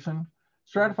injection.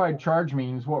 Stratified charge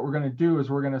means what we're going to do is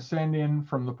we're going to send in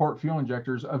from the port fuel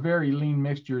injectors a very lean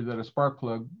mixture that a spark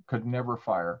plug could never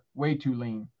fire. Way too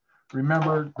lean.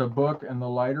 Remember the book and the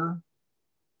lighter?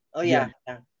 Oh yeah.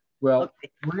 Well, okay.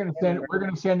 we're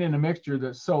going to send in a mixture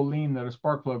that's so lean that a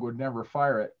spark plug would never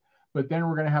fire it. But then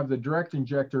we're going to have the direct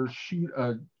injector shoot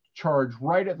a charge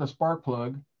right at the spark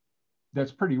plug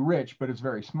that's pretty rich, but it's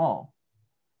very small.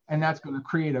 And that's going to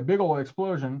create a big old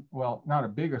explosion. Well, not a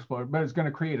big explosion, but it's going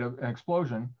to create an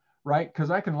explosion, right? Because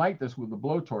I can light this with a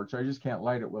blowtorch. I just can't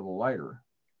light it with a lighter.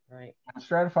 Right.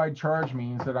 Stratified charge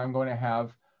means that I'm going to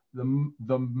have the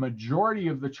majority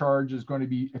of the charge is going to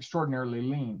be extraordinarily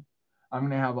lean. I'm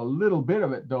going to have a little bit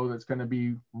of it, though, that's going to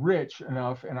be rich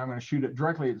enough, and I'm going to shoot it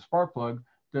directly at the spark plug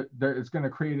that it's going to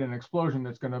create an explosion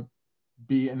that's going to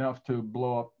be enough to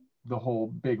blow up the whole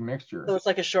big mixture. So it's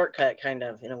like a shortcut, kind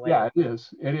of, in a way. Yeah, it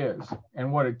is. It is.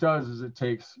 And what it does is it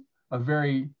takes a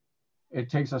very it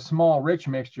takes a small rich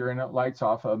mixture and it lights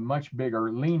off a much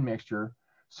bigger lean mixture,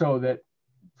 so that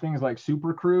things like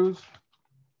Super Cruise,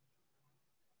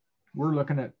 we're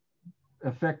looking at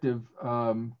effective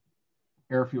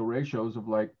air fuel ratios of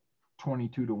like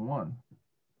 22:1.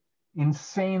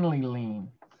 Insanely lean.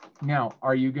 Now,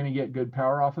 are you going to get good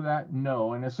power off of that?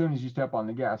 No. And as soon as you step on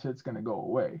the gas, it's going to go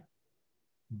away.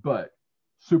 But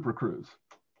Super Cruise,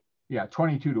 yeah,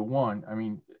 22:1. I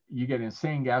mean, you get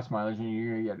insane gas mileage and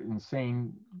you get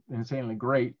insanely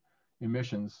great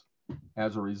emissions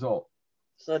as a result.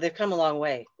 So they've come a long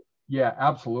way. Yeah,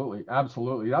 absolutely.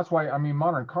 Absolutely. That's why, I mean,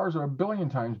 modern cars are a billion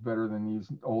times better than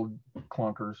these old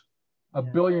clunkers. A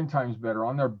billion times better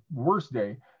on their worst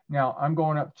day. Now, I'm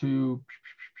going up to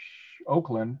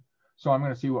Oakland, so I'm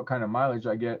going to see what kind of mileage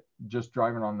I get just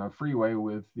driving on the freeway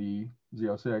with the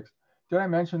Z06. Did I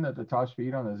mention that the top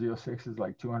speed on the Z06 is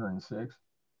like 206?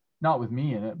 Not with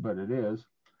me in it, but it is.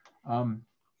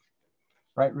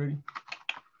 Right, Rudy?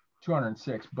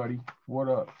 206, buddy. What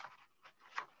up?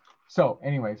 So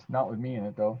anyways, not with me in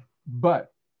it though.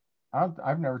 But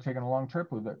I've never taken a long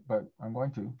trip with it, but I'm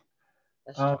going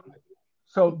to.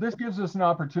 So this gives us an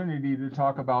opportunity to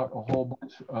talk about a whole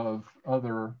bunch of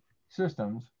other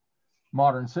systems,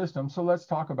 modern systems. So let's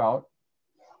talk about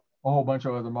a whole bunch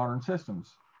of other modern systems.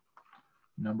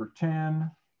 Number 10,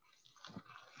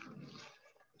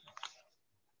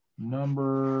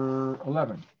 number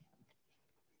 11.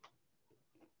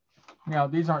 Now,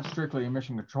 these aren't strictly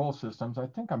emission control systems. I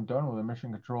think I'm done with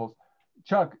emission controls.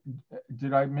 Chuck,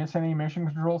 did I miss any emission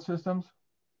control systems?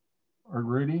 Or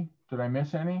Rudy, did I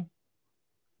miss any?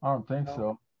 I don't think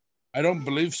so. I don't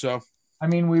believe so. I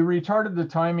mean, we retarded the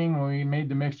timing when we made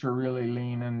the mixture really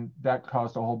lean, and that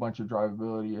caused a whole bunch of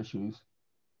drivability issues.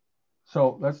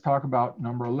 So let's talk about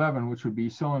number 11, which would be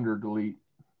cylinder delete.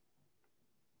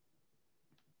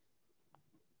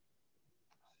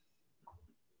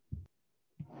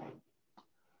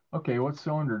 Okay, what's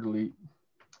cylinder delete?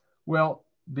 Well,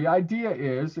 the idea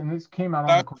is, and this came out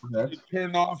on the Corvettes.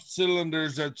 Turn off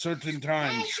cylinders at certain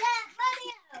times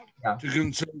to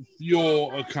conserve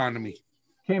fuel economy.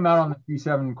 Came out on the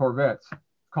C7 Corvettes,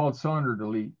 called cylinder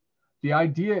delete. The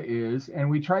idea is, and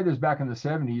we tried this back in the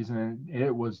 70s and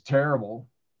it was terrible,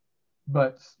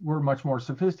 but we're much more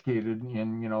sophisticated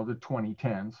in, the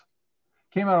 2010s.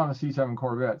 Came out on the C7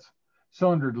 Corvettes.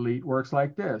 Cylinder delete works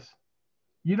like this.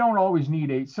 You don't always need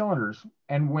 8 cylinders.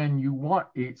 And when you want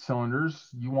 8 cylinders,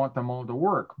 you want them all to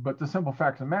work. But the simple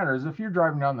fact of the matter is if you're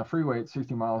driving down the freeway at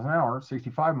 60 miles an hour,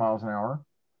 65 miles an hour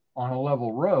on a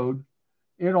level road,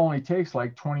 it only takes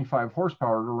like 25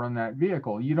 horsepower to run that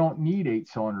vehicle. You don't need 8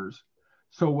 cylinders.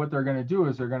 So what they're going to do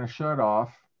is they're going to shut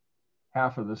off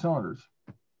half of the cylinders.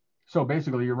 So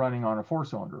basically you're running on a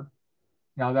 4-cylinder.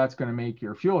 Now that's going to make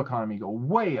your fuel economy go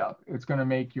way up. It's going to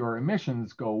make your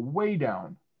emissions go way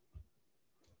down.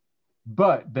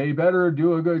 But they better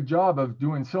do a good job of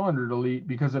doing cylinder delete,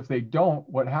 because if they don't,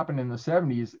 what happened in the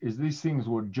 70s is these things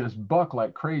would just buck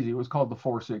like crazy. It was called the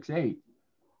 468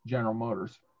 General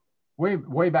Motors.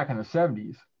 Way back in the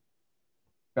 70s.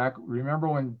 Remember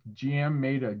when GM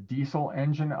made a diesel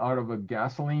engine out of a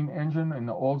gasoline engine in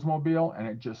the Oldsmobile and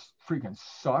it just freaking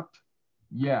sucked?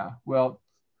 Yeah, well,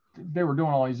 they were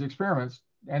doing all these experiments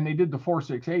and they did the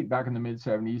 468 back in the mid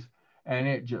 70s and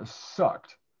it just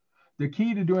sucked. The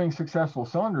key to doing successful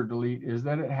cylinder delete is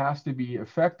that it has to be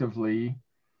effectively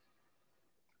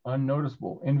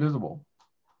unnoticeable, invisible.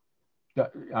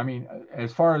 I mean,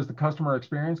 as far as the customer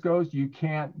experience goes, you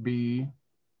can't be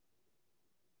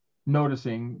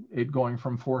noticing it going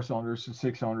from 4 cylinders to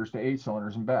 6 cylinders to 8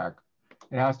 cylinders and back.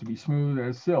 It has to be smooth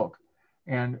as silk.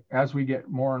 And as we get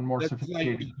more and more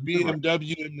sophisticated, like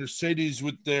BMW and Mercedes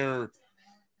with their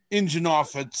engine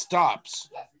off at stops.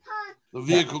 The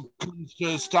vehicle comes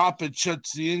to a stop, it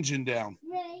shuts the engine down.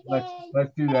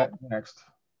 Let's do that next.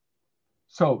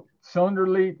 So cylinder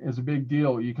delete is a big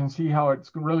deal. You can see how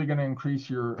it's really going to increase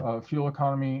your fuel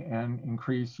economy and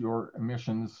increase your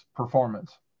emissions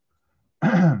performance.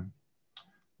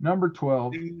 Number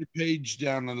 12. Bring the page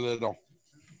down a little.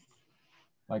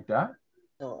 Like that?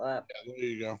 Oh, yeah, there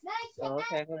you go. Oh,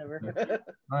 okay, whatever.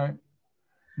 All right.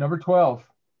 Number 12.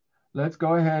 Let's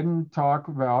go ahead and talk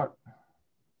about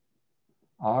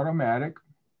automatic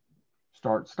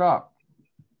start-stop.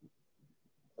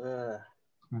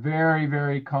 Very,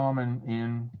 very common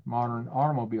in modern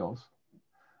automobiles.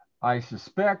 I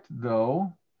suspect,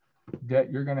 though,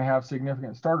 that you're going to have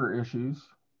significant starter issues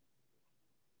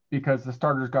because the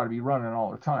starter's got to be running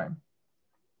all the time.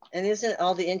 And isn't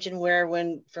all the engine wear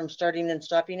from starting and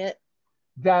stopping it?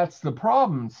 That's the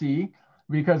problem, see,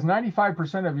 because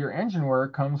 95% of your engine wear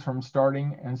comes from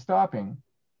starting and stopping.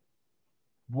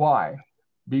 Why?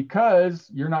 because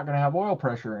you're not going to have oil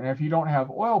pressure. And if you don't have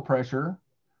oil pressure,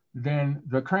 then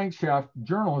the crankshaft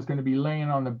journal is going to be laying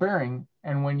on the bearing.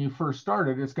 And when you first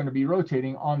started, it's going to be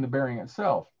rotating on the bearing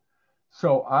itself.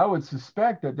 So I would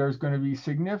suspect that there's going to be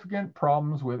significant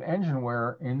problems with engine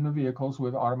wear in the vehicles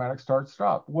with automatic start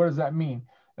stop. What does that mean?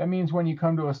 That means when you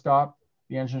come to a stop,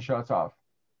 the engine shuts off.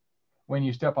 When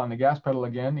you step on the gas pedal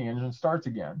again, the engine starts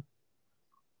again.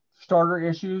 Starter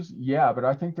issues, yeah, but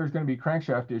I think there's going to be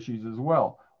crankshaft issues as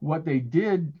well. What they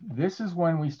did, this is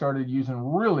when we started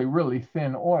using really, really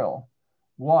thin oil.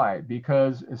 Why?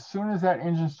 Because as soon as that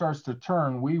engine starts to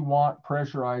turn, we want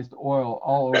pressurized oil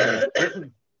all over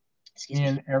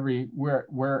in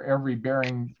where every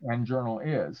bearing and journal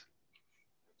is.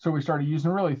 So we started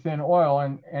using really thin oil,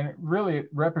 and it really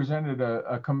represented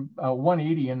a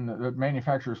 180 in the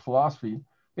manufacturer's philosophy.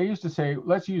 They used to say,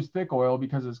 let's use thick oil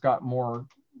because it's got more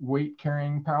weight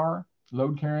carrying power,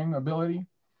 load carrying ability.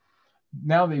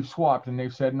 Now they've swapped and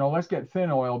they've said, no, let's get thin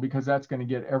oil because that's going to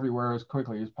get everywhere as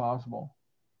quickly as possible.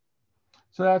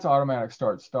 So that's automatic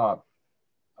start stop.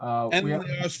 And they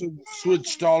also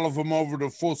switched all of them over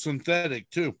to full synthetic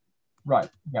too. Right.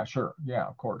 Yeah, sure. Yeah,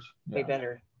 of course. Yeah. Way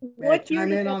better. May I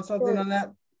chime in on something on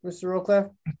that, Mr. Rocliffe?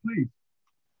 Please.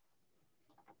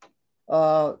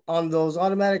 On those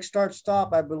automatic start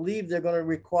stop, I believe they're going to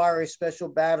require a special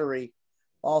battery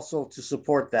also to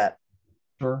support that.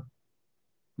 Sure.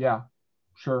 Yeah,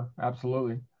 sure.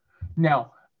 Absolutely.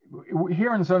 Now,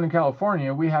 here in Southern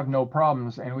California, we have no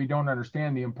problems and we don't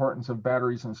understand the importance of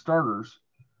batteries and starters.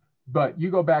 But you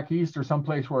go back east or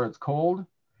someplace where it's cold,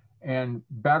 and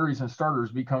batteries and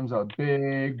starters becomes a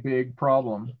big, big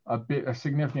problem, a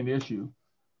significant issue.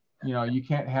 You know, you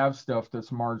can't have stuff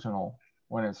that's marginal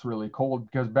when it's really cold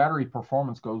because battery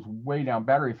performance goes way down.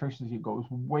 Battery efficiency goes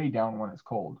way down when it's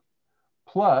cold.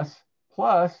 Plus,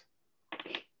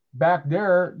 back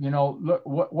there, you know, look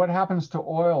what happens to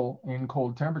oil in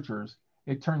cold temperatures?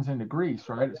 It turns into grease,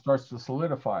 right? It starts to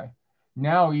solidify.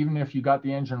 Now, even if you got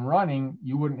the engine running,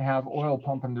 you wouldn't have oil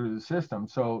pumping through the system.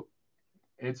 So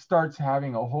it starts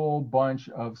having a whole bunch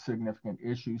of significant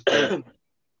issues.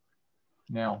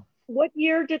 Now, what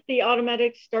year did the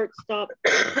automatic start stop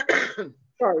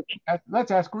start?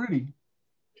 Let's ask Rudy.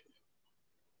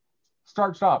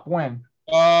 Start stop when?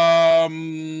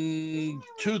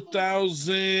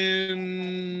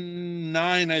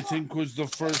 2009, I think, was the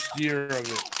first year of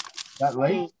it. That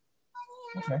late?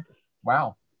 Okay.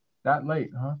 Wow. That late,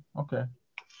 huh? Okay.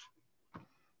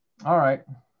 All right.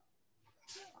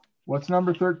 What's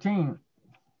number 13?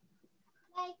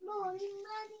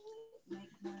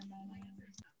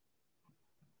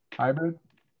 Hybrid?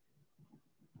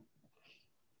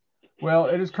 Well,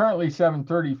 it is currently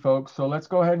 7:30, folks, so let's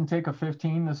go ahead and take a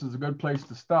 15. This is a good place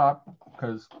to stop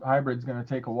because hybrid's going to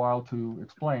take a while to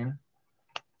explain.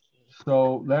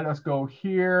 So let us go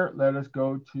here. Let us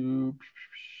go to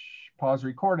pause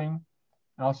recording.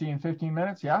 And I'll see you in 15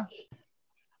 minutes, yeah?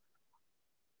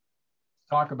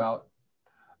 Talk about.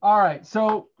 All right,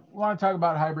 so we want to talk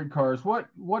about hybrid cars. What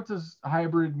does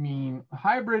hybrid mean?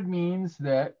 Hybrid means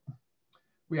that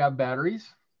we have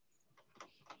batteries.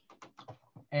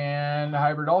 And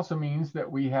hybrid also means that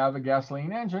we have a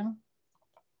gasoline engine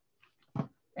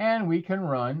and we can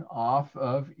run off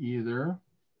of either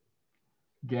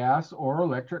gas or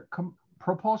electric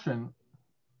propulsion.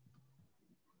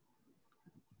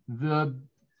 The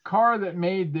car that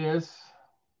made this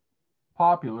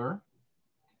popular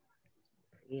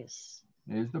is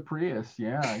the Prius.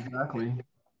 Yeah, exactly.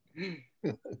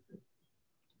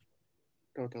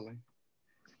 Totally.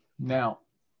 Now,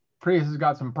 Prius has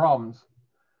got some problems.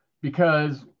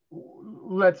 Because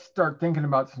let's start thinking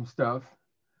about some stuff.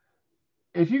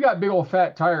 If you got big old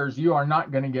fat tires, you are not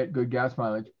going to get good gas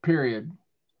mileage, period.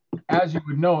 As you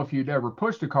would know if you'd ever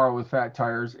pushed a car with fat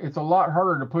tires, it's a lot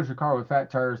harder to push a car with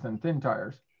fat tires than thin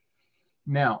tires.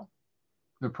 Now,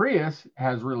 the Prius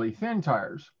has really thin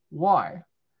tires. Why?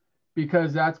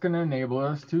 Because that's going to enable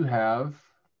us to have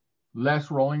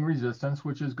less rolling resistance,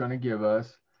 which is going to give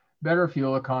us better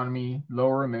fuel economy,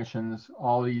 lower emissions,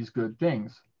 all these good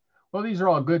things. Well, these are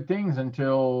all good things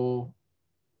until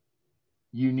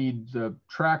you need the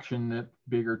traction that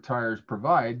bigger tires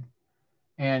provide,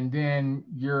 and then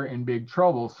you're in big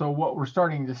trouble. So what we're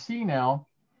starting to see now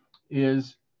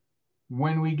is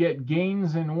when we get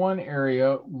gains in one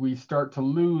area, we start to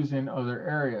lose in other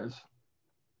areas.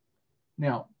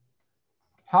 Now,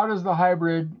 how does the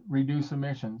hybrid reduce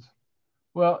emissions?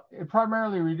 Well, it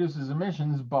primarily reduces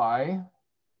emissions by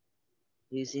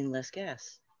using less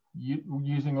gas.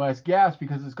 Using less gas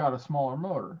because it's got a smaller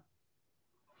motor.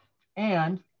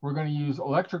 And we're going to use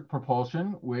electric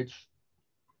propulsion, which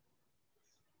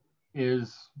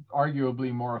is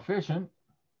arguably more efficient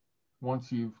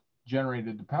once you've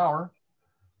generated the power.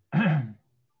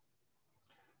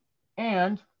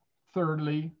 And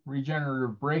thirdly,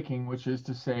 regenerative braking, which is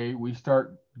to say we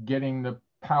start getting the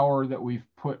power that we've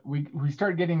put, we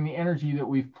start getting the energy that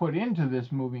we've put into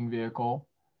this moving vehicle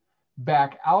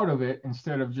back out of it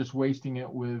instead of just wasting it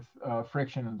with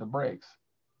friction of the brakes.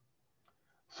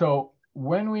 So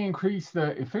when we increase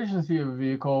the efficiency of a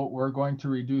vehicle, we're going to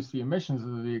reduce the emissions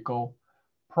of the vehicle.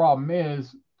 Problem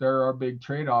is, there are big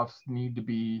trade-offs need to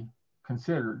be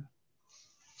considered.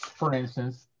 For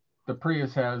instance, the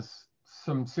Prius has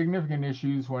some significant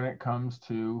issues when it comes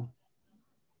to,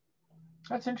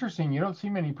 that's interesting, you don't see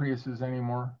many Priuses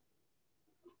anymore.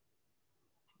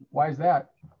 Why is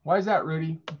that? Why is that,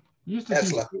 Rudy? You used to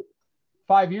Tesla. see,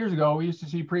 5 years ago, we used to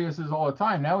see Priuses all the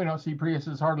time. Now we don't see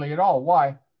Priuses hardly at all.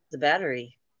 Why? The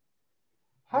battery.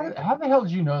 How the hell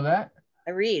did you know that?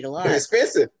 I read a lot. They're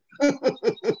expensive.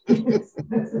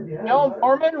 Michelle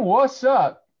Norman, what's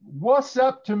up? What's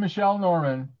up to Michelle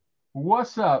Norman?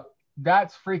 What's up?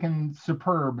 That's freaking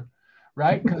superb,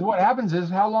 right? Because what happens is,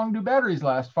 how long do batteries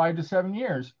last? 5 to 7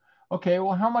 years. Okay,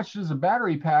 well, how much does a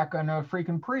battery pack on a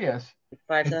freaking Prius?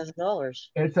 $5,000.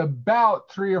 It's about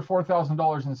 $3,000 or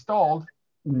 $4,000 installed.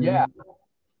 Yeah.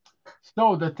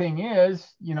 So the thing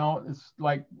is, you know, it's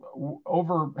like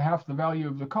over half the value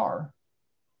of the car.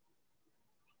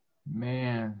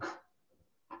 Man.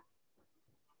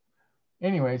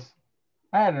 Anyways,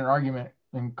 I had an argument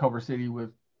in Culver City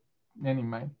with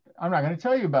anyway. I'm not going to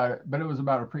tell you about it, but it was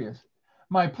about a Prius.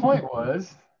 My point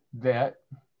was that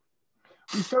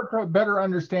we start to better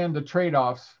understand the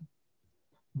trade-offs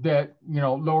that, you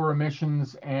know, lower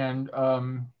emissions and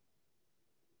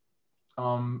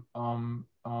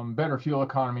better fuel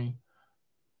economy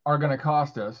are going to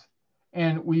cost us.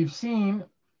 And we've seen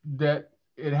that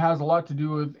it has a lot to do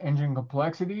with engine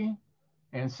complexity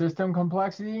and system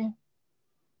complexity.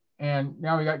 And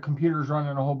now we got computers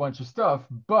running a whole bunch of stuff.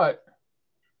 But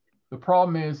the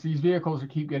problem is these vehicles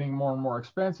keep getting more and more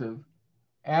expensive.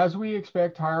 As we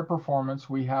expect higher performance,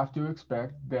 we have to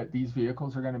expect that these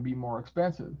vehicles are going to be more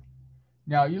expensive.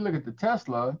 Now, you look at the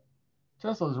Tesla.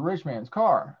 Tesla's a rich man's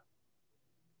car.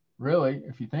 Really,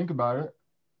 if you think about it.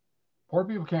 Poor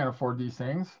people can't afford these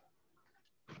things.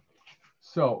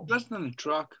 So less than a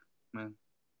truck, man.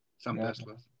 Some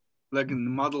Teslas. Like in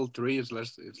the Model 3 is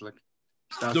less, it's like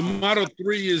the Model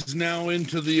 3 is now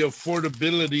into the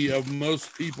affordability of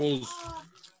most people's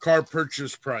car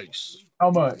purchase price. How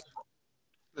much?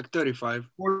 Like 35.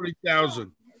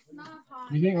 40,000.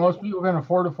 You think most people can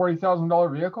afford a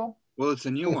 $40,000 vehicle? Well, it's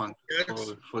a new one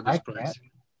for this price.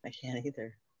 I can't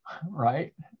either.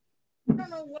 Right. I don't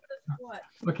know what is what.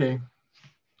 Okay.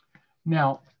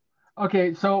 Now,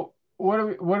 okay, so what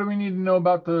do we need to know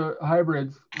about the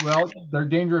hybrids? Well, they're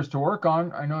dangerous to work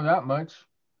on. I know that much.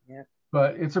 Yeah.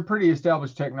 But it's a pretty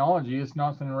established technology. It's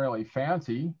nothing really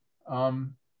fancy.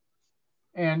 And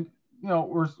you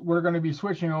know, we're going to be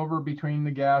switching over between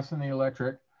the gas and the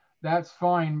electric. That's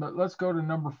fine, but let's go to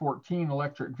number 14,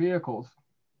 electric vehicles.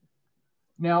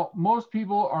 Now, most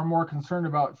people are more concerned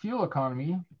about fuel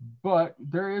economy, but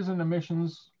there is an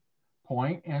emissions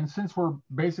point. And since we're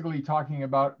basically talking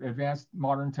about advanced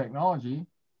modern technology,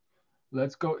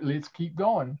 let's keep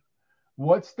going.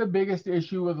 What's the biggest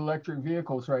issue with electric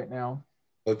vehicles right now?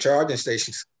 Well, charging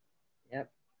stations.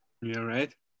 Yep. Yeah,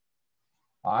 right.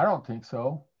 I don't think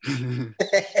so.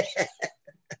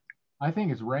 I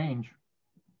think it's range.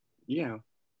 Yeah.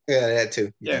 Yeah, that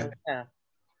too. Yeah.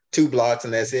 2 blocks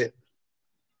and that's it.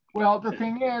 Well, the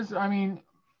thing is, I mean,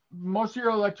 most of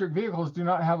your electric vehicles do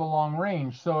not have a long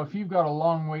range. So if you've got a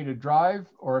long way to drive,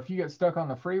 or if you get stuck on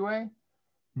the freeway,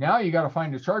 now you got to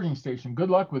find a charging station. Good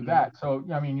luck with that. So,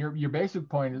 I mean, your basic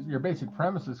point is, your basic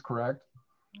premise is correct.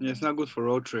 Yeah, it's not good for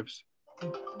road trips.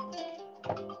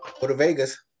 Go to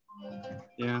Vegas.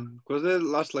 Yeah, because they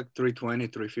last like 320,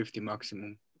 350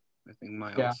 maximum, I think,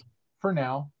 miles. Yeah, for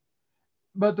now.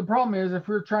 But the problem is, if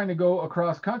we're trying to go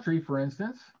across country, for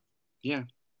instance, yeah,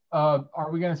 are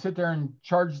we going to sit there and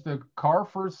charge the car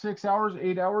for 6 hours,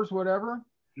 8 hours, whatever?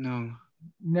 No.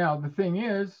 Now, the thing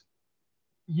is,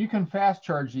 you can fast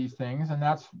charge these things, and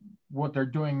that's what they're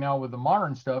doing now with the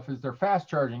modern stuff, is they're fast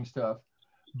charging stuff.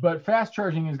 But fast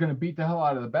charging is going to beat the hell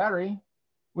out of the battery,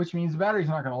 which means the battery's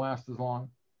not going to last as long.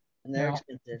 And they're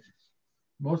expensive.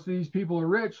 Most of these people are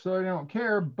rich, so they don't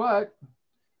care, but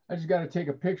I just got to take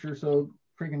a picture so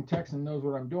freaking Texan knows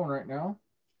what I'm doing right now.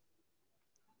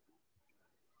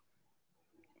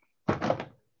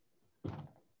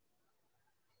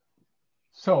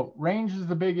 So range is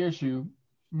the big issue.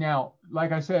 Now,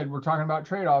 like I said, we're talking about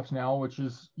trade-offs now, which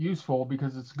is useful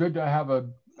because it's good to have a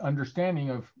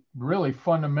understanding of really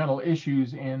fundamental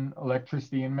issues in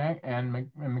electricity and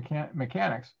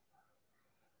mechanics.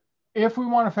 If we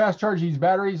want to fast charge these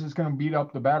batteries, it's going to beat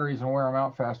up the batteries and wear them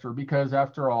out faster, because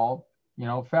after all, you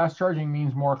know, fast charging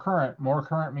means more current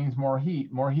means more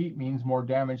heat means more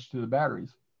damage to the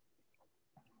batteries.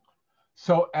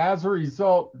 So as a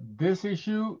result, this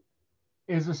issue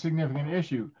is a significant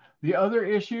issue. The other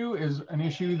issue is an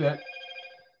issue that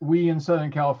we in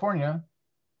Southern California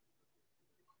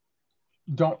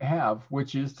don't have,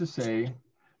 which is to say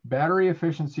battery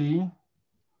efficiency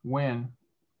when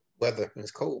weather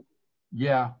is cold.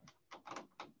 Yeah.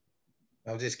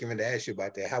 I was just going to ask you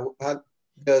about that. How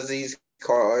does these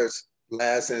cars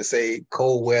last in, say,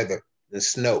 cold weather and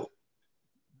snow?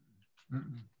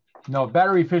 No,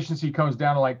 battery efficiency comes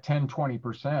down to like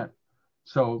 10-20%.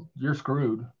 So you're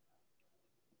screwed.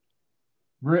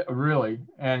 Really.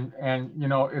 And you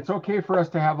know, it's okay for us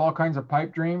to have all kinds of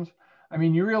pipe dreams. I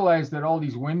mean, you realize that all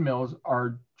these windmills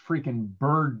are freaking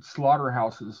bird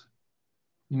slaughterhouses.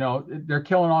 You know, they're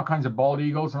killing all kinds of bald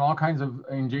eagles and all kinds of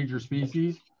endangered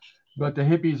species. But the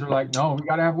hippies are like, no, we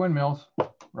got to have windmills,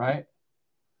 right?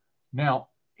 Now,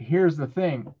 here's the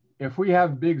thing. If we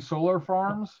have big solar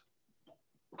farms,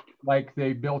 like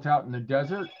they built out in the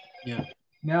desert, yeah.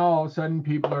 Now all of a sudden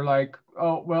people are like,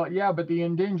 oh, well, yeah, but the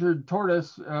endangered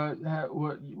tortoise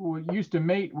used to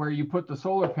mate where you put the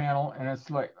solar panel, and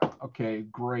it's like, okay,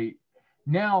 great.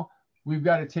 Now we've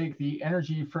got to take the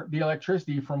energy, the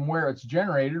electricity from where it's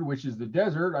generated, which is the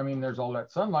desert. I mean, there's all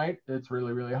that sunlight. It's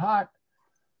really, really hot.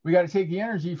 We got to take the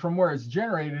energy from where it's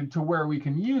generated to where we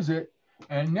can use it.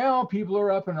 And now people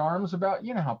are up in arms about,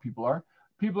 you know how people are.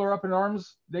 People are up in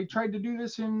arms. They tried to do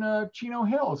this in Chino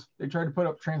Hills. They tried to put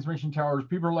up transmission towers.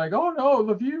 People are like, oh no,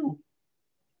 the view.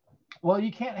 Well,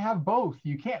 you can't have both.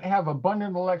 You can't have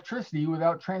abundant electricity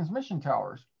without transmission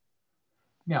towers.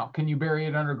 Now, can you bury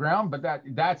it underground? But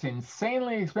that's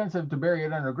insanely expensive to bury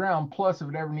it underground. Plus, if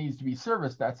it ever needs to be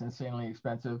serviced, that's insanely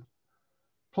expensive.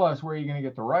 Plus, where are you going to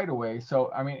get the right of way?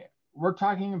 So, I mean, we're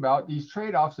talking about these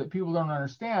trade-offs that people don't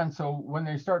understand. So when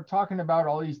they start talking about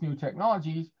all these new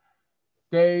technologies,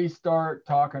 they start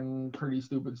talking pretty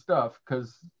stupid stuff,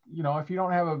 because, you know, if you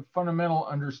don't have a fundamental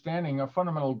understanding, a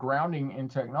fundamental grounding in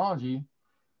technology,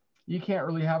 you can't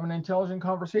really have an intelligent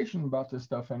conversation about this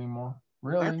stuff anymore.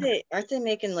 Really? Aren't they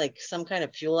making like some kind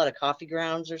of fuel out of coffee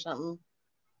grounds or something?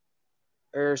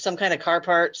 Or some kind of car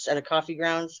parts out of coffee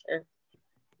grounds?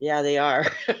 Yeah, they are.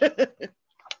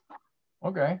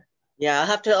 Okay. Yeah, I'll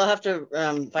have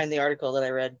to find the article that I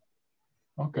read.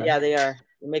 Okay. Yeah, they are.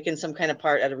 They're making some kind of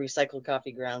part out of recycled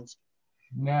coffee grounds.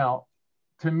 Now,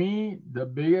 to me, the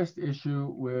biggest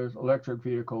issue with electric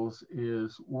vehicles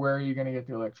is where are you going to get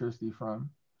the electricity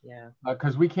from? Yeah.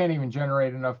 Because we can't even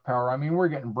generate enough power. I mean, we're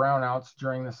getting brownouts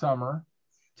during the summer.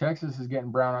 Texas is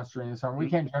getting brownouts during the summer. We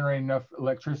can't generate enough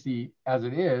electricity as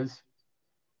it is.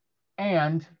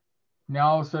 And now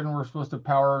all of a sudden we're supposed to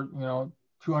power, you know,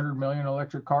 200 million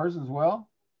electric cars as well.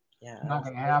 Yeah. Not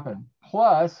going to happen.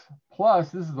 Plus,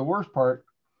 this is the worst part.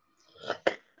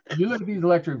 You look at these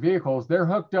electric vehicles, they're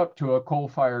hooked up to a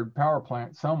coal-fired power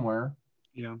plant somewhere.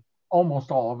 Yeah.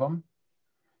 Almost all of them.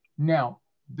 Now,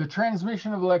 the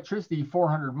transmission of electricity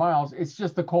 400 miles, it's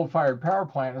just the coal-fired power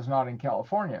plant is not in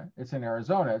California. It's in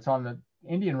Arizona. It's on the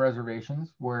Indian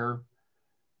reservations where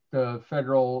the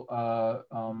federal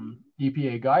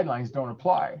EPA guidelines don't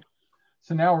apply.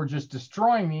 So now we're just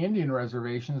destroying the Indian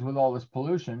reservations with all this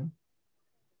pollution.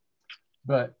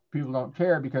 But people don't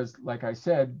care because, like I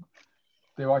said,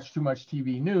 they watch too much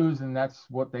TV news, and that's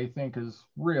what they think is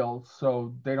real.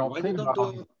 So they don't think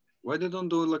about why they don't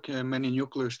do like many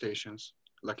nuclear stations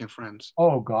like in France?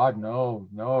 Oh God, no.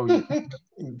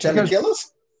 Trying to kill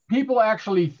us? People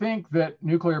actually think that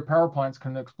nuclear power plants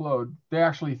can explode. They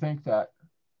actually think that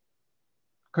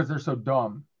because they're so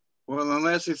dumb. Well,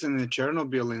 unless it's in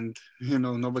Chernobyl and, you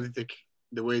know, nobody take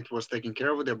the way it was taken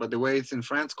care of there, but the way it's in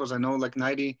France, because I know like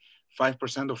 95%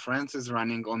 of France is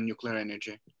running on nuclear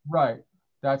energy. Right.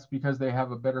 That's because they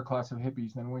have a better class of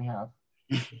hippies than we have.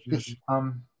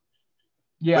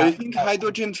 Yeah. But I think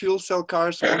hydrogen fuel cell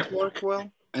cars won't work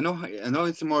well. I know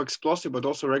it's more explosive, but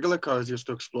also regular cars used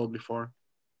to explode before.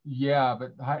 Yeah,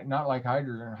 but not like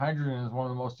hydrogen. Hydrogen is one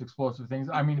of the most explosive things.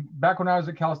 I mean, back when I was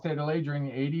at Cal State LA during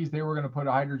the 80s, they were going to put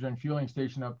a hydrogen fueling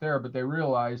station up there, but they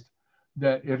realized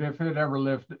that if it ever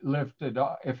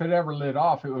lit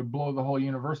off, it would blow the whole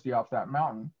university off that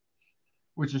mountain,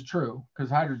 which is true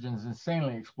because hydrogen is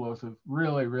insanely explosive,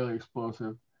 really, really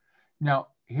explosive. Now,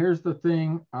 here's the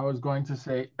thing I was going to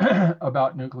say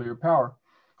about nuclear power.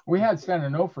 We had San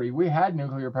Onofre, we had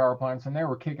nuclear power plants, and they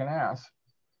were kicking ass.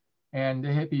 And the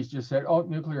hippies just said, oh,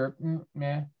 nuclear,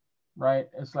 meh, right?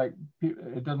 It's like,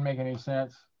 it doesn't make any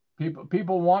sense.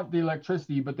 People want the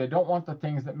electricity, but they don't want the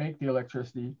things that make the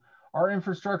electricity. Our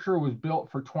infrastructure was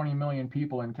built for 20 million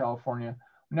people in California.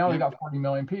 Now they got 40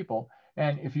 million people.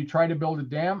 And if you try to build a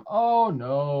dam, oh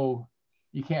no,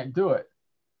 you can't do it.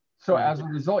 So as a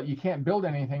result, you can't build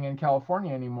anything in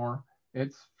California anymore.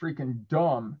 It's freaking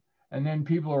dumb. And then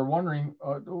people are wondering,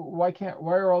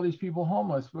 why are all these people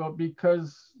homeless? Well,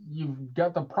 because you've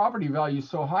got the property value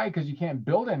so high because you can't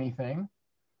build anything.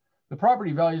 The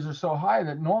property values are so high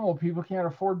that normal people can't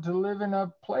afford to live in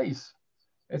a place.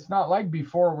 It's not like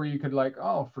before where you could like,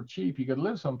 oh, for cheap, you could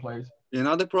live someplace.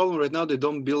 Another problem right now, they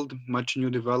don't build much new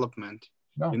development.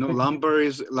 No, you know, lumber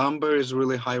is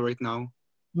really high right now.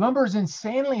 Lumber is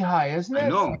insanely high, isn't it? I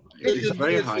know, it's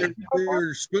very high.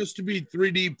 They're supposed to be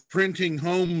 3D printing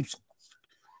homes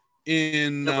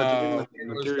in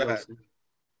materials.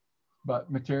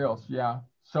 But materials, yeah.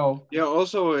 So yeah,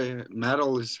 also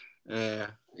metal is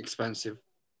expensive.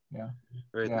 Yeah,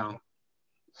 right now.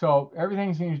 So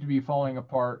everything seems to be falling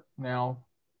apart now.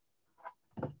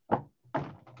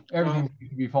 Everything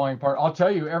seems to be falling apart. I'll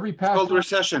tell you, every pastor. It's called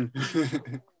recession.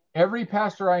 Every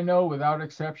pastor I know, without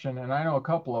exception, and I know a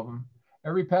couple of them,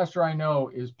 every pastor I know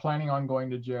is planning on going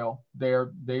to jail. They've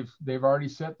already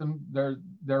set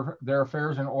their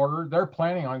affairs in order. They're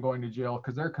planning on going to jail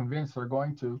because they're convinced they're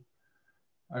going to.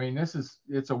 I mean,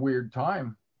 it's a weird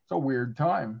time. It's a weird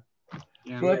time.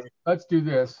 Yeah. So let's do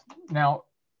this. Now,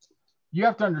 you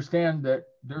have to understand that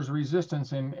there's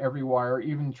resistance in every wire,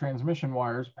 even transmission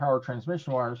wires, power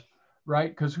transmission wires, right?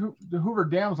 Because the Hoover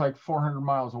Dam's like 400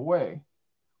 miles away.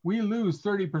 We lose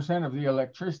 30% of the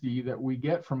electricity that we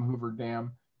get from Hoover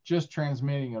Dam just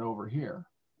transmitting it over here.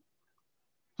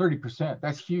 30%,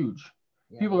 that's huge.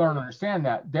 Yeah. People don't understand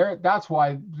that. That's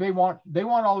why they want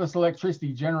all this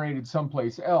electricity generated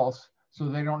someplace else so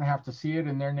they don't have to see it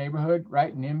in their neighborhood,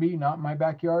 right? NIMBY, not in my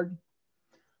backyard.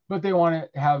 But they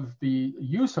want to have the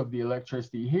use of the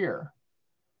electricity here.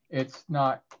 It's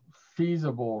not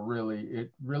feasible, really.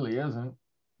 It really isn't,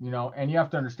 you know, and you have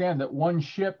to understand that one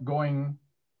ship going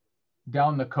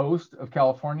down the coast of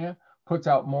California puts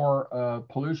out more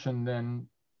pollution than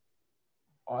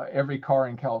every car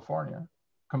in California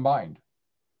combined.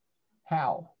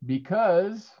 How?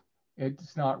 Because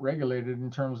it's not regulated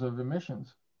in terms of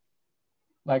emissions.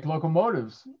 Like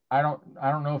locomotives, I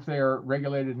don't know if they are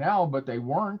regulated now, but they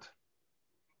weren't.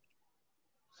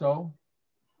 So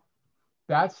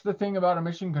that's the thing about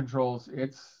emission controls.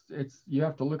 It's you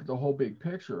have to look at the whole big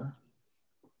picture.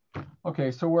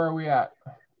 Okay, so where are we at?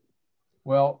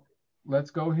 Well, let's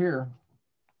go here.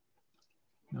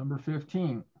 Number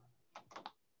 15.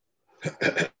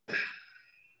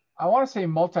 I want to say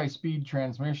multi-speed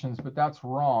transmissions, but that's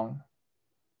wrong.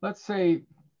 Let's say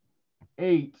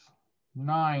 8,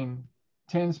 9,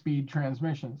 10-speed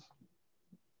transmissions.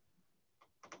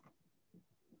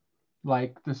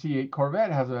 Like the C8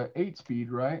 Corvette has a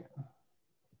 8-speed, right?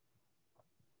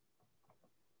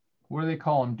 What do they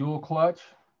call them? Dual clutch?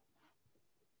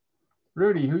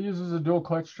 Rudy, who uses a dual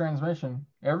clutch transmission?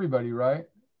 Everybody, right?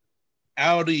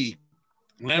 Audi,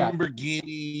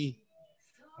 Lamborghini,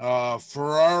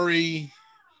 Ferrari.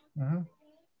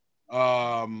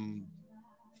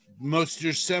 Most of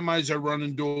your semis are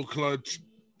running dual clutch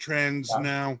trans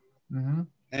now.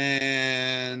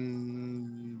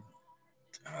 And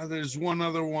there's one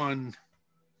other one.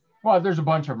 Well, there's a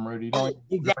bunch of them, Rudy.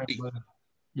 Bugatti.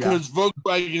 Because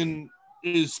Volkswagen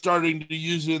is starting to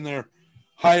use it in their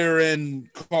higher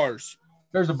end cars.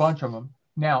 There's a bunch of them.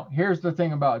 Now, here's the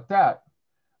thing about that.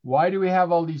 Why do we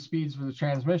have all these speeds for the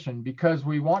transmission? Because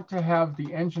we want to have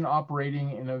the engine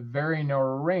operating in a very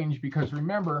narrow range, because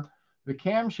remember, the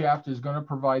camshaft is going to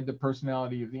provide the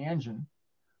personality of the engine.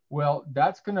 Well,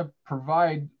 that's going to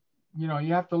provide, you know,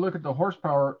 you have to look at the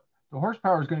horsepower. The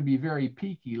horsepower is going to be very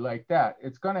peaky like that.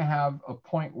 It's going to have a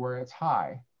point where it's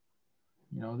high.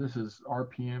 You know, this is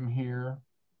RPM here,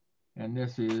 and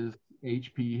this is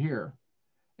HP here.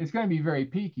 It's going to be very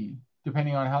peaky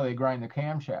depending on how they grind the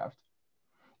camshaft.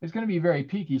 It's going to be very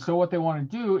peaky. So what they want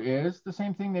to do is the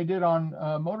same thing they did on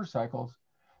motorcycles.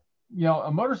 You know,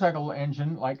 a motorcycle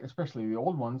engine, like especially the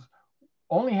old ones,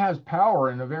 only has power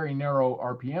in a very narrow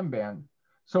RPM band.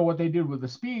 So what they did with the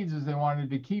speeds is they wanted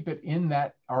to keep it in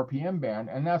that RPM band.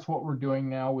 And that's what we're doing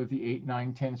now with the 8,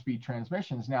 9, 10 speed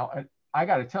transmissions. Now, I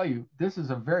got to tell you, this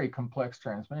is a very complex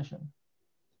transmission.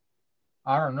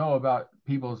 I don't know about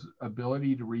people's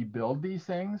ability to rebuild these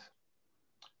things,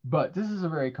 but this is a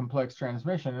very complex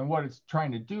transmission. And what it's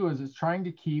trying to do is it's trying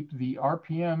to keep the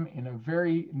RPM in a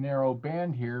very narrow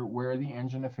band here where the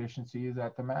engine efficiency is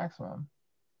at the maximum.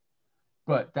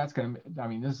 But that's going to, I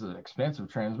mean, this is an expensive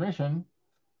transmission.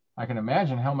 I can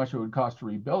imagine how much it would cost to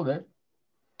rebuild it.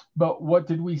 But what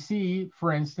did we see,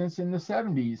 for instance, in the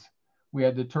 70s? We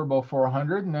had the Turbo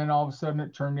 400, and then all of a sudden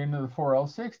it turned into the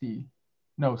 4L60.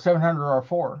 No,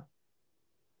 700R4.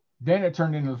 Then it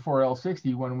turned into the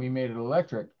 4L60 when we made it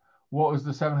electric. What was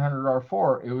the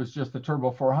 700R4? It was just the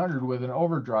Turbo 400 with an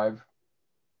overdrive.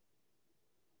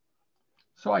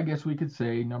 So I guess we could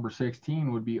say number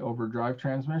 16 would be overdrive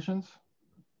transmissions.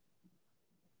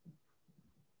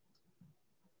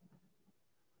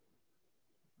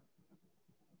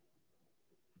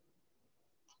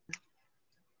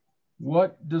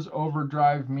 What does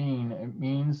overdrive mean? It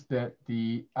means that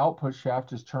the output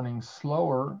shaft is turning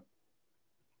slower,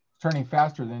 turning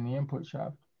faster than the input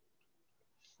shaft.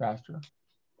 Faster.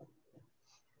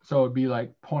 So it'd be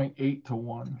like 0.8 to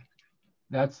 1.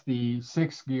 That's the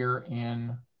 6th gear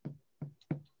in,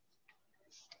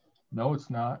 no, it's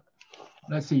not.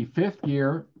 Let's see, 5th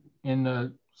gear in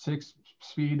the 6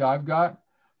 speed I've got.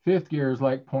 5th gear is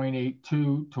like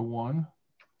 0.82 to 1.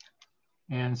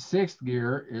 And 6th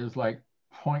gear is like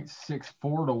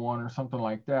 0.64 to 1 or something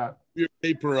like that. Your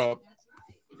paper up.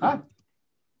 Ah,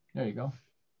 there you go.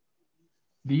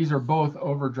 These are both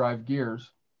overdrive gears,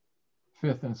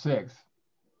 5th and 6th.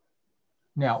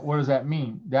 Now, what does that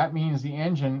mean? That means the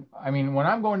engine, I mean, when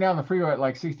I'm going down the freeway at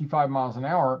like 65 miles an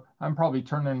hour, I'm probably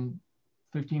turning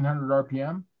 1,500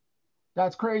 RPM.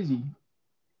 That's crazy.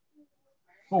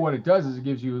 Well, what it does is it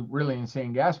gives you really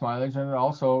insane gas mileage, and it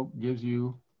also gives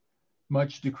you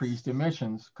much decreased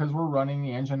emissions because we're running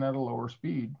the engine at a lower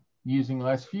speed, using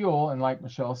less fuel. And like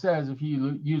Michelle says, if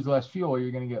you use less fuel,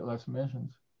 you're going to get less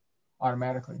emissions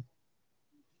automatically.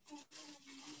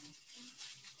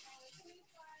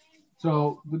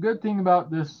 So the good thing about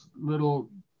this little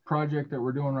project that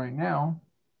we're doing right now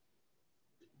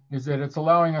is that it's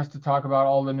allowing us to talk about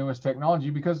all the newest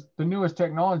technology, because the newest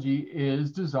technology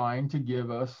is designed to give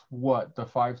us what the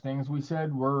 5 things we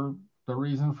said were the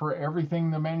reason for everything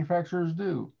the manufacturers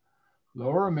do: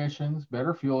 lower emissions,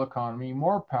 better fuel economy,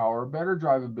 more power, better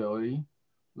drivability,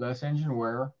 less engine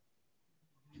wear.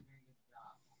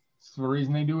 It's the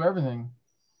reason they do everything.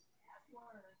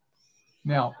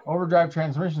 Now, overdrive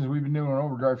transmissions, we've been doing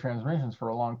overdrive transmissions for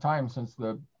a long time, since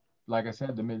the, like I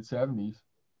said, the mid 70s.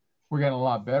 We're getting a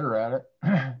lot better at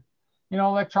it. You know,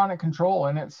 electronic control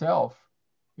in itself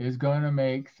is going to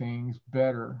make things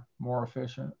better, more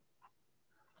efficient.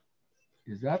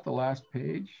 Is that the last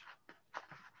page?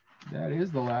 That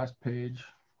is the last page.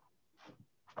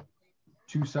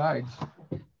 2 sides.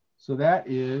 So that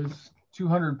is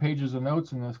 200 pages of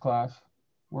notes in this class.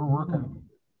 We're working.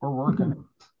 We're working.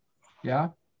 Yeah.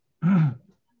 All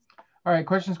right.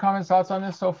 Questions, comments, thoughts on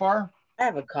this so far? I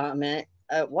have a comment.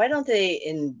 Why don't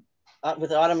they,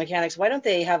 with auto mechanics, why don't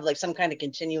they have like some kind of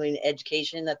continuing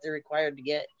education that they're required to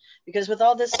get? Because with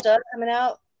all this stuff coming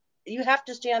out, you have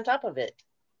to stay on top of it.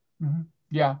 Mm-hmm.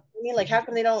 Yeah. I mean, like, how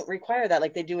come they don't require that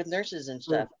like they do with nurses and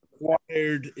stuff?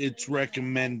 Required, it's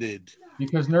recommended.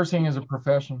 Because nursing is a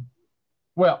profession.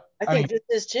 Well, I think this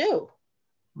is too.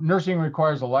 Nursing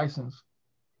requires a license.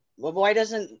 Well, why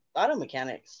doesn't auto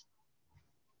mechanics?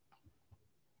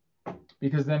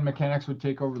 Because then mechanics would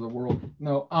take over the world.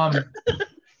 No.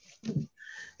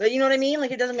 But you know what I mean?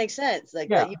 Like, it doesn't make sense. Like,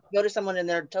 yeah. You go to someone and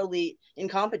they're totally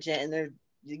incompetent, and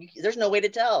there's no way to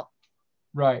tell.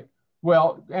 Right.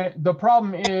 Well, the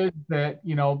problem is that,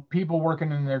 you know, people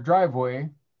working in their driveway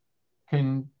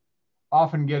can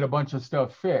often get a bunch of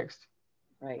stuff fixed.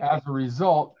 Right. As a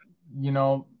result, you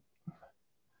know,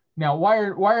 now why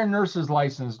are nurses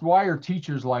licensed? Why are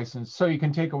teachers licensed? So you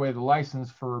can take away the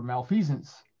license for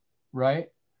malfeasance, right?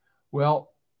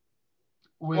 Well,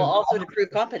 also to prove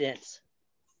competence.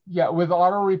 Yeah, with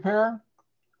auto repair,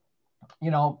 you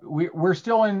know, we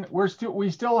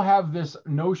still have this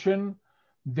notion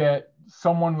that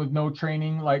someone with no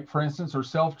training, like for instance, or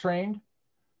self-trained.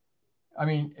 I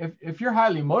mean, if you're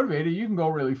highly motivated, you can go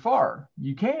really far.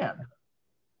 You can.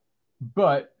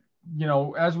 But, you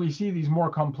know, as we see these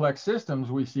more complex systems,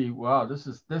 we see, wow, this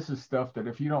is stuff that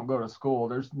if you don't go to school,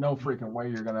 there's no freaking way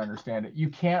you're going to understand it. You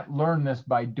can't learn this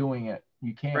by doing it.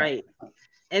 You can't. Right.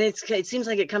 And it seems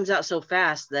like it comes out so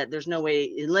fast that there's no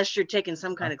way, unless you're taking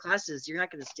some kind of classes, you're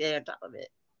not going to stay on top of it.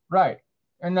 Right.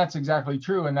 And that's exactly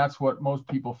true. And that's what most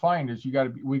people find is we got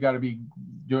to be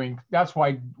doing. That's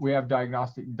why we have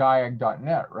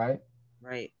diag.net, right?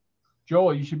 Right.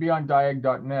 Joel, you should be on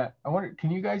diag.net. I wonder,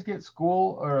 can you guys get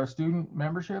school or student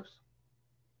memberships?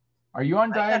 Are you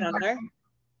on diag? On there.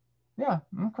 Yeah.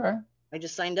 Okay. I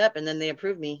just signed up and then they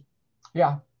approved me.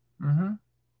 Yeah. Mm-hmm.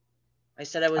 I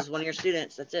said I was one of your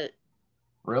students. That's it.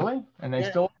 Really? And they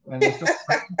still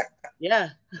yeah.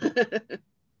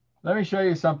 Let me show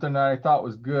you something that I thought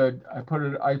was good. I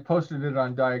posted it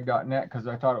on diag.net because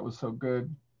I thought it was so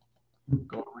good.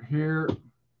 Go over here.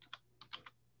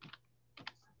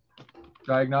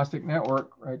 Diagnostic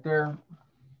network right there.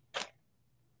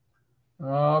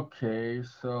 Okay,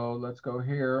 so let's go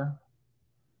here.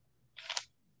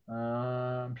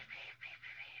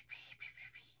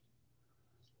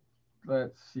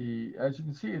 Let's see. As you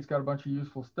can see, it's got a bunch of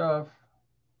useful stuff.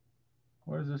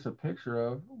 What is this a picture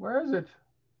of? Where is it?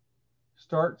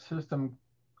 Stop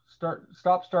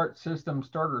start system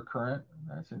starter current.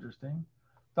 That's interesting.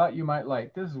 Thought you might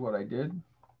like. This is what I did.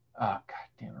 Ah, God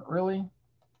damn it. Really?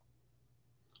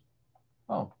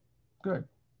 Oh, good.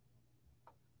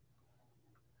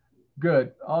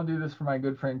 Good. I'll do this for my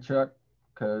good friend Chuck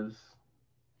because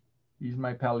he's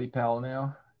my pally pal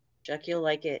now. Chuck, you'll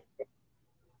like it.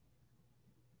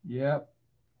 Yep.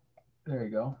 There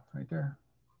you go. Right there.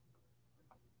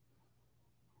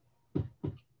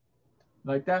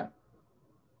 Like that?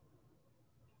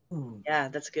 Ooh, Yeah,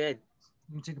 that's good.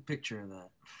 let me take a picture of that.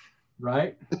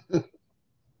 Right?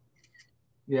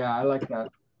 Yeah, I like that.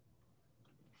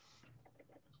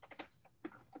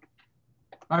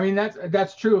 I mean,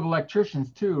 that's true of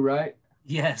electricians too, right?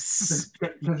 Yes.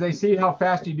 Because they see how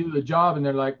fast you do the job and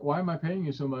they're like, why am I paying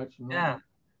you so much? Yeah.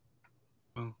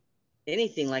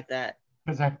 Anything like that.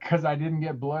 Because I didn't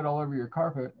get blood all over your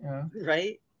carpet, you know?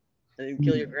 Right? I didn't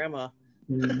kill your grandma.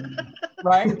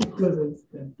 Right?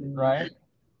 Right?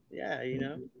 Yeah, you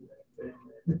know.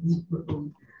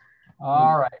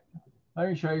 All right. Let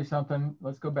me show you something.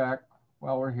 Let's go back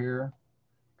while we're here.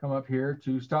 Come up here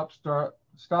to start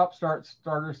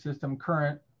starter system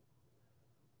current.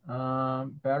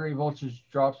 Battery voltage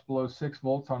drops below 6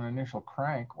 volts on initial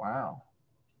crank. Wow.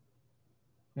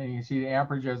 Then you can see the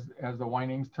amperage as the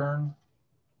windings turn.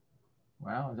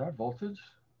 Wow, is that voltage?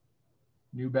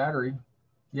 New battery.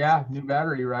 Yeah, new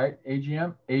battery, right?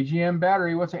 AGM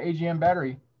battery. What's an AGM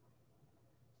battery?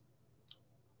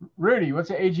 Rudy, what's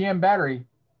an AGM battery?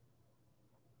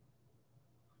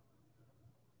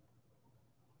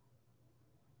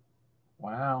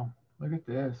 Wow, look at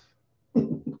this.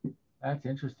 That's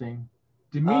interesting.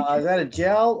 Dimitri, is that a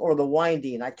gel or the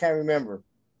winding? I can't remember.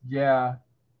 yeah.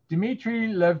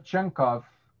 Dmitry Levchenkov.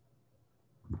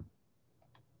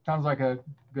 Sounds like a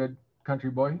good country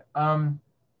boy.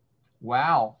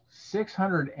 Wow,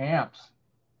 600 amps.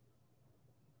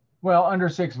 Well, under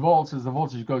 6 volts, as the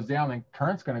voltage goes down, the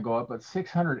current's going to go up, but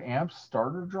 600 amps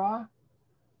starter draw?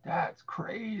 That's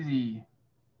crazy.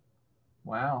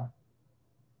 Wow.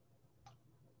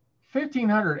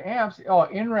 1500 amps. Oh,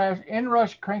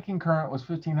 inrush cranking current was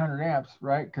 1500 amps,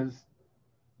 right? Because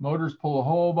motors pull a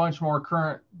whole bunch more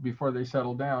current before they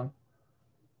settle down.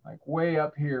 Like way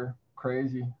up here.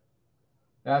 Crazy.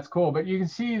 That's cool. But you can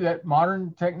see that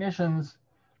modern technicians,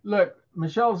 look,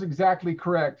 Michelle's exactly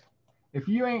correct. If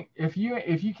you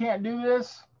can't do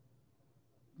this,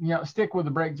 you know, stick with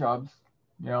the brake jobs.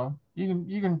 You know,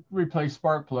 you can replace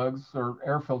spark plugs or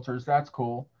air filters. That's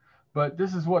cool. But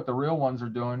this is what the real ones are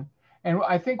doing. And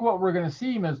I think what we're going to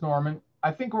see, Ms. Norman,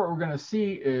 I think what we're going to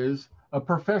see is a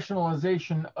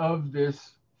professionalization of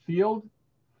this field.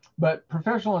 But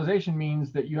professionalization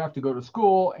means that you have to go to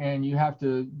school and you have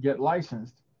to get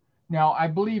licensed. Now, I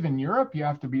believe in Europe, you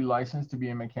have to be licensed to be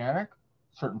a mechanic.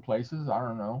 Certain places, I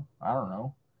don't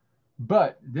know.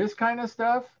 But this kind of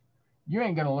stuff, you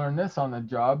ain't going to learn this on the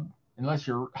job unless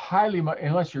you're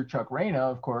Chuck Rayna,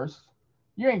 of course.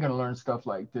 You ain't going to learn stuff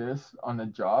like this on the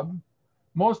job.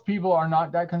 Most people are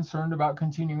not that concerned about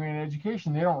continuing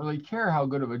education. They don't really care how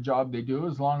good of a job they do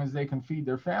as long as they can feed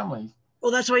their families.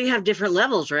 Well, that's why you have different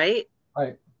levels, right?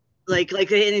 Right. Like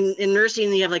in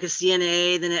nursing, you have like a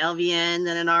CNA, then an LVN,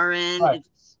 then an RN. Right.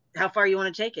 It's how far you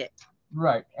want to take it.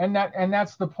 Right. And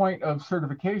that's the point of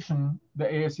certification,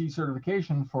 the ASE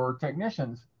certification for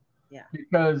technicians. Yeah.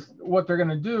 Because what they're going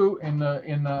to do in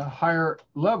the higher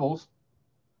levels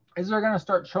is they're going to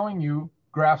start showing you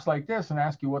graphs like this and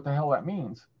ask you what the hell that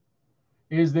means.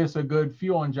 Is this a good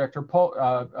fuel injector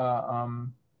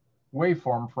waveform,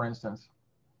 for instance?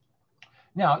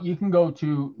 Now, you can go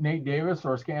to Nate Davis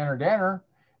or Scanner Danner,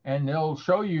 and they'll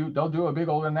do a big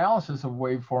old analysis of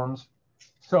waveforms.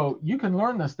 So you can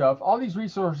learn this stuff. All these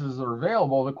resources are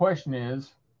available. The question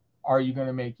is, are you going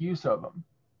to make use of them?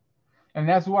 And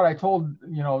that's what I told,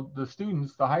 the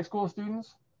students, the high school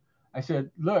students. I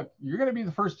said, look, you're going to be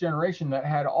the first generation that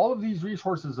had all of these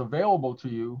resources available to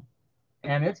you.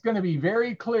 And it's going to be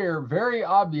very clear, very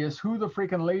obvious who the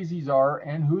freaking lazies are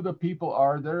and who the people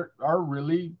are that are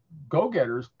really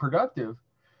go-getters, productive.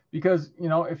 Because,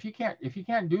 if you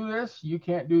can't do this, you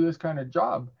can't do this kind of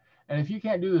job. And if you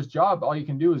can't do this job, all you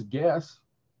can do is guess.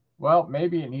 Well,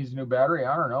 maybe it needs a new battery.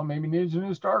 I don't know. Maybe it needs a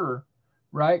new starter,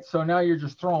 right? So now you're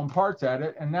just throwing parts at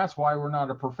it. And that's why we're not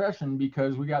a profession,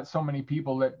 because we got so many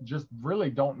people that just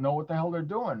really don't know what the hell they're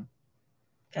doing.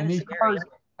 And these cars,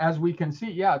 as we can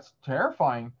see, yeah, it's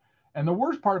terrifying. And the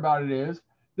worst part about it is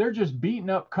they're just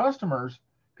beating up customers,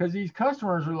 because these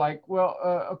customers are like, well,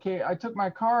 okay, I took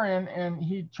my car in and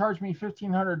he charged me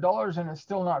 $1,500 and it's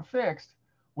still not fixed.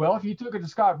 Well, if you took it to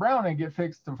Scott Brown and get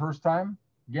fixed the first time,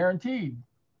 guaranteed.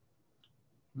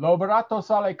 Lo barato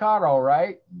sale caro,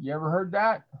 right? You ever heard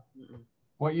that?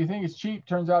 What you think is cheap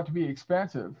turns out to be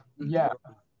expensive. Yeah.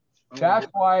 That's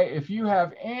why if you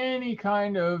have any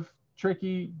kind of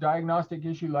tricky diagnostic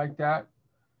issue like that,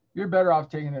 you're better off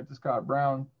taking it to Scott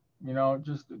Brown. You know,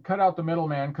 just cut out the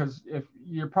middleman, because if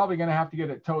you're probably going to have to get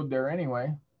it towed there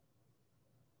anyway,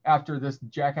 after this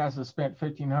jackass has spent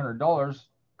 $1,500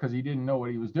 because he didn't know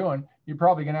what he was doing, you're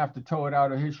probably going to have to tow it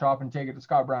out of his shop and take it to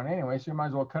Scott Brown anyway. So you might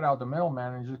as well cut out the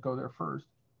middleman and just go there first.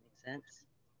 Makes sense.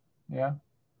 Yeah.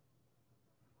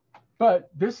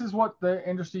 But this is what the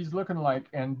industry is looking like.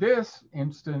 And this,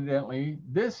 incidentally,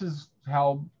 this is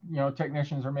how, you know,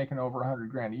 technicians are making over 100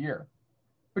 grand a year.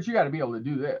 But you got to be able to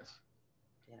do this.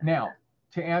 Yeah. Now,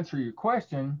 to answer your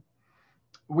question,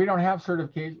 we don't have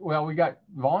certification. Well, we got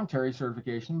voluntary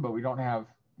certification, but we don't have,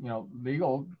 you know,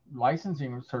 legal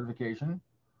licensing certification.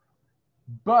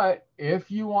 But if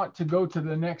you want to go to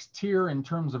the next tier in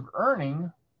terms of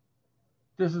earning,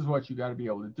 this is what you got to be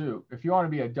able to do. If you want to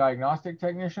be a diagnostic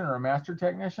technician or a master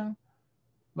technician,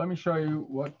 let me show you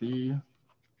what the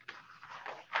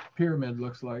pyramid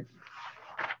looks like.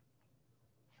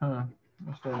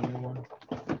 Let's start a new one.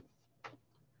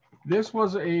 This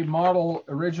was a model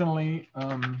originally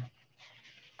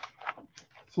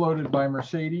floated by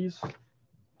Mercedes.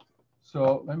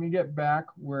 So let me get back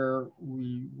where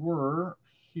we were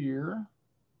here.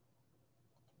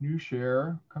 New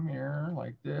share, come here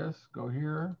like this, go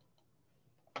here.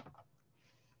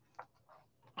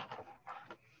 It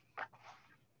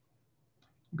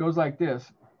goes like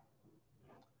this.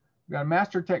 We've got a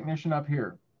master technician up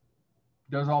here,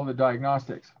 does all the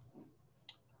diagnostics.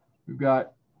 We've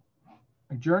got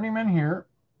a journeyman here,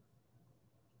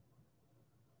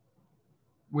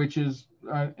 which is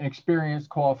an experienced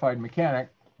qualified mechanic,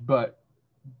 but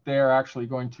they're actually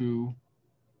going to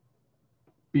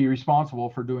be responsible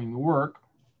for doing the work.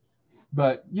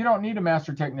 But you don't need a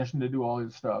master technician to do all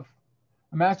this stuff.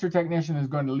 A master technician is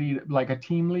going to lead like a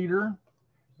team leader.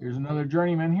 Here's another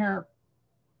journeyman here.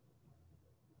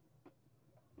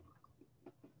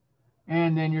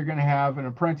 And then you're going to have an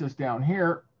apprentice down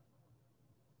here.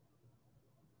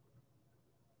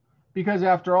 Because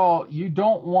after all, you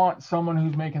don't want someone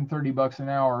who's making 30 bucks an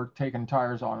hour taking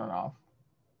tires on and off.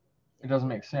 It doesn't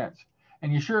make sense.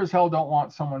 And you sure as hell don't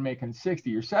want someone making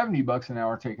 60 or 70 bucks an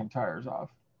hour taking tires off.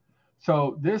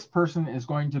 So this person is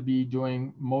going to be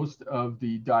doing most of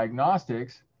the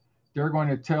diagnostics. They're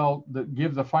going to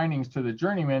give the findings to the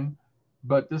journeyman,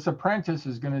 but this apprentice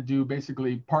is going to do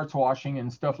basically parts washing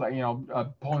and stuff like, you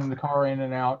know, pulling the car in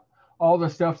and out, all the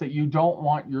stuff that you don't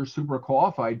want your super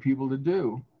qualified people to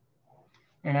do.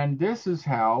 And this is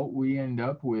how we end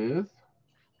up with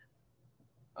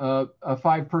a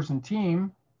 5-person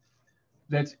team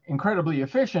that's incredibly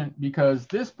efficient, because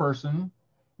this person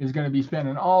is going to be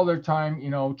spending all their time, you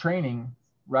know, training,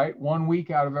 right? 1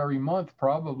 week out of every month,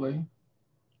 probably.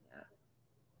 Yeah.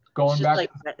 Going it's back.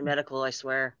 Like medical, I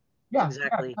swear. Yeah,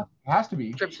 exactly. Yeah, it has to be.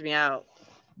 It trips me out.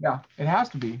 Yeah, it has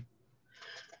to be.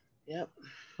 Yep.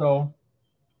 So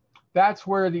that's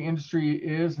where the industry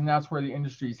is, and that's where the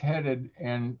industry is headed.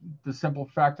 And the simple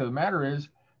fact of the matter is,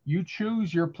 you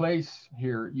choose your place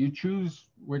here. You choose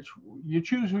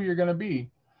who you're going to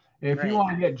be. If you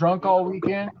want to get drunk all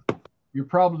weekend, you're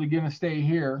probably going to stay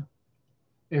here.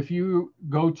 If you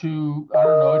go to, I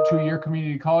don't know, a 2-year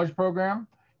community college program,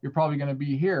 you're probably going to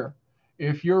be here.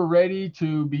 If you're ready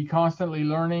to be constantly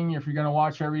learning, if you're going to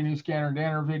watch every new Scanner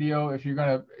Danner video, if you're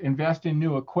going to invest in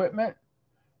new equipment,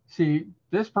 see,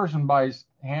 this person buys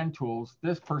hand tools,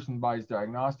 this person buys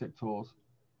diagnostic tools,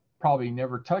 probably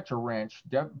never touch a wrench,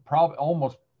 probably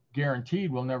almost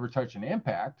guaranteed will never touch an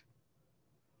impact.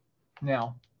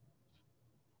 Now,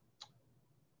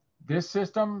 this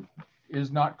system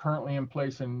is not currently in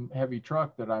place in heavy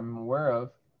truck that I'm aware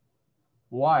of.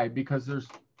 Why? Because there's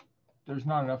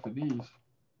not enough of these.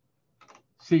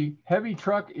 See, heavy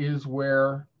truck is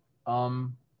where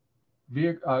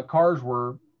cars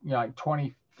were, you know, like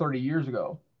 20, 30 years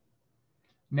ago.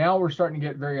 Now we're starting to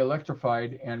get very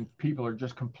electrified and people are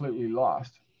just completely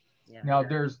lost. Yeah. Now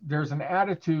there's an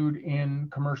attitude in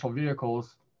commercial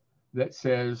vehicles that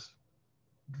says,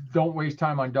 don't waste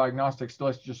time on diagnostics,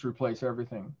 let's just replace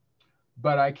everything.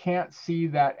 but I can't see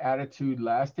that attitude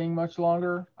lasting much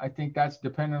longer. I think that's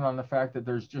dependent on the fact that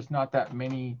there's just not that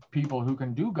many people who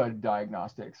can do good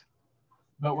diagnostics.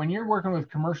 But when you're working with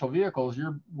commercial vehicles,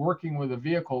 you're working with a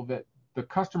vehicle that the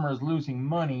customer is losing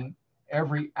money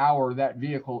every hour that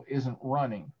vehicle isn't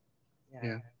running.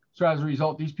 Yeah. So as a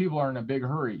result, these people are in a big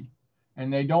hurry,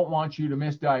 and they don't want you to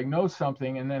misdiagnose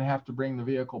something and then have to bring the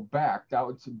vehicle back.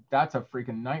 That's a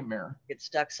freaking nightmare. Get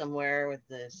stuck somewhere with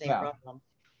the same problem.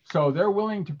 So they're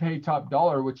willing to pay top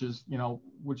dollar, which is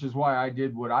why I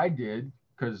did what I did,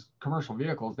 because commercial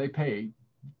vehicles, they pay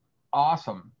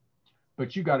awesome,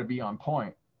 but you got to be on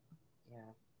point. Yeah.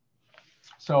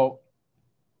 So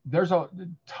there's a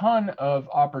ton of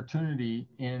opportunity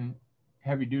in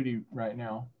heavy duty right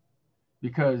now,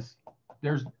 because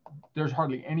there's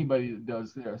hardly anybody that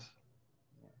does this.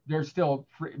 They're still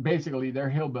basically they're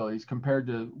hillbillies compared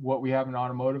to what we have in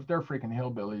automotive. They're freaking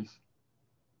hillbillies.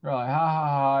 They're like, ha ha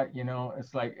ha, you know,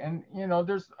 it's like, and you know,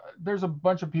 there's a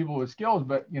bunch of people with skills,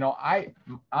 but you know, I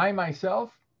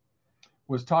myself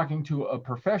was talking to a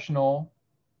professional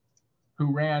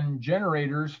who ran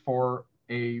generators for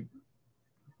a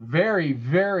very,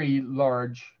 very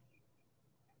large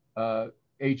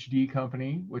HD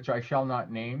company, which I shall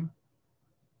not name,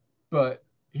 but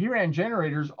he ran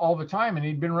generators all the time, and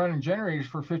he'd been running generators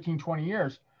for 15, 20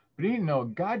 years, but he didn't know a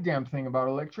goddamn thing about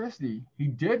electricity. He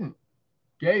didn't.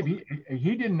 Gabe,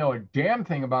 he didn't know a damn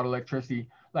thing about electricity.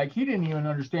 Like, he didn't even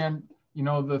understand, you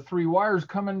know, the 3 wires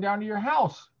coming down to your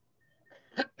house.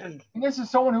 And this is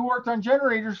someone who worked on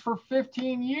generators for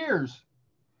 15 years.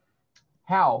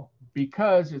 How?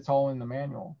 Because it's all in the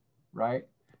manual, right?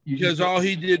 Because all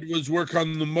he did was work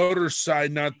on the motor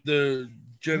side, not the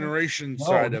generation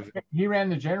side of it. He ran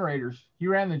the generators.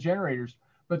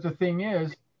 But the thing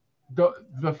is,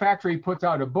 the factory puts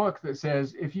out a book that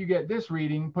says, if you get this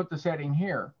reading, put the setting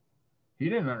here. He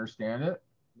didn't understand it.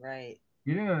 Right.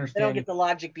 He didn't understand. They don't get the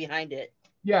logic behind it.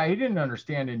 Yeah, he didn't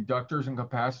understand inductors and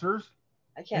capacitors.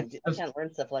 I can't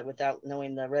learn stuff like without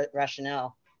knowing the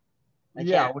rationale.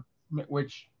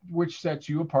 Which sets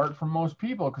you apart from most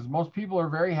people, because most people are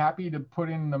very happy to put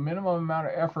in the minimum amount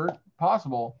of effort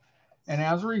possible, and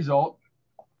as a result,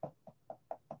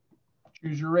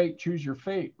 choose your rate, choose your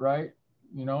fate, right?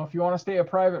 You know, if you want to stay a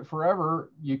private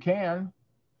forever, you can.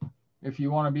 If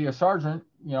you want to be a sergeant,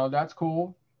 you know, that's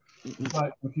cool.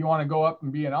 But if you want to go up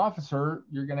and be an officer,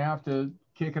 you're going to have to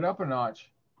kick it up a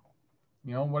notch.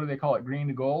 You know, what do they call it? Green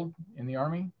to gold in the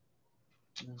Army.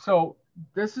 So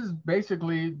this is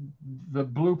basically the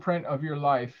blueprint of your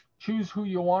life. Choose who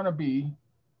you want to be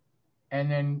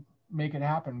and then make it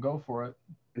happen. Go for it.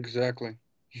 Exactly.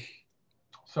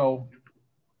 So,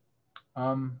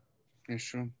 it's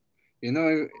true. You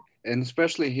know, and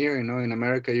especially here, you know, in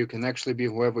America, you can actually be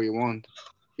whoever you want.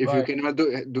 If you cannot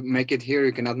make it here,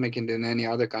 you cannot make it in any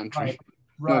other country.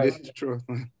 Right. No, this is true.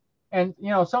 And,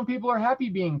 you know, some people are happy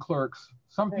being clerks.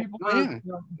 Some people are, you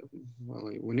know,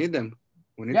 well, we need them.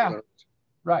 We need clerks.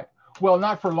 Right. Well,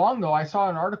 not for long, though. I saw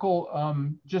an article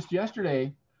just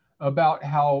yesterday about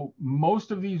how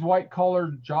most of these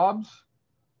white-collar jobs,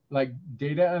 like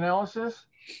data analysis,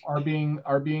 are being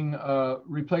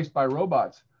replaced by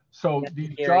robots. So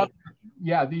these jobs,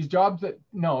 these jobs that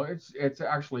it's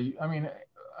actually, I mean,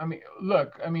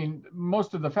 look, I mean,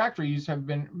 most of the factory jobs have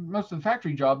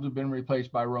been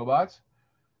replaced by robots,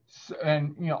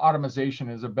 and you know, automation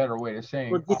is a better way to say.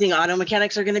 Well, do you think auto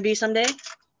mechanics are going to be someday?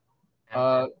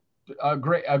 A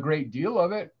great deal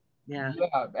of it. Yeah.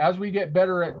 As we get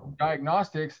better at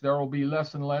diagnostics, there will be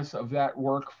less and less of that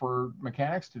work for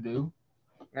mechanics to do.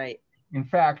 Right. In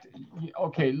fact,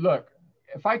 okay, look,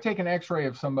 if I take an X-ray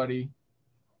of somebody,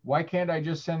 why can't I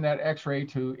just send that X-ray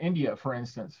to India, for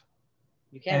instance?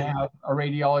 You can. And have a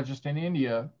radiologist in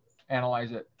India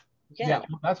analyze it. Yeah,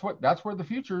 that's where the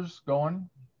future's going.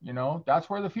 You know, that's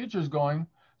where the future's going.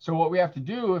 So what we have to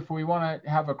do if we want to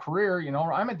have a career, you know,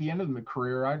 I'm at the end of the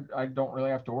career. I don't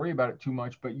really have to worry about it too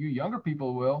much, but you younger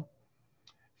people will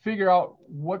figure out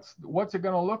what's it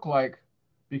going to look like,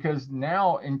 because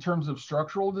now in terms of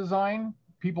structural design,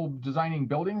 people designing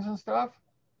buildings and stuff,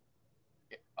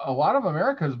 a lot of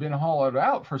America has been hollowed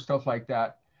out for stuff like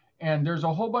that. And there's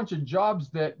a whole bunch of jobs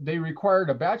that they required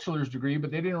a bachelor's degree,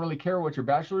 but they didn't really care what your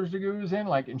bachelor's degree was in,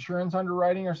 like insurance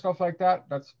underwriting or stuff like that.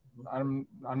 I'm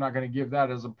not going to give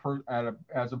that as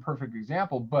a perfect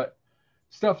example, but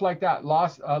stuff like that,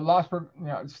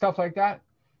 stuff like that,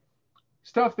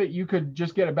 stuff that you could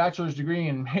just get a bachelor's degree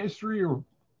in history or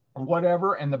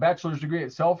whatever, and the bachelor's degree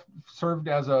itself served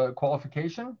as a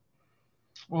qualification.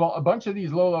 Well, a bunch of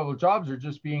these low-level jobs are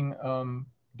just being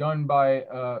done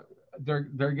by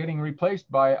they're getting replaced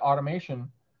by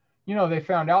automation. you know, they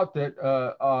found out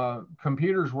that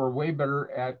computers were way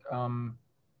better at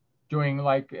doing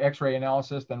like X-ray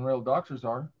analysis than real doctors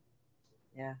are.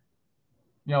 Yeah.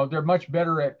 You know, they're much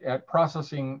better at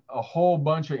processing a whole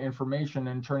bunch of information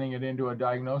and turning it into a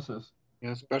diagnosis.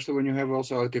 Yeah, especially when you have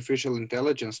also artificial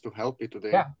intelligence to help you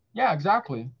today. Yeah, yeah,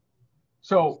 exactly.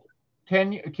 So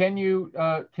can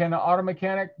an auto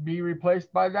mechanic be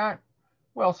replaced by that?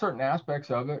 Well, certain aspects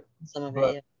of it. Some of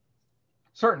it, yeah.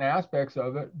 Certain aspects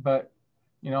of it, but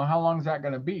you know, how long is that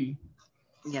going to be?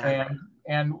 Yeah.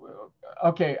 And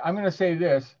okay, I'm going to say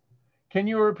this. Can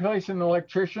you replace an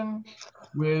electrician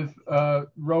with a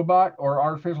robot or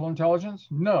artificial intelligence?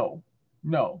 No,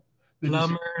 no.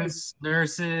 Plumbers,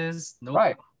 nurses, nope.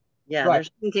 Right. Yeah, right.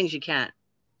 There's some things you can't.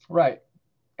 Right.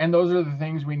 And those are the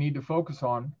things we need to focus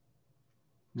on,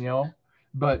 you know.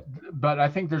 But I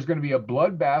think there's going to be a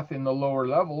bloodbath in the lower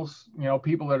levels, you know,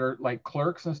 people that are like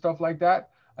clerks and stuff like that.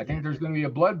 I think there's going to be a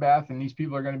bloodbath, and these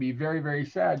people are going to be very, very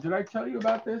sad. Did I tell you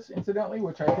about this, incidentally,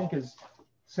 which I think is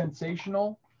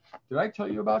sensational? Did I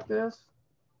tell you about this?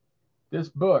 This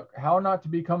book, How Not to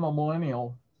Become a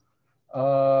Millennial,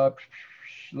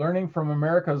 Learning from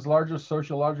America's Largest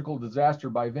Sociological Disaster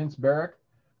by Vince Barrick.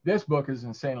 This book is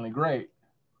insanely great.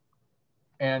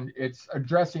 And it's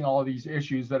addressing all of these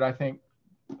issues that I think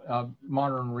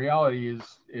modern reality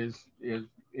is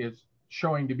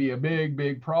showing to be a big,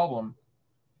 big problem.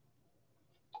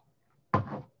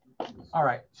 All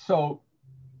right, so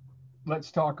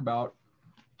let's talk about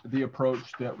the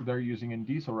approach that they're using in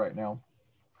diesel right now.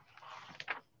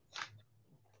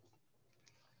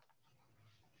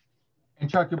 And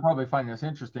Chuck, you'll probably find this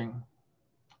interesting.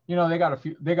 You know, they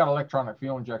got electronic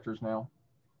fuel injectors now.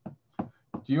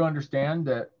 Do you understand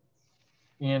that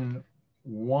in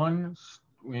one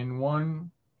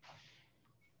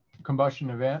combustion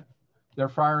event, they're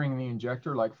firing the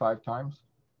injector like 5 times?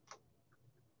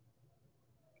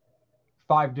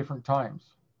 5 different times.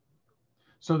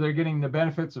 So they're getting the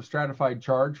benefits of stratified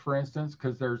charge, for instance,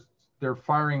 because they're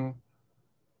firing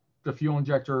the fuel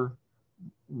injector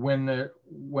when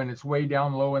it's way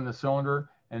down low in the cylinder,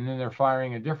 and then they're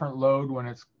firing a different load when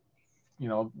it's, you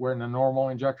know, where the normal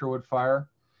injector would fire.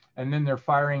 And then they're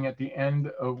firing at the end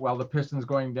of, while the piston's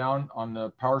going down on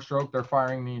the power stroke, they're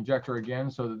firing the injector again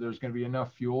so that there's going to be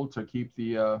enough fuel to keep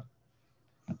the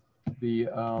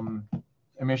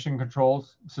emission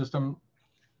controls system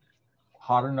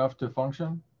hot enough to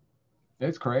function.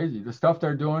 It's crazy. The stuff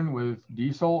they're doing with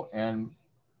diesel and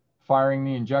firing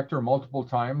the injector multiple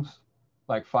times,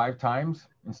 like 5 times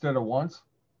instead of once.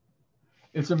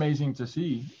 It's amazing to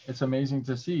see. It's amazing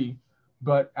to see.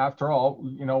 But after all,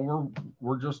 you know,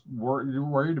 we're just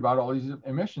worried about all these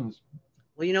emissions.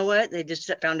 Well, you know what? They just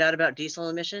found out about diesel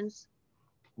emissions.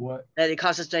 What? That it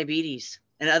causes diabetes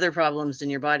and other problems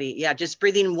in your body. Yeah, just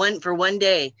breathing for one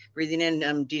day, breathing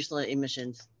in diesel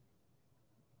emissions.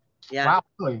 Yeah. Wow,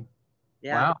 really?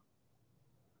 Yeah. Wow.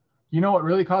 You know what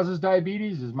really causes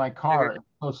diabetes is my car. It's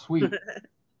so sweet.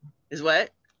 Is what?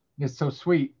 It's so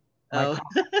sweet. Oh.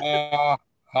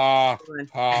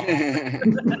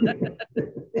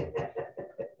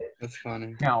 That's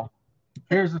funny. Now,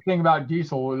 here's the thing about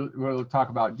diesel. We'll talk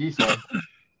about diesel.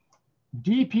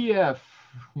 DPF,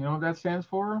 you know what that stands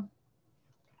for?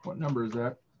 What number is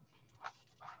that?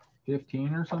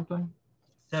 15 or something?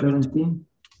 17.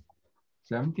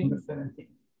 17? 17.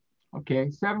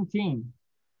 Okay, 17.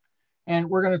 And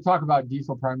we're going to talk about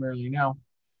diesel primarily now.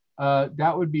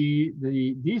 That would be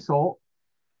the diesel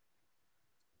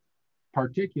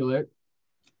particulate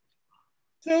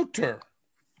filter.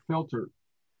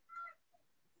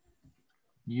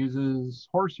 Uses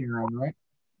horse urine, right?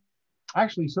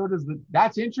 Actually, so does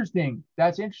that's interesting.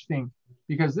 That's interesting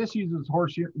because this uses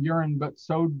horse urine, but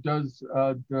so does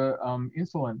the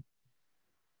insulin.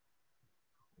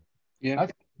 Yeah.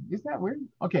 Isn't that weird?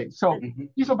 Okay, so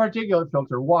diesel particulate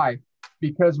filter. Why?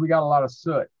 Because we got a lot of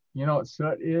soot. You know what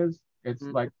soot is? It's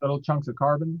like little chunks of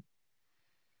carbon.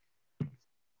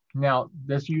 Now,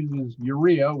 this uses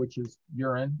urea, which is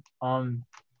urine, to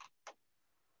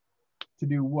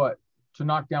do what? To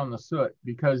knock down the soot,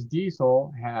 because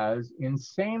diesel has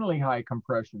insanely high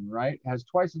compression, right? It has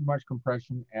twice as much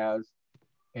compression as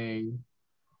a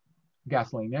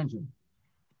gasoline engine.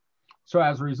 So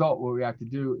as a result, what we have to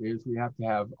do is we have to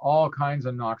have all kinds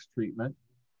of NOx treatment,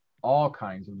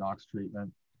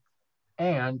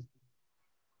 and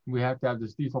we have to have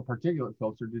this diesel particulate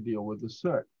filter to deal with the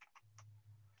soot.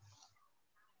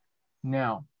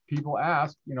 Now, people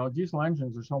ask, you know, diesel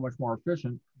engines are so much more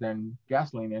efficient than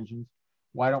gasoline engines.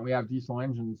 Why don't we have diesel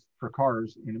engines for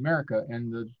cars in America?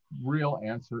 And the real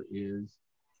answer is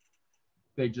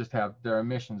they just have, their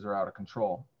emissions are out of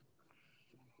control.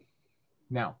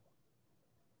 Now,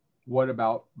 What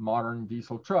about modern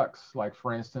diesel trucks? Like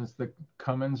for instance, the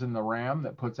Cummins and the Ram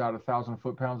that puts out 1,000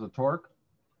 foot-pounds of torque.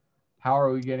 How are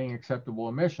we getting acceptable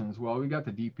emissions? Well, we got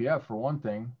the DPF for one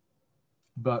thing,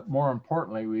 but more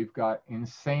importantly, we've got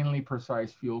insanely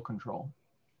precise fuel control.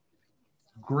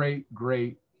 Great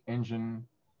engine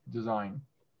design.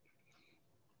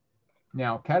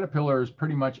 Now, Caterpillar is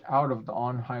pretty much out of the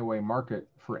on-highway market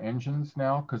for engines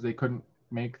now because they couldn't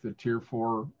make the Tier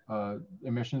 4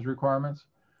 emissions requirements.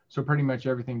 So pretty much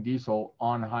everything diesel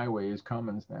on highway is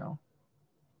Cummins now.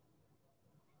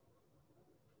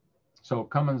 So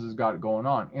Cummins has got it going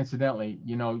on. Incidentally,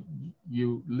 you know,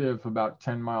 you live about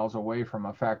 10 miles away from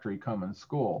a factory Cummins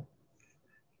school.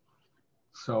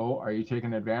 So are you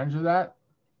taking advantage of that?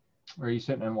 Or are you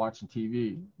sitting and watching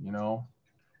TV? You know,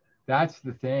 that's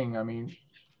the thing. I mean,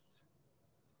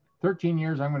 13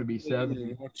 years, I'm going to be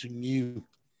 70. Watching you.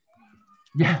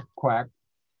 Yeah, quack.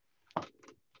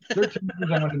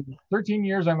 13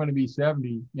 years, I'm going to be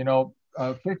 70. You know,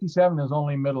 57 is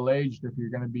only middle-aged if you're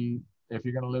going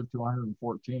to live to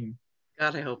 114.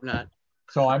 God, I hope not.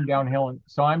 So I'm downhill,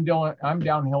 I'm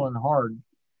downhill and hard.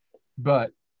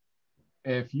 But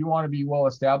if you want to be well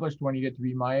established when you get to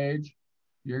be my age,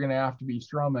 you're going to have to be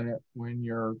strumming it when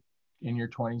you're in your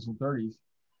 20s and 30s.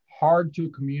 Hard to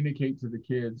communicate to the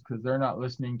kids because they're not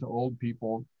listening to old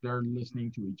people. They're listening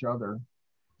to each other.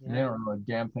 Yeah. And they don't know a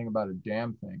damn thing about a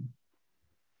damn thing.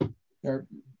 They're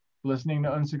listening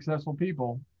to unsuccessful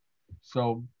people.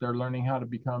 So they're learning how to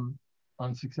become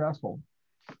unsuccessful.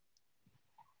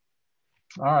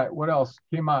 All right, what else?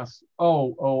 ¿Qué más?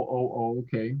 Oh,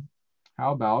 okay.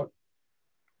 How about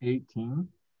 18?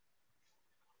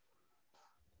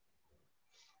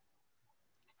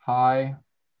 High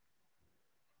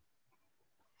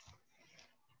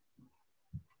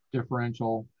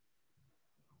differential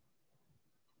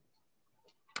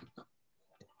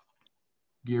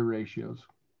gear ratios.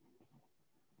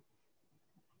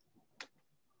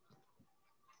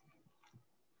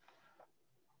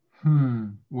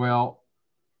 Well,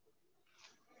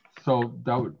 so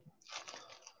that'd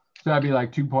be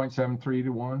like 2.73 to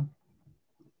 1,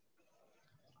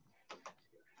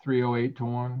 308 to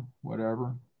 1,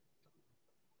 whatever.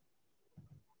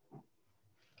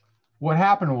 What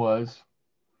happened was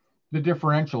the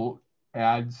differential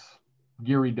adds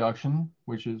gear reduction,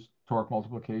 which is torque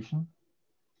multiplication.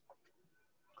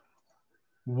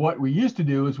 What we used to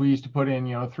do is we used to put in,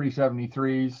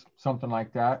 373s, something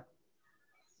like that,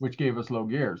 which gave us low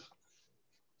gears,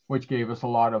 which gave us a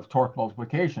lot of torque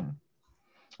multiplication.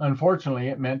 Unfortunately,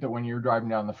 it meant that when you're driving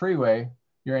down the freeway,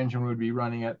 your engine would be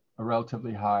running at a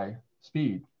relatively high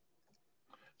speed.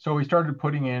 So we started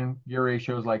putting in gear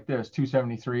ratios like this,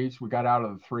 273s. We got out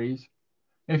of the 3s.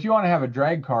 If you want to have a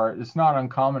drag car, it's not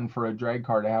uncommon for a drag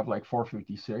car to have like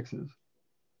 456s.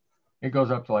 It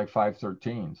goes up to like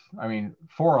 513s. I mean,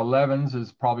 411s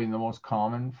is probably the most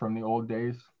common from the old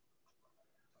days.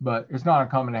 But it's not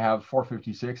uncommon to have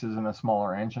 456s in a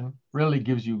smaller engine. Really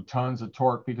gives you tons of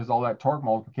torque because all that torque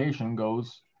multiplication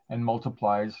goes and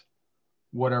multiplies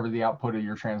whatever the output of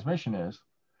your transmission is.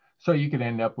 So you could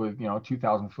end up with,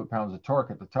 2,000 foot-pounds of torque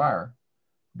at the tire.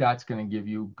 That's going to give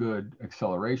you good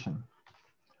acceleration.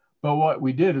 But what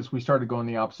we did is we started going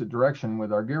the opposite direction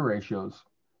with our gear ratios.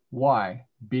 Why?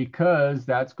 Because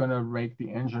that's going to make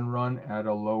the engine run at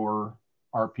a lower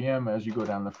RPM as you go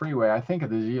down the freeway. I think of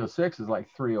the Z06 is like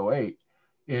 308.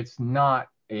 It's not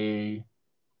a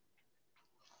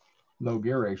low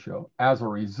gear ratio. As a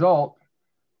result,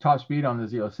 top speed on the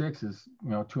Z06 is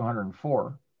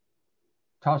 204.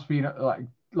 Top speed,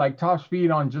 like top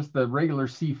speed on just the regular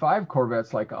C5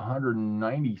 Corvette's like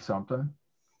 190 something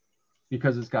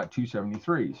because it's got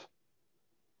 273s.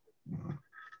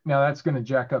 Now that's going to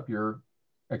jack up your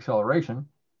acceleration.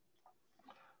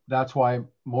 That's why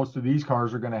most of these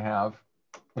cars are going to have,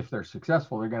 if they're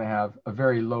successful, they're going to have a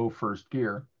very low first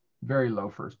gear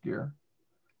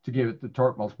to give it the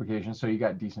torque multiplication so you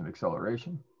got decent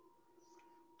acceleration.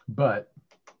 But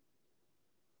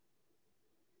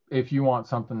if you want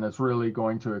something that's really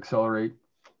going to accelerate,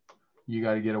 you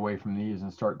got to get away from these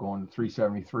and start going to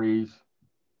 373s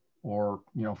or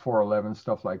 411,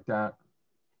 stuff like that.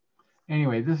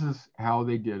 Anyway, this is how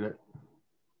they did it.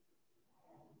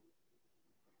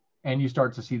 And you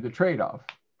start to see the trade-off.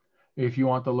 If you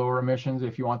want the lower emissions,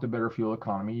 if you want the better fuel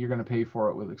economy, you're going to pay for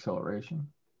it with acceleration.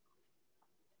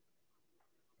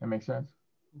 That makes sense?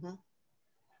 Mm-hmm.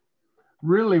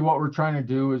 Really what we're trying to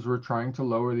do is we're trying to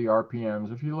lower the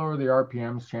RPMs. If you lower the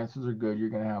RPMs, chances are good you're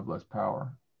going to have less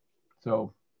power.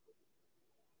 So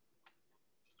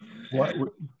what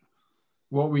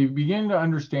we begin to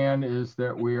understand is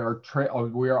that we are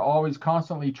always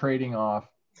constantly trading off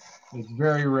It's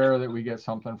very rare that we get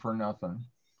something for nothing.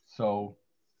 So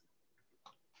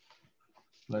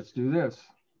let's do this.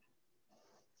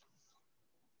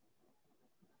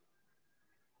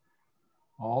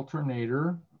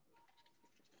 Alternator,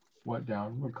 what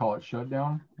down? We'll call it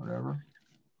shutdown, whatever.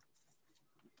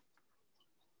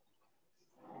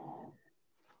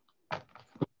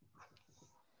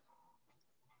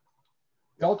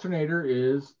 The alternator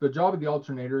is, the job of the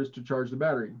alternator is to charge the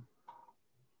battery.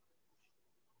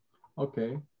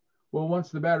 Okay, well, once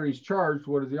the battery's charged,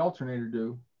 what does the alternator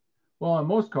do? Well, on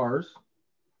most cars,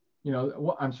 you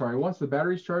know, I'm sorry, once the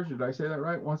battery's charged, did I say that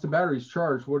right? Once the battery's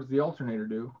charged, what does the alternator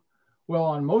do? Well,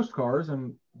 on most cars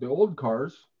and the old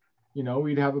cars, you know,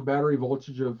 we'd have a battery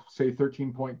voltage of say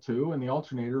 13.2 and the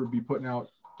alternator would be putting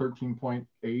out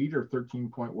 13.8 or 13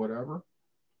 point whatever.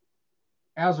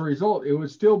 As a result, it would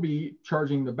still be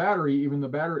charging the battery, even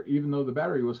though the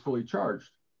battery was fully charged.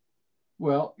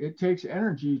 Well, it takes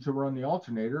energy to run the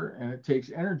alternator and it takes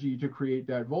energy to create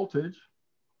that voltage.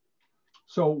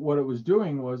 So what it was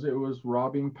doing was it was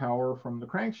robbing power from the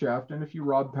crankshaft. And if you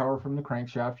rob power from the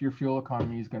crankshaft, your fuel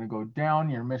economy is going to go down,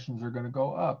 your emissions are going to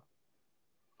go up.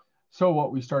 So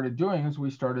what we started doing is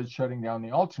we started shutting down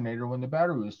the alternator when the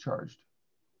battery was charged.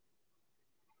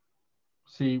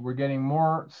 See, we're getting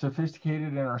more sophisticated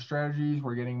in our strategies,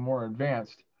 we're getting more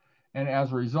advanced. And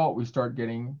as a result, we start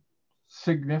getting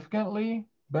significantly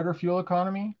better fuel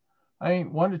economy. I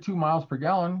mean, 1 to 2 miles per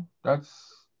gallon,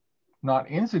 that's not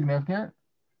insignificant.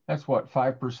 That's what,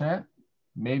 5%?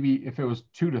 Maybe if it was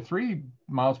 2 to 3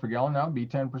 miles per gallon, that would be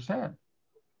 10%.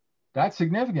 That's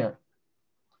significant.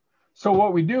 So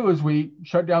what we do is we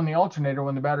shut down the alternator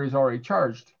when the battery's already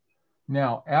charged.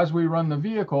 Now, as we run the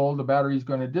vehicle, the battery is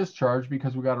going to discharge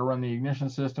because we got to run the ignition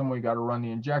system, we got to run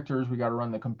the injectors, we got to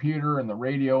run the computer and the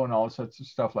radio and all sorts of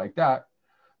stuff like that.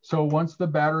 So once the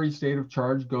battery state of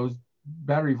charge goes,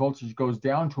 battery voltage goes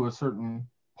down to a certain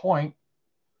point,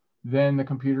 then the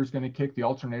computer is going to kick the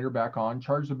alternator back on,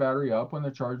 charge the battery up. When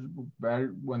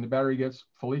the battery gets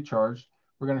fully charged,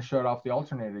 we're going to shut off the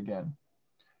alternator again.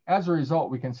 As a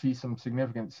result, we can see some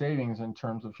significant savings in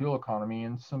terms of fuel economy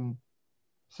and some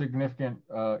significant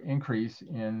increase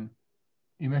in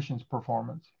emissions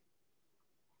performance.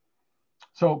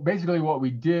 So basically what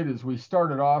we did is we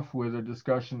started off with a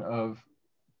discussion of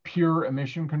pure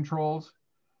emission controls,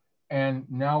 and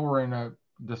now we're in a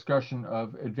discussion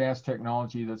of advanced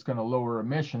technology that's going to lower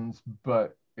emissions,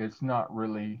 but it's not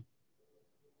really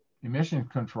emission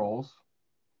controls.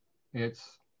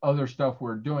 It's other stuff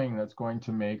we're doing that's going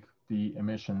to make the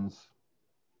emissions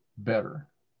better.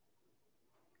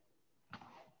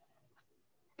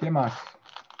 ¿Qué más?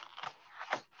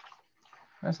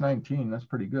 That's 19, that's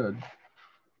pretty good.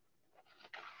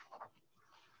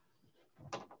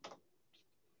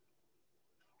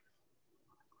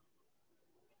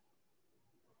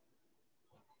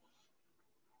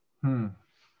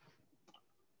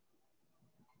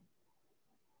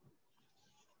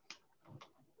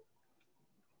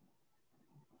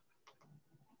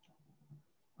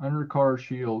 Undercar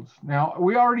shields. Now,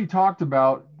 we already talked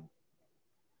about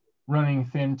running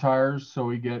thin tires so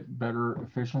we get better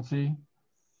efficiency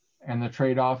and the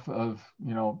trade-off of,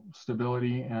 you know,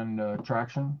 stability and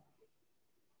traction.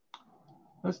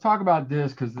 Let's talk about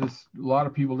this because a lot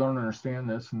of people don't understand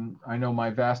this, and I know my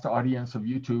vast audience of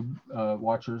YouTube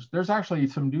watchers. There's actually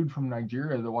some dude from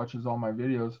Nigeria that watches all my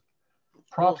videos.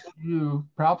 Props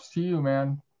to you,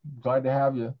 man. Glad to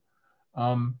have you.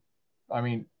 I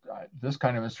mean, this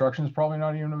kind of instruction is probably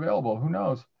not even available. Who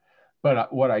knows?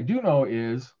 But what I do know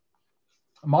is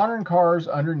modern cars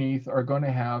underneath are going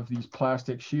to have these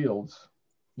plastic shields,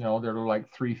 you know, they're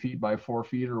like 3 feet by 4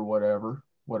 feet or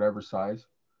whatever size.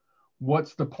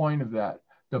 What's the point of that?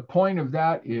 The point of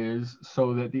that is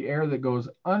so that the air that goes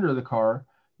under the car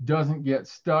doesn't get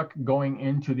stuck going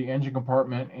into the engine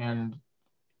compartment and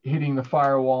hitting the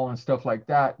firewall and stuff like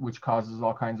that, which causes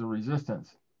all kinds of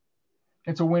resistance.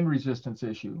 It's a wind resistance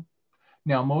issue.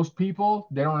 Now, most people,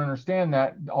 they don't understand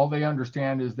that. All they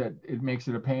understand is that it makes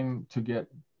it a pain to get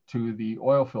to the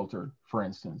oil filter, for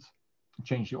instance,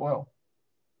 change the oil.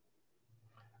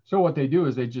 So what they do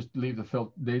is they just leave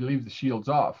the shields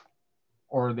off,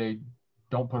 or they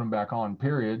don't put them back on,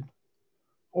 period,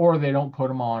 or they don't put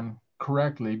them on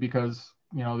correctly because,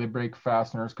 you know, they break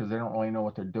fasteners because they don't really know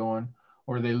what they're doing,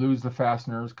 or they lose the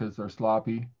fasteners because they're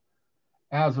sloppy.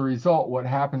 As a result, what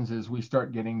happens is we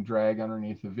start getting drag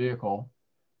underneath the vehicle,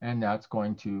 and that's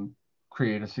going to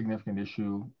create a significant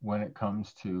issue when it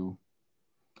comes to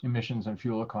emissions and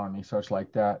fuel economy, such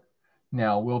like that.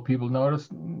 Now, will people notice?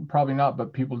 Probably not,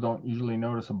 but people don't usually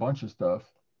notice a bunch of stuff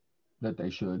that they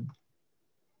should.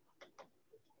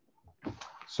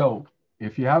 So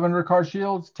if you have under car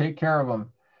shields, take care of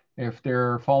them. If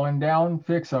they're falling down,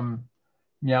 fix them.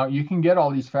 Now you can get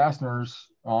all these fasteners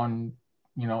on,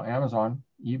 you know, Amazon,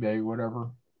 eBay, whatever.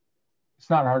 It's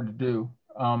not hard to do.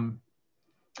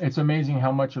 It's amazing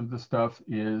how much of the stuff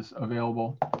is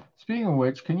available. Speaking of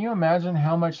which, can you imagine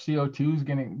how much CO2 is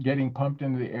getting pumped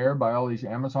into the air by all these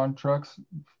Amazon trucks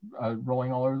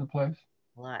rolling all over the place?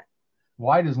 A lot.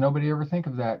 Why does nobody ever think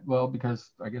of that? Well,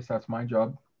 because I guess that's my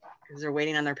job. Because they're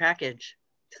waiting on their package.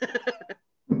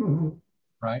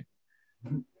 Right.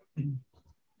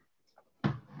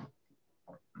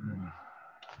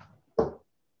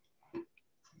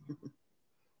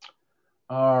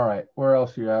 All right, where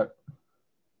else you at?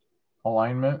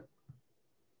 Alignment.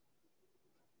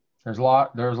 There's a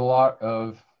lot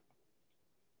of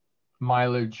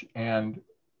mileage and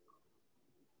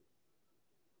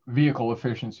vehicle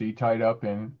efficiency tied up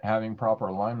in having proper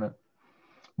alignment.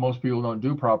 Most people don't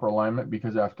do proper alignment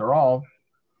because, after all,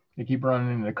 they keep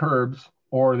running into curbs,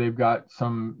 or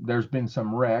there's been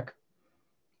some wreck,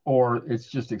 or it's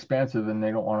just expensive and they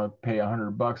don't want to pay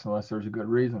 $100 unless there's a good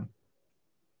reason.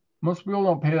 Most people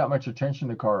don't pay that much attention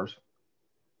to cars.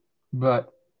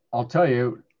 But I'll tell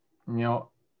you, you know,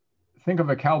 think of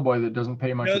a cowboy that doesn't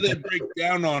pay much attention. They break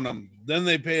down on them. Then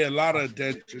they pay a lot of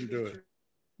attention to it.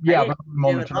 Yeah, but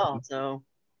momentarily. So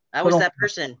I was that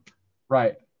person.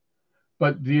 Right.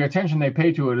 But the attention they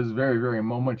pay to it is very, very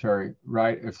momentary,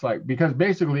 right? It's like, because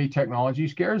basically technology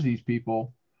scares these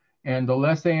people, and the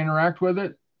less they interact with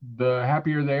it, the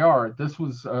happier they are. This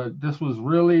was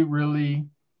really, really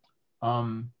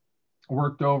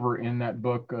worked over in that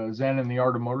book, Zen and the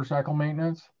Art of Motorcycle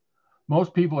Maintenance.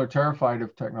 Most people are terrified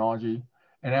of technology,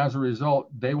 and as a result,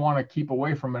 they want to keep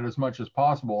away from it as much as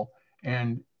possible.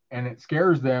 And it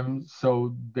scares them,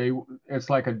 so it's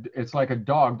like a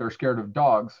dog. They're scared of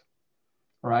dogs,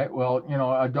 right? Well, you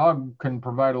know, a dog can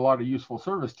provide a lot of useful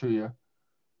service to you,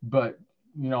 but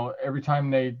you know, every time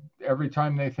they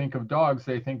think of dogs,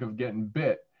 they think of getting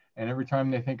bit. And every time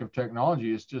they think of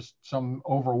technology, it's just some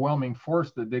overwhelming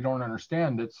force that they don't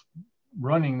understand that's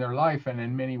running their life and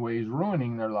in many ways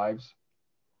ruining their lives.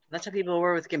 That's how people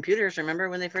were with computers. Remember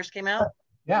when they first came out?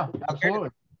 Yeah, absolutely.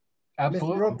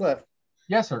 Absolutely. Mr. Rookcliffe.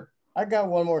 Yes, sir. I got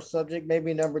one more subject,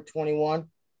 maybe number 21.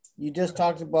 You just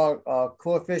talked about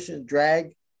coefficient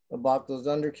drag, about those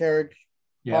undercarriage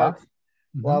parts.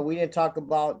 Mm-hmm. Well, we didn't talk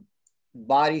about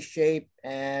body shape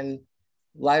and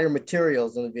lighter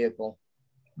materials in the vehicle,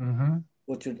 mm-hmm.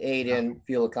 which would aid in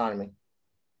fuel economy.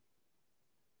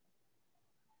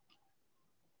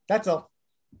 That's all.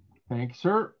 Thank you,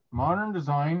 sir. Modern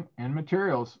design and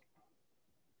materials.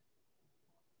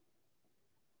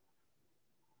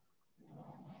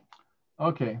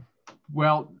 Okay,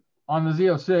 well, on the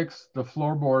Z06, the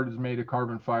floorboard is made of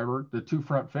carbon fiber. The two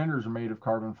front fenders are made of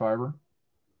carbon fiber.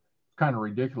 It's kind of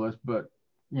ridiculous, but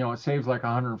you know, it saves like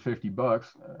 $150.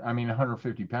 I mean,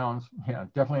 150 pounds. Yeah,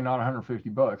 definitely not 150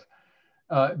 bucks.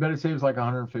 But it saves like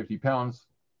 150 pounds.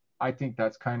 I think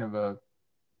that's kind of a,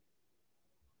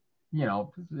 you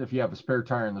know, if you have a spare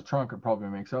tire in the trunk, it probably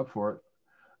makes up for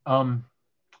it.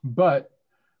 But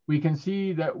we can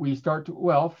see that we start to,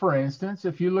 well, for instance,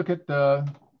 if you look at the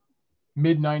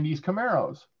mid-90s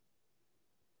Camaros,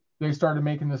 they started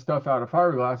making the stuff out of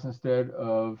fiberglass instead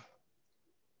of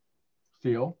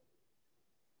steel.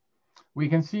 We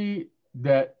can see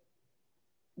that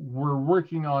we're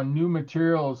working on new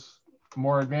materials,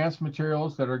 more advanced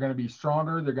materials that are going to be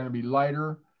stronger, they're going to be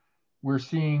lighter. We're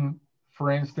seeing, for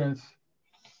instance,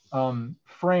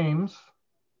 frames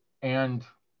and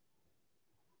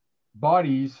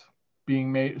bodies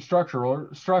being made,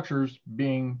 structures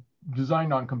being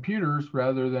designed on computers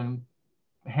rather than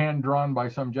hand drawn by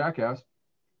some jackass.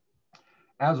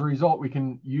 As a result, we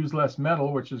can use less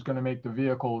metal, which is going to make the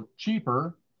vehicle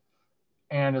cheaper,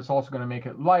 and it's also going to make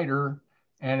it lighter,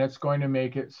 and it's going to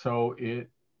make it so it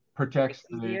protects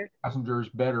the passengers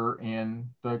better in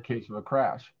the case of a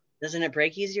crash. Doesn't it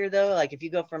break easier though? Like if you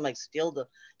go from like steel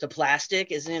to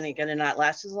plastic, isn't it going to not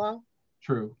last as long?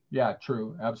 True. Yeah,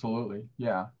 true. Absolutely.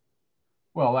 Yeah.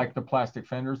 Well, like the plastic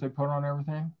fenders they put on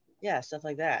everything. Yeah, stuff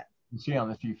like that. You see on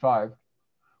the G5.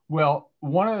 Well,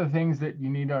 one of the things that you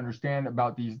need to understand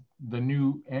about the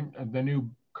new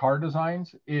car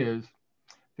designs is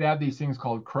they have these things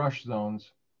called crush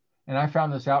zones. And I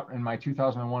found this out in my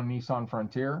 2001 Nissan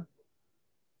Frontier.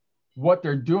 What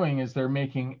they're doing is they're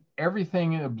making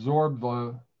everything absorb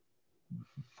the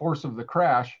force of the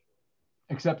crash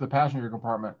except the passenger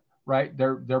compartment, right?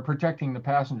 They're protecting the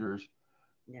passengers.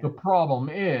 Yeah. The problem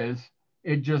is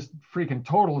it just freaking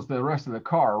totals the rest of the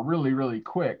car really, really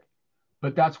quick.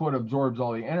 But that's what absorbs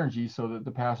all the energy so that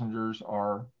the passengers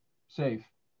are safe.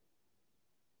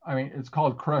 I mean, it's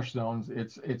called crush zones.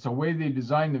 It's a way they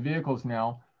design the vehicles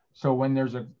now. So when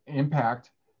there's an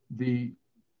impact, the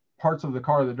parts of the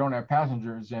car that don't have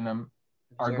passengers in them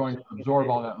are going to absorb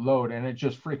all that load, and it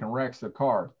just freaking wrecks the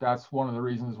car. That's one of the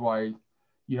reasons why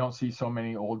you don't see so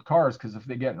many old cars, because if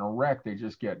they get in a wreck, they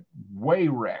just get way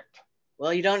wrecked.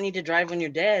 Well, you don't need to drive when you're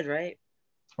dead, right?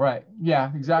 Right.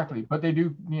 Yeah, exactly. But they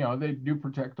do, you know, they do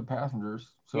protect the passengers.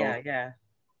 So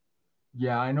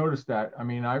yeah, I noticed that. I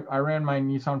mean, I ran my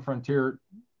Nissan Frontier.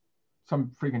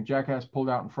 Some freaking jackass pulled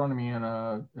out in front of me in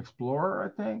a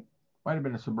Explorer, I think. Might have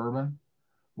been a Suburban.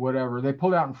 Whatever. They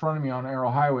pulled out in front of me on Arrow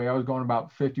Highway. I was going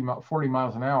about 40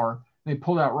 miles an hour. They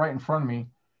pulled out right in front of me,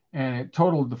 and it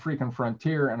totaled the freaking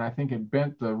Frontier, and I think it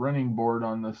bent the running board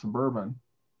on the Suburban.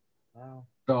 Wow.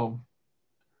 So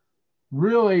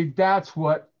really, that's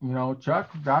what, you know, Chuck,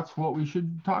 that's what we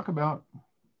should talk about.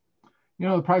 You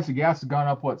know, the price of gas has gone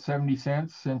up, what, 70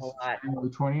 cents since January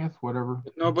 20th, whatever.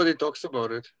 Nobody talks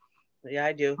about it. Yeah,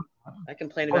 I do. I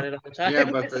complain about it all the time. Yeah,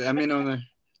 but I mean, on the,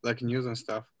 like news and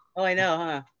stuff. Oh, I know,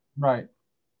 huh? Right.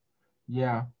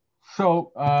 Yeah.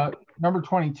 So number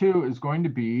 22 is going to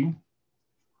be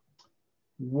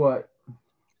what?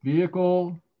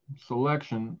 Vehicle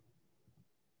selection.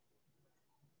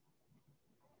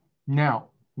 Now,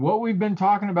 what we've been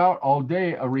talking about all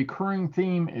day, a recurring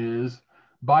theme is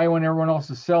buy when everyone else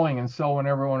is selling and sell when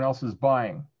everyone else is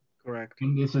buying. Correct.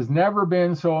 And this has never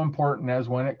been so important as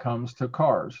when it comes to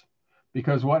cars,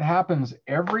 because what happens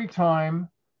every time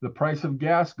the price of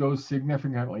gas goes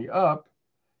significantly up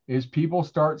is people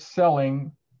start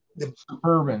selling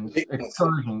Suburbans,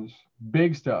 Excursions,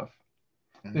 big stuff.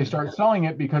 They start selling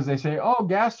it because they say, oh,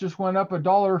 gas just went up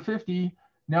 $1.50.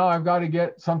 Now I've got to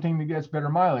get something that gets better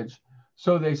mileage.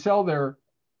 So they sell their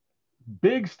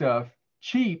big stuff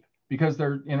cheap because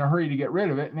they're in a hurry to get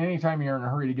rid of it. And anytime you're in a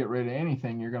hurry to get rid of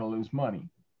anything, you're going to lose money.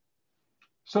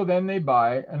 So then they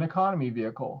buy an economy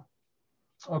vehicle.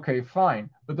 Okay, fine.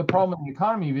 But the problem with the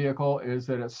economy vehicle is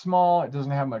that it's small, it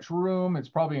doesn't have much room, it's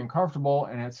probably uncomfortable,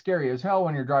 and it's scary as hell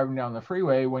when you're driving down the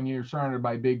freeway when you're surrounded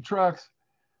by big trucks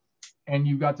and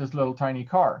you've got this little tiny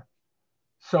car.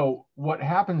 So what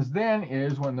happens then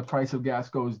is when the price of gas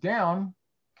goes down,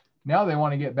 now they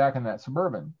want to get back in that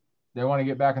Suburban. They want to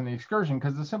get back in the Excursion,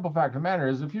 because the simple fact of the matter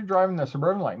is if you're driving the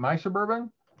Suburban like my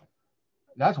Suburban,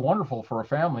 that's wonderful for a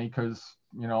family because,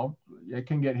 you know, it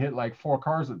can get hit like 4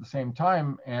 cars at the same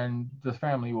time and the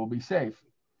family will be safe.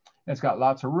 It's got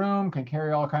lots of room, can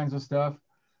carry all kinds of stuff.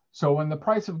 So when the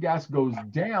price of gas goes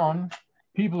down,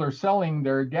 people are selling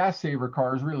their gas saver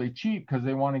cars really cheap because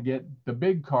they want to get the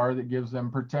big car that gives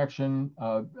them protection,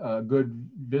 good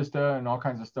vista, and all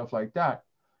kinds of stuff like that.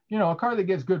 You know, a car that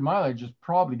gets good mileage is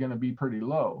probably going to be pretty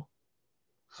low.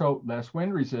 So less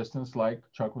wind resistance, like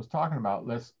Chuck was talking about,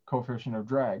 less coefficient of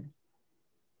drag.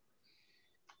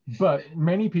 But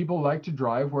many people like to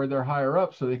drive where they're higher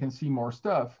up so they can see more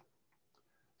stuff.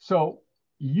 So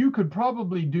you could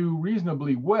probably do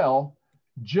reasonably well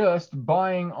just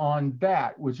buying on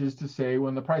that, which is to say,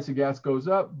 when the price of gas goes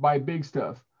up, buy big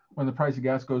stuff. When the price of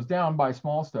gas goes down, buy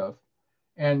small stuff.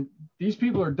 And these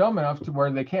people are dumb enough to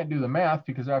where they can't do the math,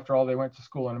 because after all, they went to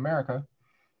school in America.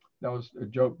 That was a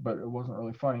joke, but it wasn't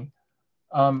really funny.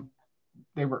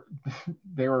 They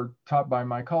were taught by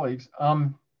my colleagues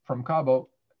from Cabo.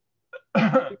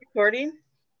 Recording?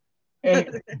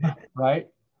 Right?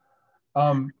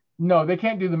 No, they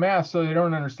can't do the math, so they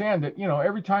don't understand that, you know,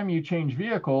 every time you change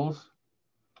vehicles,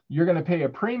 you're going to pay a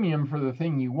premium for the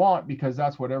thing you want because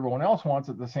that's what everyone else wants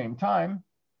at the same time.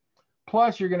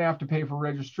 Plus, you're going to have to pay for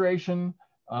registration,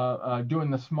 doing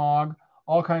the smog,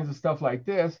 all kinds of stuff like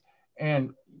this.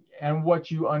 And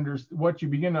what you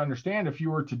begin to understand, if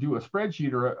you were to do a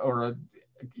spreadsheet or a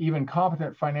even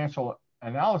competent financial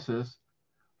analysis,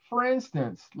 for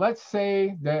instance, let's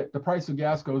say that the price of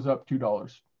gas goes up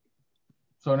 $2.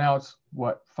 So now it's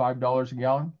what, $5 a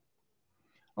gallon?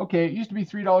 Okay, it used to be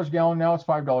 $3 a gallon, now it's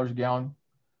 $5 a gallon.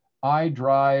 I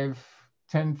drive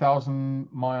 10,000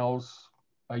 miles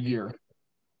a year.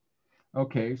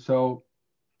 Okay, so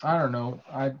I don't know.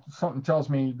 Something tells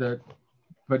me that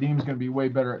Vadim's going to be way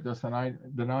better at this than I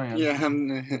am. Yeah.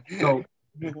 So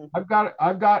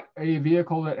I've got a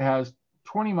vehicle that has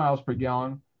 20 miles per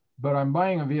gallon, but I'm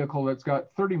buying a vehicle that's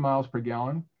got 30 miles per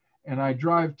gallon, and I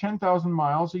drive 10,000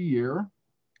 miles a year.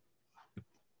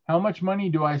 How much money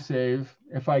do I save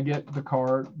if I get the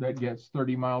car that gets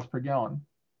 30 miles per gallon?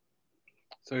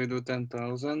 So you do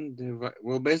 10,000.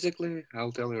 Well, basically,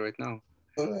 I'll tell you right now.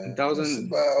 10,000.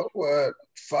 About what,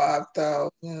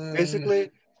 5,000?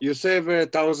 Basically, you save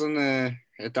 1,000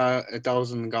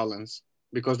 gallons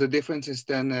because the difference is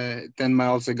 10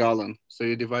 miles a gallon. So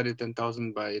you divide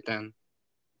 10,000 by 10.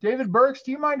 David Burks,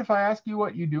 do you mind if I ask you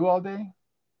what you do all day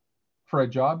for a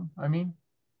job? I mean,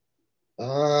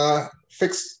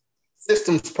 fix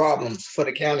systems problems for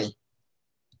the county.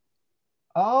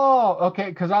 oh, okay.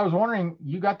 Because I was wondering,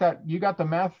 you got the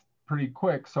math pretty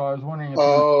quick, so I was wondering if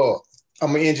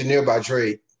I'm an engineer by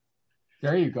trade.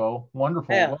 There you go.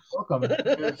 Wonderful. Yeah. Well, welcome.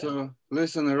 Yeah, so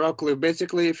listen, Rockcliffe,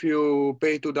 basically if you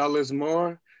pay $2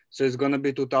 more, so it's gonna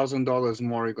be $2,000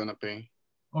 more you're gonna pay.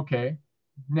 Okay.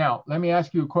 Now, let me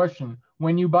ask you a question.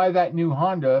 When you buy that new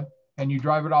Honda and you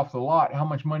drive it off the lot, how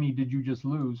much money did you just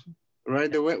lose?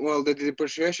 Right away. Well, the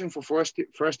depreciation for first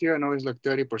year I know is like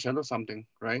 30% or something,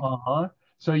 right? Uh-huh.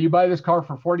 So you buy this car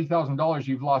for $40,000,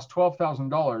 you've lost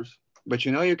 $12,000. But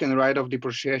you know you can write off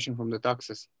depreciation from the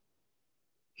taxes.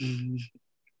 You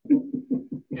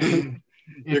can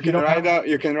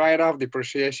write off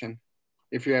depreciation.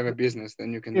 If you have a business,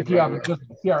 then you can. If you have a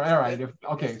business, yeah, all right.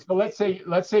 Okay, so let's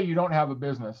say you don't have a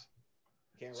business.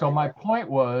 So my point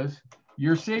was,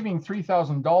 you're saving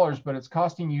 $3,000, but it's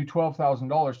costing you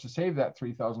 $12,000 to save that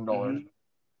 $3,000. Mm-hmm.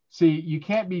 See, you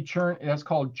can't be churn. That's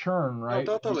called churn, right?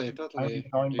 No, totally. You're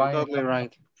totally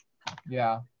right.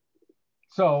 Yeah.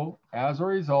 So as a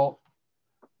result,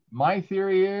 my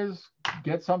theory is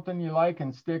get something you like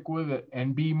and stick with it,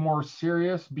 and be more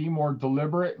serious, be more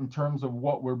deliberate in terms of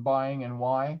what we're buying and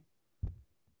why,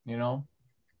 you know?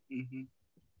 Mm-hmm.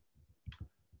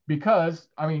 Because,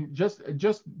 I mean, just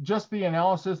the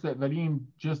analysis that Vadim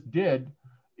just did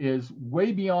is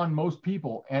way beyond most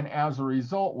people. And as a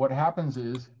result, what happens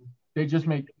is they just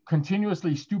make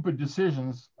continuously stupid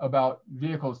decisions about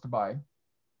vehicles to buy.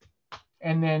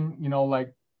 And then, you know,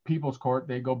 like People's Court,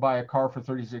 they go buy a car for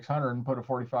 $3,600 and put a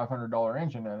 $4,500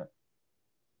 engine in it.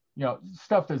 You know,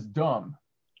 stuff that's dumb.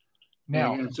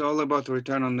 Now, it's all about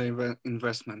return on the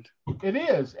investment. It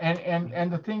is,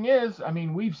 and the thing is, I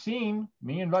mean,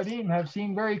 me and Vadim have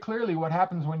seen very clearly what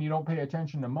happens when you don't pay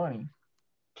attention to money.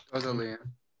 Totally.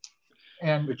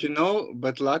 And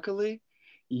but luckily,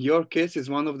 your case is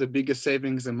one of the biggest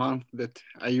savings a month that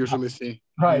I usually see.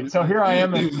 Right. So here I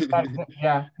am.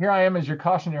 Here I am as your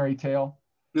cautionary tale.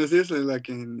 No, seriously, like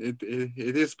it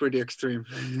is pretty extreme.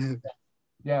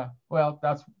 Yeah. Well,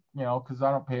 that's, you know, because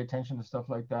I don't pay attention to stuff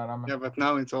like that. Yeah, but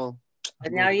now it's all.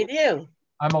 But now you do.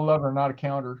 I'm a lover, not a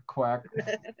counter, quack.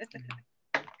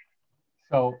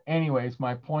 So, anyways,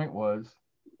 my point was.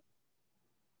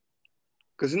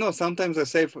 Because, you know, sometimes I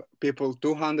save people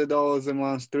 $200 a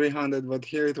month, $300, but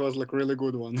here it was like really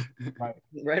good one. Right.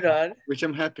 Right on. Which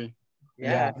I'm happy.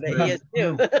 Yeah, but he is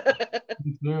too.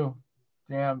 Me too.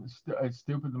 Damn, it's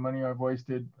stupid the money I've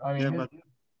wasted. I mean,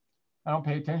 I don't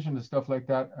pay attention to stuff like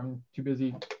that. I'm too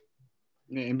busy.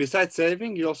 Yeah, and besides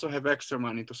saving, you also have extra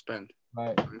money to spend.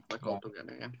 Right. Like all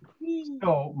together, yeah.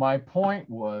 So my point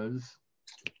was,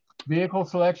 vehicle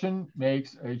selection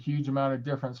makes a huge amount of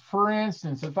difference. For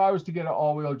instance, if I was to get an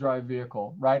all-wheel drive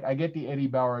vehicle, right, I get the Eddie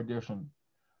Bauer edition.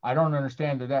 I don't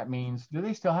understand that means, do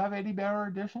they still have Eddie Bauer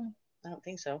edition? I don't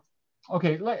think so.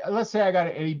 Okay, let's say I got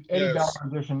an Eddie Bauer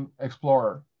edition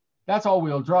Explorer. That's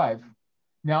all-wheel drive.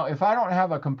 Now, if I don't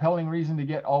have a compelling reason to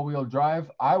get all-wheel drive,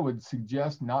 I would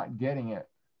suggest not getting it.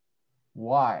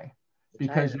 Why?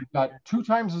 Because you've got 2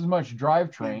 times as much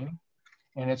drivetrain,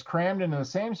 and it's crammed into the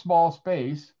same small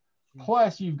space.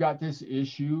 Plus, you've got this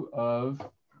issue of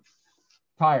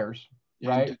tires,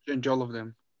 right? To change all of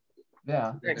them.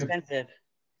 Yeah. They're expensive.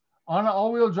 On an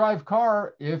all-wheel drive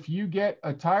car, if you get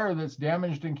a tire that's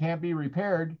damaged and can't be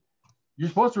repaired, you're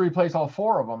supposed to replace all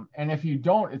 4 of them. And if you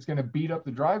don't, it's going to beat up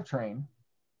the drivetrain.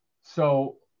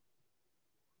 So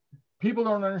people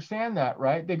don't understand that,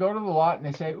 right? They go to the lot and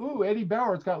they say, ooh, Eddie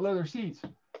Bauer, it's got leather seats.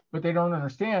 But they don't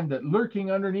understand that lurking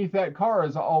underneath that car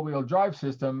is an all-wheel drive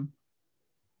system.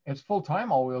 It's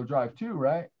full-time all-wheel drive too,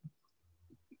 right?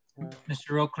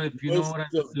 Mr. Oakcliffe, you know what I've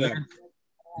learned?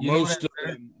 Most of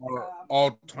them are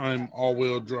all-time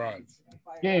all-wheel drive.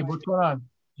 Gabe, what's going on?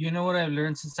 You know what I've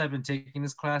learned since I've been taking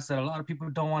this class? That a lot of people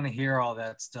don't want to hear all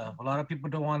that stuff. A lot of people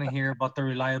don't want to hear about the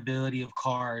reliability of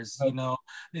cars. You know,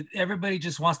 everybody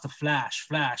just wants to flash.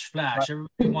 Everybody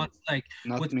wants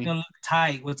what's going to look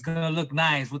tight, what's going to look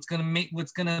nice, what's going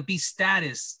to be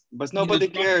status. But nobody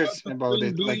cares about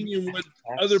it. Like what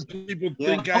other people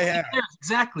think I have.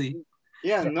 Exactly.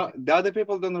 Yeah, no, the other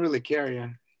people don't really care. Yeah.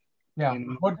 Yeah. You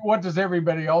know? What does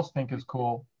everybody else think is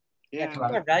cool? Yeah, people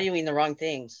are valuing the wrong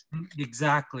things.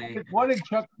 Exactly. What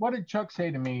did Chuck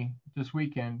say to me this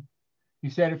weekend? He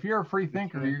said, if you're a free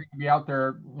thinker, you're going to be out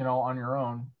there, you know, on your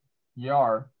own. You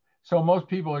are. So most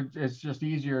people, it's just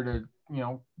easier to, you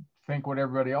know, think what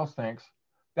everybody else thinks.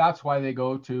 That's why they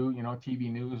go to, you know, TV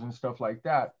news and stuff like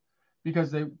that, because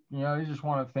they just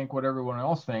want to think what everyone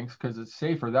else thinks because it's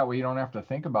safer. That way you don't have to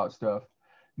think about stuff.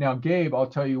 Now, Gabe, I'll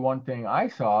tell you one thing I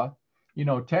saw. You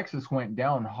know, Texas went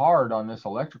down hard on this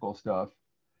electrical stuff.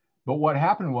 But what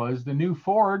happened was the new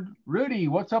Ford, Rudy,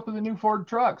 what's up with the new Ford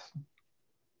trucks?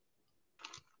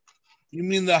 You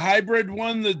mean the hybrid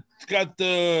one that's got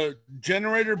the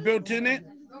generator built in it?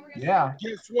 Yeah.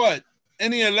 Guess what?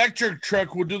 Any electric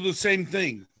truck will do the same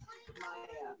thing.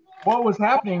 What was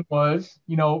happening was,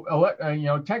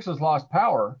 Texas lost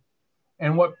power.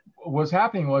 And what was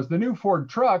happening was the new Ford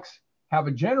trucks have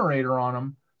a generator on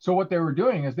them. So what they were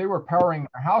doing is they were powering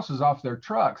their houses off their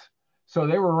trucks. So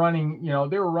they were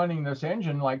running this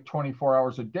engine like 24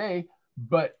 hours a day.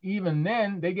 But even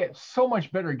then, they get so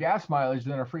much better gas mileage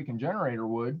than a freaking generator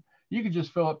would. You could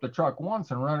just fill up the truck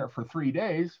once and run it for 3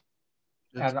 days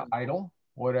at idle,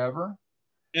 whatever.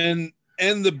 And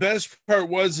the best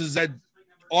part is that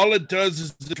all it does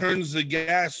is it turns the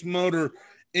gas motor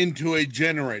into a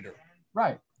generator.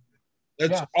 Right.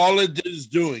 That's all it is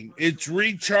doing. It's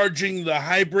recharging the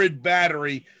hybrid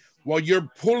battery while you're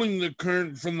pulling the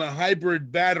current from the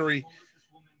hybrid battery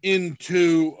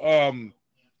into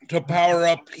to power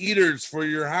up heaters for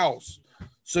your house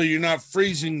so you're not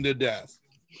freezing to death.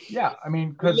 Yeah, I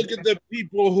mean, look at the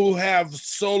people who have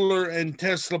solar and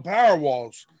Tesla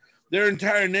Powerwalls. Their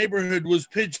entire neighborhood was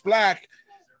pitch black.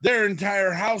 Their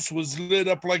entire house was lit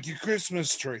up like a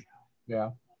Christmas tree.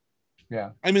 Yeah.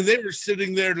 Yeah. I mean, they were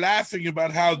sitting there laughing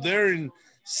about how they're in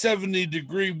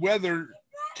 70-degree weather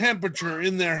temperature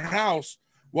in their house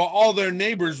while all their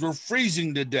neighbors were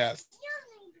freezing to death.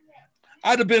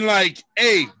 I'd have been like,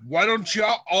 hey, why don't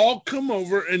y'all all come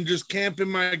over and just camp in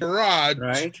my garage?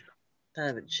 Right.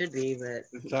 It should be, but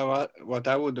that's what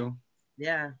I would do.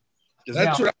 Yeah.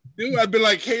 That's what I do. I'd be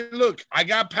like, hey, look, I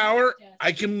got power.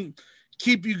 I can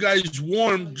keep you guys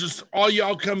warm. Just all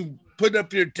y'all come put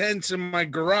up your tents in my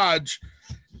garage,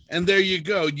 and there you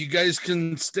go. You guys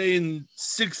can stay in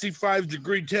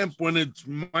 65-degree temp when it's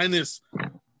minus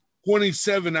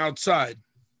 27 outside.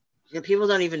 Yeah, people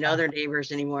don't even know their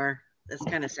neighbors anymore. That's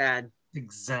kind of sad.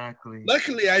 Exactly.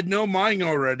 Luckily, I know mine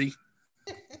already.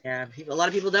 Yeah, a lot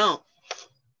of people don't.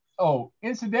 Oh,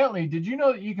 incidentally, did you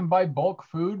know that you can buy bulk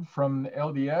food from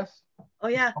LDS? Oh,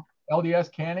 yeah.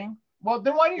 LDS canning? Well,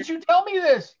 then why didn't you tell me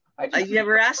this? I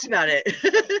never asked about it.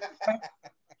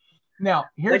 Now,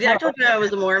 here's I told you I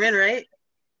was a Mormon, right?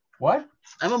 What?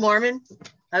 I'm a Mormon.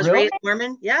 I was Really? raised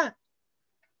Mormon. Yeah.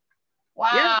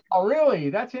 Wow,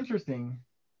 really? That's interesting.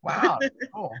 Wow.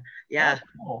 Cool. Yeah. That's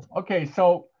cool. Okay,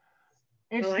 so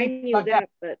well, I knew that,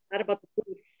 but not about the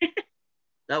food.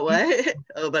 About what?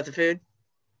 Oh, about the food?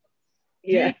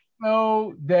 Yeah. Do you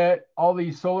know that all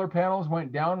these solar panels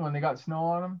went down when they got snow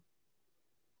on them?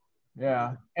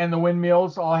 Yeah, and the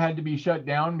windmills all had to be shut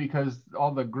down because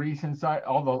all the grease inside,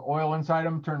 all the oil inside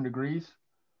them turned to grease.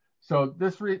 So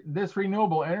this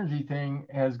renewable energy thing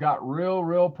has got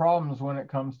real problems when it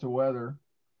comes to weather.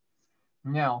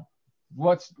 Now,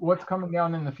 what's coming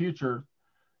down in the future?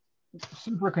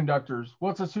 Superconductors.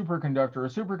 What's a superconductor? A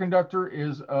superconductor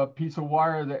is a piece of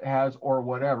wire that has, or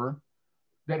whatever,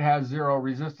 that has zero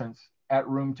resistance at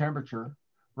room temperature.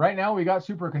 Right now we got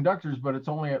superconductors, but it's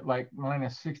only at like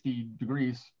minus 60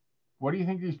 degrees. What do you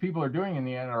think these people are doing in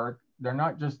the Antarctic? They're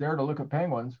not just there to look at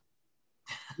penguins.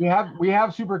 We have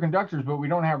superconductors, but we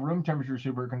don't have room temperature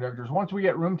superconductors. Once we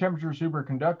get room temperature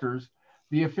superconductors,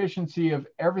 the efficiency of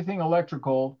everything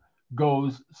electrical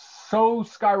goes so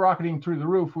skyrocketing through the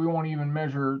roof, we won't even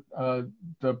measure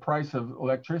the price of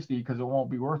electricity because it won't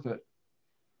be worth it.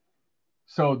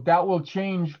 So that will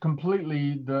change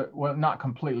completely well, not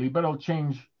completely, but it'll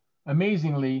change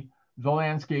amazingly the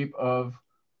landscape of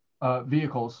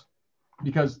vehicles,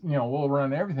 because, you know, we'll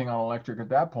run everything on electric at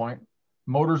that point.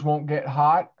 Motors won't get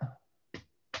hot,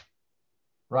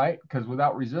 right? Because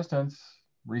without resistance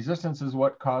is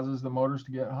what causes the motors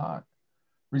to get hot.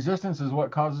 Resistance is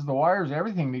what causes the wires,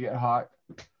 everything to get hot.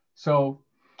 So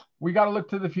we got to look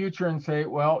to the future and say,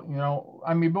 well, you know,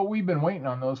 I mean, but we've been waiting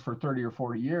on those for 30 or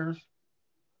 40 years.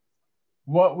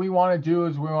 What we want to do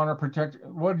is we want to protect.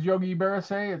 What did Yogi Berra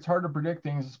say? It's hard to predict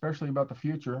things, especially about the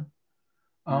future.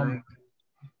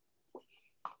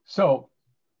 So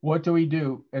what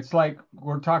do? It's like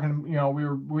we're talking, you know,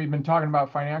 we've been talking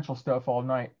about financial stuff all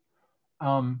night.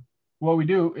 What we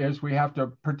do is we have to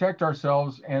protect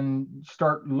ourselves and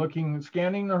start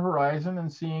scanning the horizon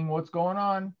and seeing what's going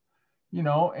on, you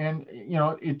know, and, you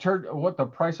know, what the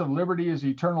price of liberty is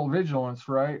eternal vigilance,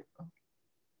 right?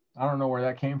 I don't know where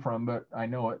that came from, but I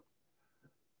know it.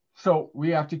 So we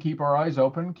have to keep our eyes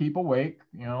open, keep awake,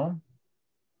 you know,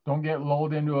 don't get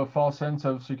lulled into a false sense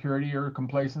of security or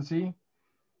complacency.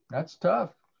 That's tough.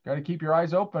 Got to keep your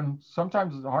eyes open.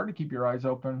 Sometimes it's hard to keep your eyes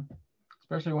open,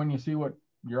 especially when you see what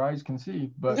your eyes can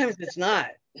see. But sometimes it's not.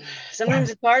 Sometimes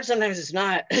it's hard, sometimes it's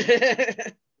not.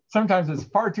 Sometimes it's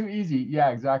far too easy. Yeah,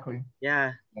 exactly.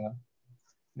 Yeah.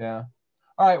 Yeah.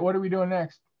 All right, what are we doing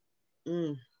next?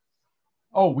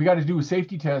 Oh, we got to do a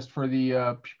safety test for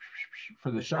the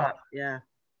shop. Yeah.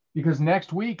 Because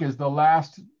next week is the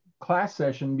last class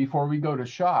session before we go to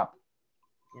shop.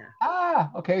 Yeah.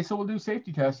 Okay, so we'll do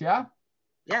safety tests, yeah?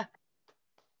 Yeah.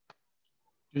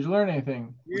 Did you learn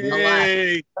anything?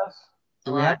 Yay.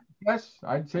 Did we have success?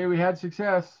 I'd say we had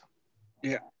success.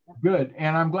 Yeah. Good.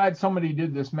 And I'm glad somebody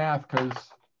did this math because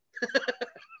it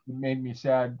made me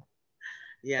sad.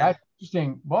 Yeah. That's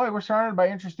interesting. Boy, we're surrounded by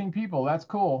interesting people. That's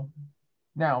cool.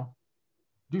 Now,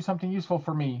 do something useful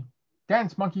for me.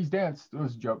 Dance, monkeys, dance. That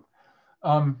was a joke.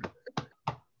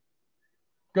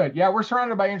 Good. Yeah, we're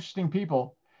surrounded by interesting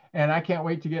people. And I can't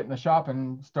wait to get in the shop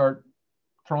and start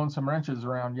throwing some wrenches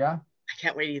around. Yeah? I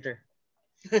can't wait either.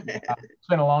 Yeah, it's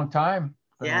been a long time.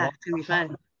 Yeah, it's going to be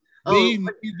fun. Me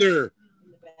neither.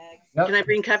 Yep. Can I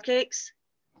bring cupcakes?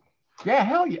 Yeah,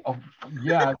 hell yeah. Oh,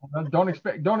 yeah. Don't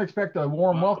expect a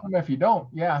warm welcome if you don't.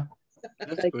 Yeah.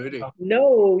 That's pretty.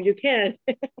 No, you can't.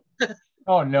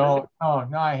 Oh no. Oh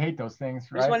no, I hate those things,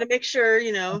 I right? just want to make sure,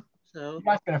 you know. So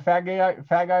You asking a fat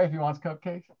guy if he wants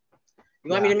cupcakes?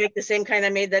 you want me to make the same kind I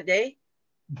made that day?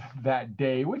 That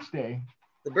day. Which day?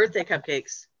 The birthday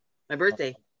cupcakes. My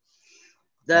birthday.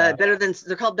 They're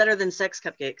called better than sex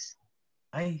cupcakes.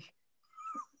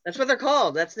 That's what they're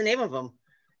called. That's the name of them.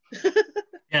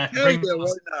 Yeah, Hell yeah,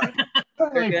 why not?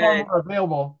 Certainly far more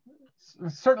available.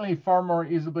 Certainly far more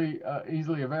easily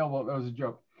available. That was a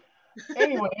joke.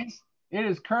 Anyways, it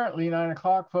is currently 9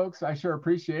 o'clock, folks. I sure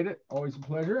appreciate it. Always a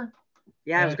pleasure.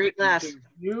 Yeah, it was a great class.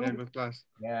 You? Yeah, good class.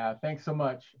 Yeah, thanks so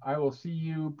much. I will see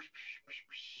you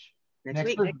Next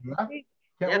week. Thursday. Huh?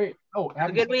 Can't wait. Oh, Have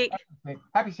a good week.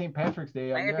 Happy St. Patrick's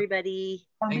Day. Bye, everybody.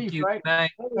 Thank you. Right?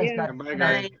 Night. Thanks, Yeah. guys. Bye, Bye.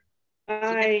 guys.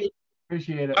 Bye.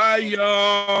 Appreciate it. Bye,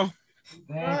 y'all. Thanks.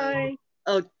 Bye.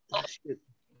 Oh, shoot.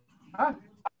 Huh?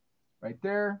 Right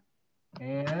there.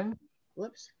 And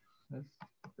Whoops. let's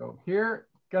go here.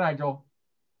 Good night, Joel.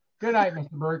 Good night,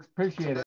 Mr. Burks. Appreciate it.